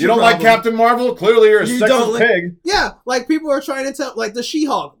settled. That's you don't like Captain Marvel? Clearly you're a sexist pig. Yeah, like people are trying to tell, like the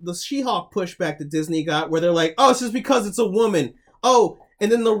She-Hulk pushback that Disney got where they're like, oh, it's just because it's a woman. Oh, and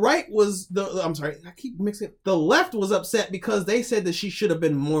then the right was, I keep mixing it. The left was upset because they said that she should have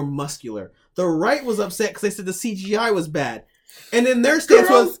been more muscular. The right was upset because they said the CGI was bad. And then their stance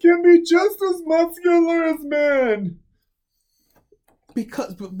was, can be just as muscular as men.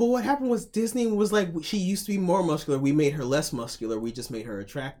 But what happened was Disney was like, she used to be more muscular. We made her less muscular. We just made her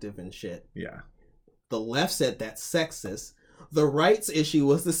attractive and shit. Yeah. The left said that's sexist. The right's issue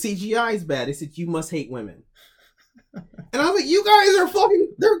was the CGI is bad. They said you must hate women. And I was like, you guys are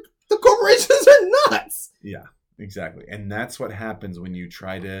fucking, the corporations are nuts. Yeah, exactly. And that's what happens when you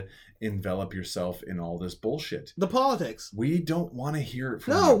try to envelop yourself in all this bullshit. The politics. We don't want to hear it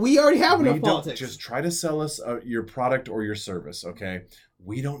from you. No, we already have enough don't politics. just try to sell us your product or your service, okay?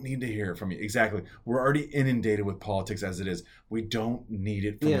 We don't need to hear it from you. Exactly. We're already inundated with politics as it is. We don't need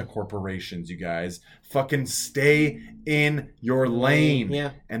it from the corporations, you guys. Fucking stay in your lane.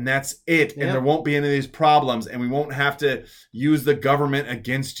 Yeah. And that's it. Yeah. And there won't be any of these problems. And we won't have to use the government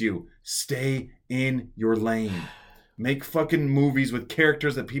against you. Stay in your lane. Make fucking movies with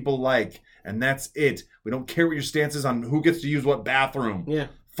characters that people like. And that's it. We don't care what your stance is on who gets to use what bathroom. Yeah.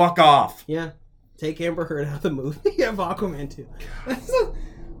 Fuck off. Yeah. Take Amber Heard out of the movie. Yeah, Aquaman too.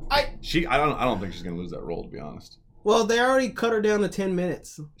 I don't think she's gonna lose that role, to be honest. Well, they already cut her down to 10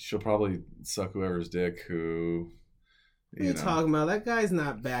 minutes. She'll probably suck whoever's dick who. What are you talking about? That guy's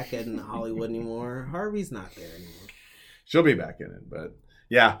not back in Hollywood anymore. Harvey's not there anymore. She'll be back in it, but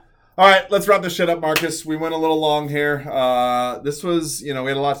yeah. All right, let's wrap this shit up, Marcus. We went a little long here. This was, we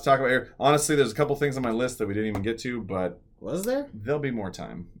had a lot to talk about here. Honestly, there's a couple things on my list that we didn't even get to, but was there? There'll be more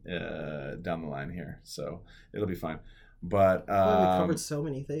time down the line here, so it'll be fine. But we covered so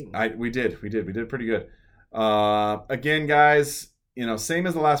many things. We did pretty good. Again, guys, same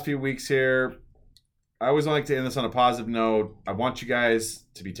as the last few weeks here. I always like to end this on a positive note. I want you guys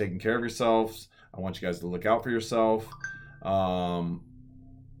to be taking care of yourselves. I want you guys to look out for yourself.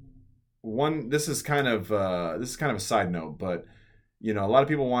 This is kind of a side note, but a lot of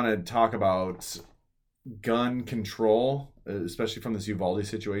people want to talk about gun control, especially from this Uvalde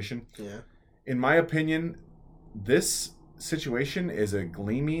situation. Yeah. In my opinion, this situation is a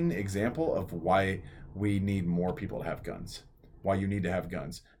gleaming example of why we need more people to have guns. Why you need to have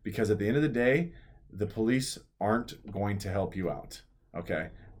guns. Because at the end of the day, the police aren't going to help you out. Okay?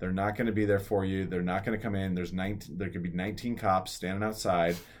 They're not going to be there for you. They're not going to come in. There could be 19 cops standing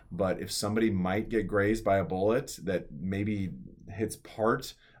outside, but if somebody might get grazed by a bullet that maybe hits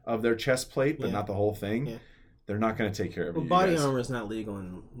part of their chest plate, but not the whole thing, they're not going to take care of you. Body armor is not legal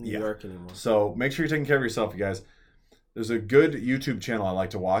in New York anymore. So make sure you're taking care of yourself, you guys. There's a good YouTube channel I like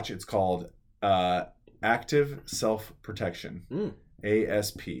to watch. It's called Active Self Protection,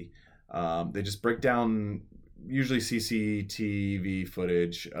 ASP. They just break down usually CCTV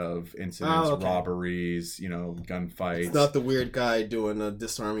footage of incidents, robberies, gunfights. It's not the weird guy doing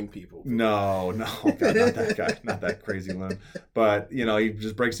disarming people. No, God, not that guy, not that crazy loon. But he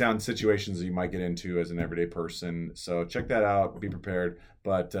just breaks down situations that you might get into as an everyday person. So check that out. Be prepared.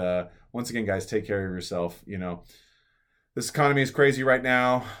 But once again, guys, take care of yourself. This economy is crazy right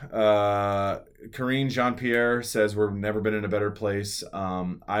now. Karine Jean-Pierre says we've never been in a better place.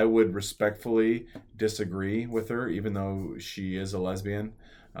 I would respectfully disagree with her, even though she is a lesbian.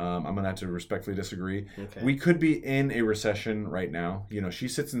 I'm going to have to respectfully disagree. Okay. We could be in a recession right now. She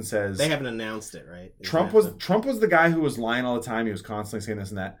sits and says... They haven't announced it, right? Trump was the guy who was lying all the time. He was constantly saying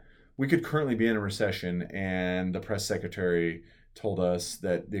this and that. We could currently be in a recession, and the press secretary told us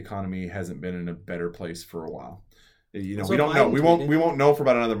that the economy hasn't been in a better place for a while. We don't know. We won't know for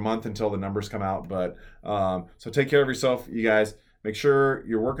about another month until the numbers come out. But so take care of yourself, you guys. Make sure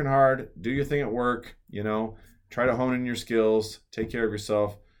you're working hard. Do your thing at work. Try to hone in your skills. Take care of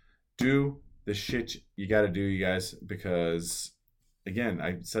yourself. Do the shit you got to do, you guys. Because again,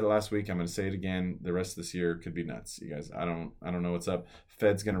 I said it last week. I'm going to say it again. The rest of this year could be nuts, you guys. I don't know what's up.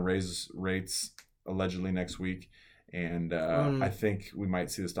 Fed's going to raise rates allegedly next week. And I think we might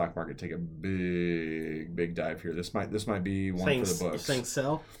see the stock market take a big dive here. This might be one for the books. Saying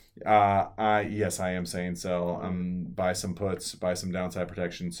sell? Yes, I am saying sell. Buy some puts, buy some downside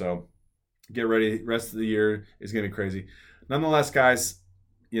protection. So get ready. Rest of the year is going to be crazy. Nonetheless, guys,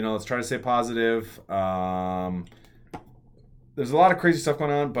 let's try to stay positive. There's a lot of crazy stuff going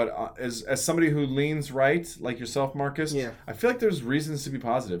on, but as somebody who leans right, like yourself, Marcus, I feel like there's reasons to be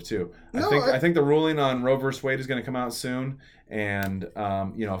positive too. I think the ruling on Roe vs. Wade is going to come out soon, and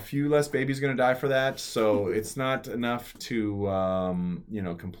a few less babies are going to die for that. So it's not enough to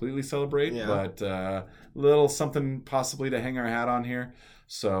completely celebrate, but a little something possibly to hang our hat on here.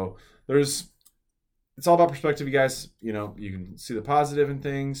 So it's all about perspective, you guys. You can see the positive in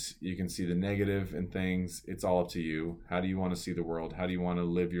things. You can see the negative in things. It's all up to you. How do you want to see the world? How do you want to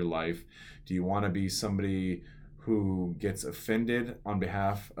live your life? Do you want to be somebody who gets offended on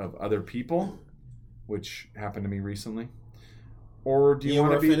behalf of other people, which happened to me recently? Or do you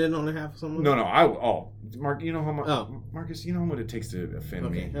want to be offended on behalf of someone? No. Mark, Marcus, you know what it takes to offend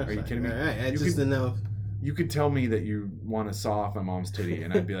me. Are you kidding me? All right. I just didn't know. You could tell me that you want to saw off my mom's titty,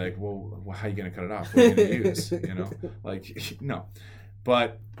 and I'd be like, well, how are you going to cut it off? What are you going to use? No.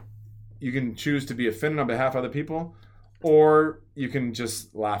 But you can choose to be offended on behalf of other people, or you can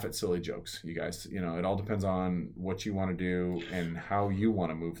just laugh at silly jokes, you guys. You know, it all depends on what you want to do and how you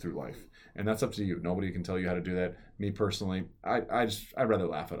want to move through life. And that's up to you. Nobody can tell you how to do that. Me personally, I'd rather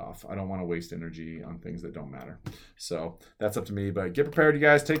laugh it off. I don't want to waste energy on things that don't matter. So that's up to me. But get prepared, you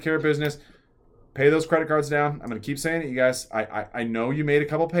guys. Take care of business. Pay those credit cards down. I'm going to keep saying it, you guys. I know you made a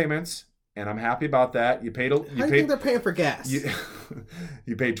couple payments, and I'm happy about that. You paid. How do you think they're paying for gas?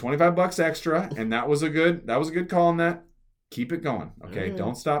 You paid $25 extra, and that was a good call on that. Keep it going, okay?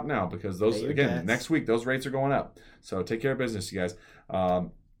 Don't stop now, because those, again, next week those rates are going up. So take care of business, you guys.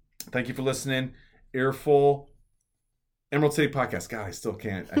 Thank you for listening. Earful. Emerald City Podcast. God, I still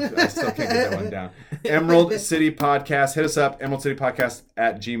can't get that one down. Emerald City Podcast. Hit us up, Emerald City Podcast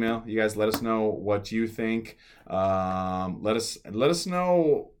 @gmail. You guys let us know what you think. Let us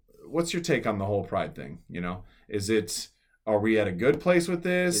know, what's your take on the whole Pride thing? You know, are we at a good place with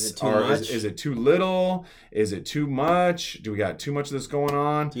this? Is it too much? Is it too little? Is it too much? Do we got too much of this going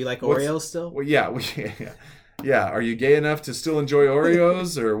on? Do you like Oreos still? Well, yeah. Yeah, are you gay enough to still enjoy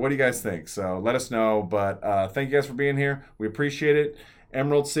Oreos, or what do you guys think? So let us know. But thank you guys for being here. We appreciate it.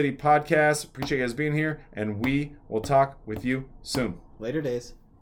 Emerald City Podcast. Appreciate you guys being here, and we will talk with you soon. Later days.